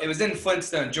 So it was in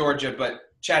Flintstone, Georgia, but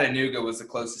Chattanooga was the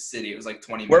closest city. It was like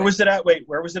 20 minutes. Where was it at? Wait,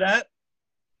 where was it at?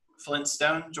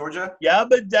 Flintstone, Georgia.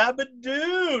 Yabba dabba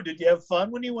doo. Did you have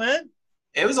fun when you went?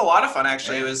 It was a lot of fun,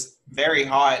 actually. It was very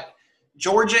hot.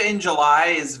 Georgia in July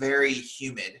is very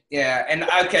humid. Yeah, and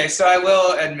okay, so I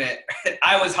will admit,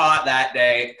 I was hot that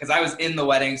day because I was in the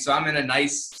wedding, so I'm in a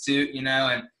nice suit, and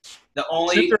the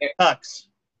only suit or tux?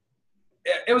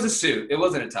 It was a suit. It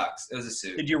wasn't a tux. It was a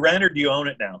suit. Did you rent or do you own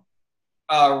it now?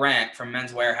 Rent from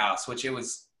Men's Warehouse, which it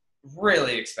was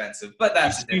really expensive, but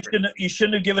that's you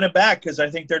shouldn't have given it back because I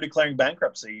think they're declaring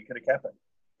bankruptcy. You could have kept it.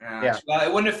 Yeah. Well,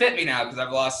 it wouldn't have fit me now because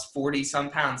I've lost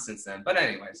 40-some pounds since then. But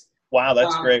anyways. Wow,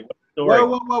 that's great.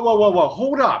 Whoa.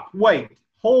 Hold up. Wait.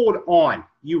 Hold on.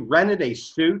 You rented a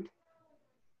suit?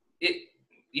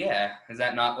 Yeah. Is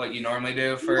that not what you normally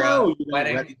do for a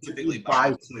wedding? You typically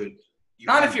buy suits.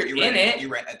 Not if you're in it. You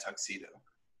rent a tuxedo.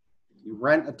 You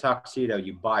rent a tuxedo.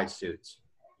 You buy suits.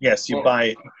 Yes, you buy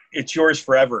it. It's yours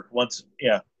forever. Well,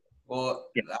 yeah.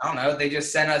 I don't know. They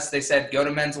just sent us. They said go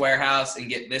to Men's Warehouse and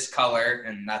get this color,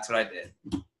 and that's what I did.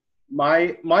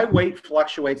 My weight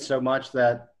fluctuates so much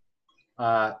that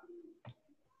the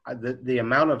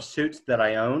amount of suits that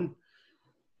I own,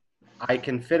 I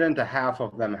can fit into half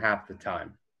of them half the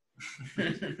time.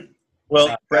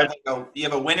 Well, Brett, you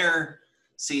have a winter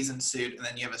season suit, and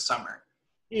then you have a summer.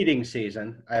 Eating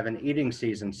season. I have an eating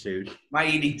season suit. My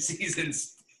eating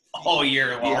season's all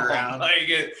year long.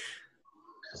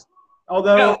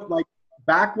 Although,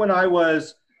 back when I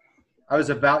was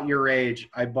about your age,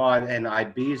 I bought an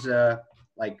Ibiza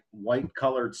white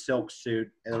colored silk suit.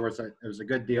 And it was a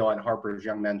good deal at Harper's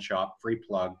Young Men's Shop, free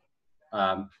plug.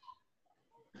 I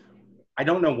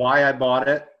don't know why I bought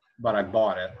it, but I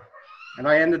bought it. And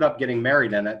I ended up getting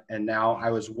married in it. And now I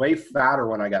was way fatter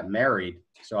when I got married,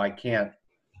 so I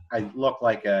look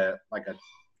like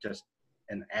just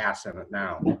an ass in it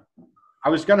now. I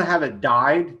was going to have it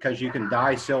dyed because you can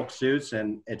dye silk suits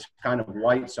and it's kind of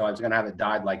white. So I was going to have it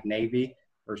dyed like navy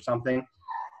or something,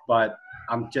 but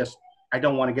I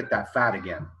don't want to get that fat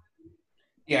again.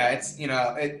 Yeah. It's,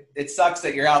 it sucks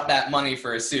that you're out that money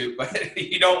for a suit, but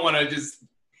you don't want to just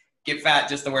get fat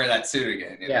just to wear that suit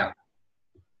again. You know?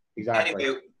 Exactly.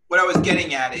 Anyway, what I was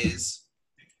getting at is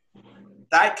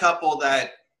that couple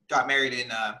that got married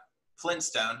in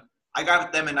Flintstone, I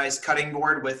got them a nice cutting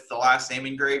board with the last name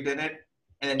engraved in it.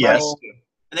 And then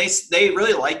and they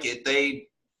really like it. They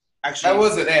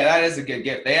actually that is a good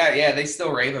gift. They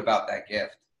still rave about that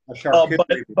gift.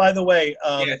 By the way,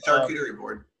 charcuterie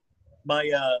board.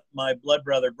 My blood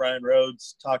brother Brian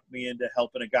Rhodes talked me into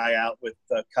helping a guy out with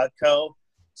Cutco.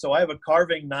 So I have a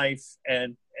carving knife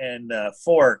and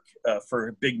fork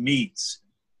for big meats.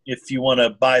 If you want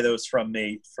to buy those from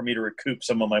me, for me to recoup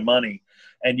some of my money,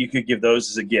 and you could give those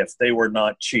as a gift. They were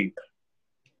not cheap.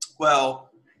 Well,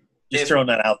 just throwing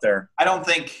that out there. I don't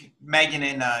think Megan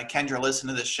and Kendra listen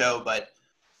to this show, but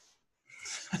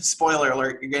spoiler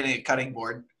alert, you're getting a cutting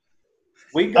board.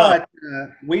 We got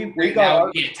we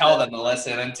can't tell them to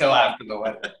listen until after the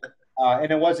wedding.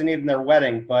 And it wasn't even their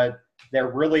wedding, but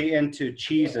they're really into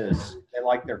cheeses. They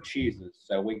like their cheeses,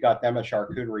 so we got them a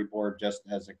charcuterie board just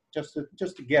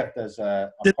a gift as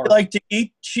a. Did they like to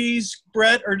eat cheese,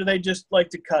 Brett, or do they just like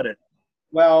to cut it?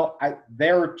 Well,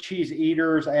 they're cheese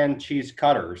eaters and cheese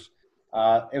cutters.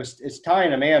 It's Ty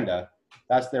and Amanda.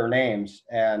 That's their names,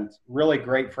 and really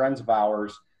great friends of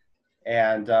ours.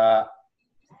 And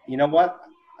you know what?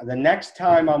 The next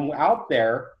time I'm out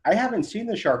there, I haven't seen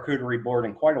the charcuterie board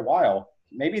in quite a while.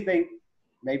 Maybe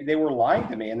they were lying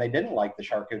to me and they didn't like the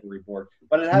charcuterie board.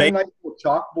 But it had a nice little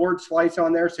chalkboard slice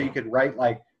on there, so you could write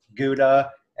like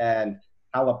Gouda and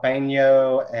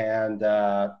jalapeno and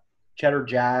cheddar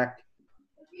jack.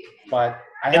 But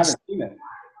I haven't seen it.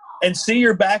 And see,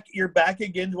 you're back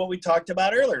again to what we talked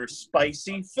about earlier,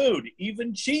 spicy food.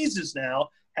 Even cheeses now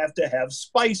have to have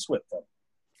spice with them.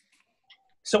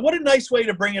 So what a nice way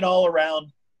to bring it all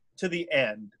around to the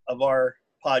end of our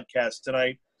podcast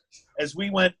tonight, as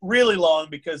we went really long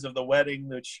because of the wedding,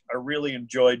 which I really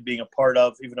enjoyed being a part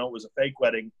of, even though it was a fake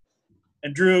wedding.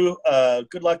 And Drew,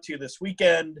 good luck to you this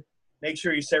weekend. Make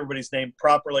sure you say everybody's name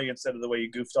properly instead of the way you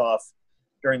goofed off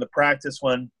during the practice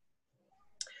one.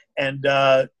 And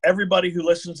everybody who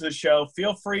listens to the show,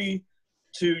 feel free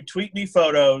to tweet me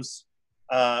photos,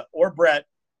 or Brett.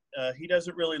 He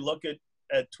doesn't really look at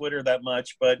Twitter that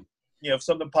much, but if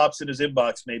something pops in his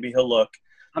inbox, maybe he'll look.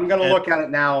 I'm going to look at it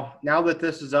now. Now that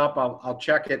this is up, I'll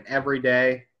check it every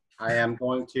day. I am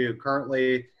going to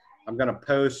I'm going to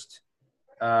post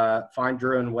find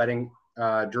Drew and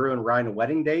Ryan a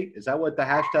wedding date. Is that what the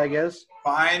hashtag is?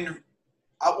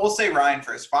 We'll say Ryan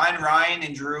first. Find Ryan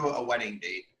and Drew a wedding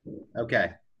date.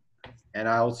 Okay. And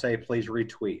I'll say, please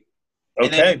retweet.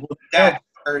 Okay. Daddy.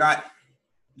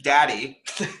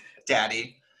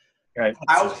 Right.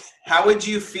 How would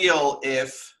you feel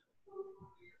if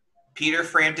Peter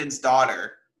Frampton's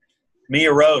daughter,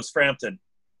 Mia Rose Frampton,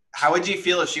 how would you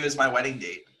feel if she was my wedding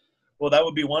date? Well, that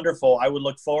would be wonderful. I would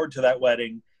look forward to that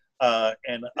wedding.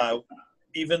 And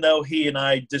even though he and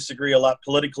I disagree a lot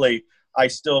politically, I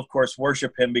still, of course,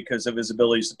 worship him because of his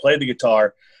abilities to play the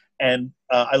guitar. And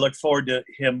I look forward to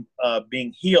him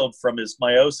being healed from his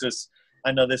meiosis.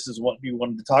 I know this is what you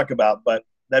wanted to talk about, but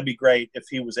that'd be great if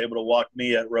he was able to walk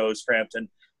Mia Rose Frampton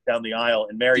down the aisle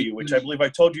and marry you, which I believe I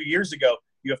told you years ago.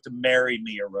 You have to marry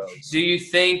Mia Rose. Do you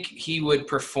think he would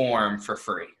perform for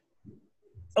free?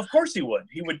 Of course he would.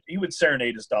 He would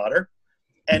serenade his daughter,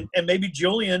 and maybe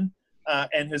Julian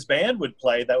and his band would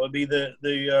play. That would be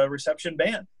the reception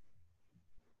band.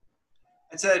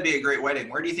 I'd say that'd be a great wedding.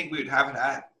 Where do you think we would have it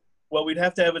at? Well, we'd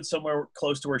have to have it somewhere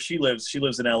close to where she lives. She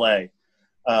lives in L.A.,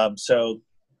 so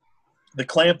the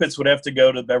Clampetts would have to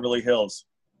go to Beverly Hills,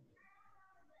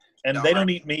 and they don't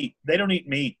eat meat. They don't eat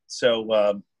meat,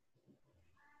 so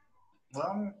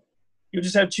well, you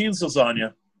just have cheese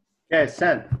lasagna. Yeah, I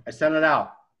sent it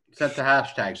out. Sent the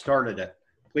hashtag. Started it.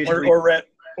 Please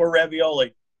or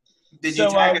ravioli. Did you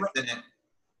tag us in it?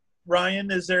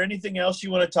 Ryan, is there anything else you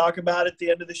want to talk about at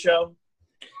the end of the show?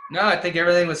 No, I think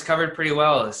everything was covered pretty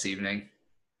well this evening.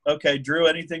 Okay, Drew,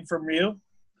 anything from you?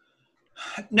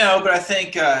 No, but I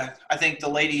think the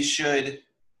ladies should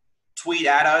tweet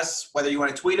at us. Whether you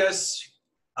want to tweet us,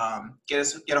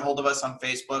 get a hold of us on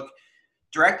Facebook,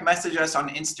 direct message us on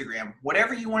Instagram.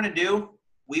 Whatever you want to do,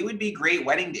 we would be great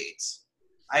wedding dates.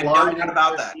 I have no doubt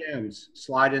about that.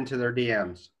 Slide into their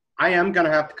DMs. I am going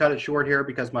to have to cut it short here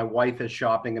because my wife is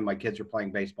shopping and my kids are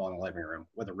playing baseball in the living room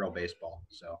with a real baseball.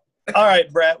 So. All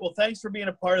right, Brett. Well, thanks for being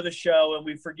a part of the show, and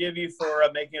we forgive you for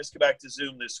making us go back to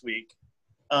Zoom this week.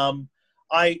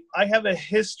 I have a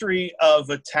history of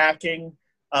attacking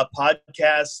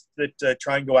podcasts that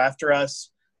try and go after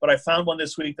us, but I found one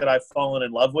this week that I've fallen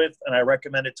in love with, and I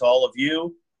recommend it to all of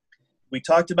you. We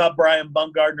talked about Brian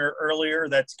Bumgardner earlier.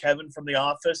 That's Kevin from The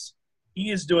Office.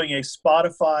 He is doing a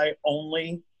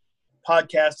Spotify-only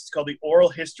podcast. It's called The Oral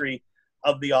History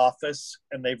of The Office,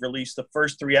 and they've released the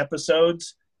first 3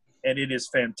 episodes, and it is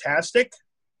fantastic.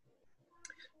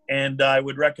 And I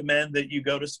would recommend that you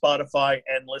go to Spotify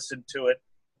and listen to it.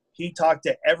 He talked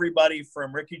to everybody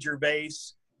from Ricky Gervais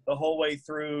the whole way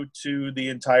through to the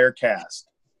entire cast.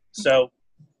 So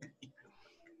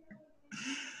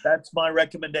that's my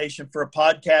recommendation for a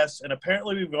podcast. And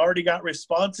apparently we've already got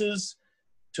responses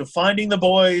to Find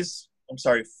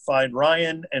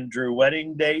Ryan and Drew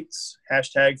wedding dates.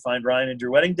 # Find Ryan and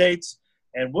Drew wedding dates.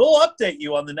 And we'll update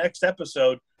you on the next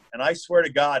episode. And I swear to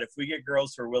God, if we get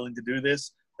girls who are willing to do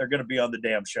this, they're going to be on the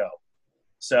damn show.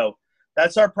 So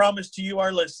that's our promise to you,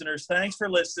 our listeners. Thanks for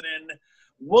listening.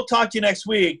 We'll talk to you next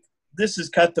week. This is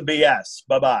Cut the BS.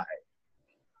 Bye-bye.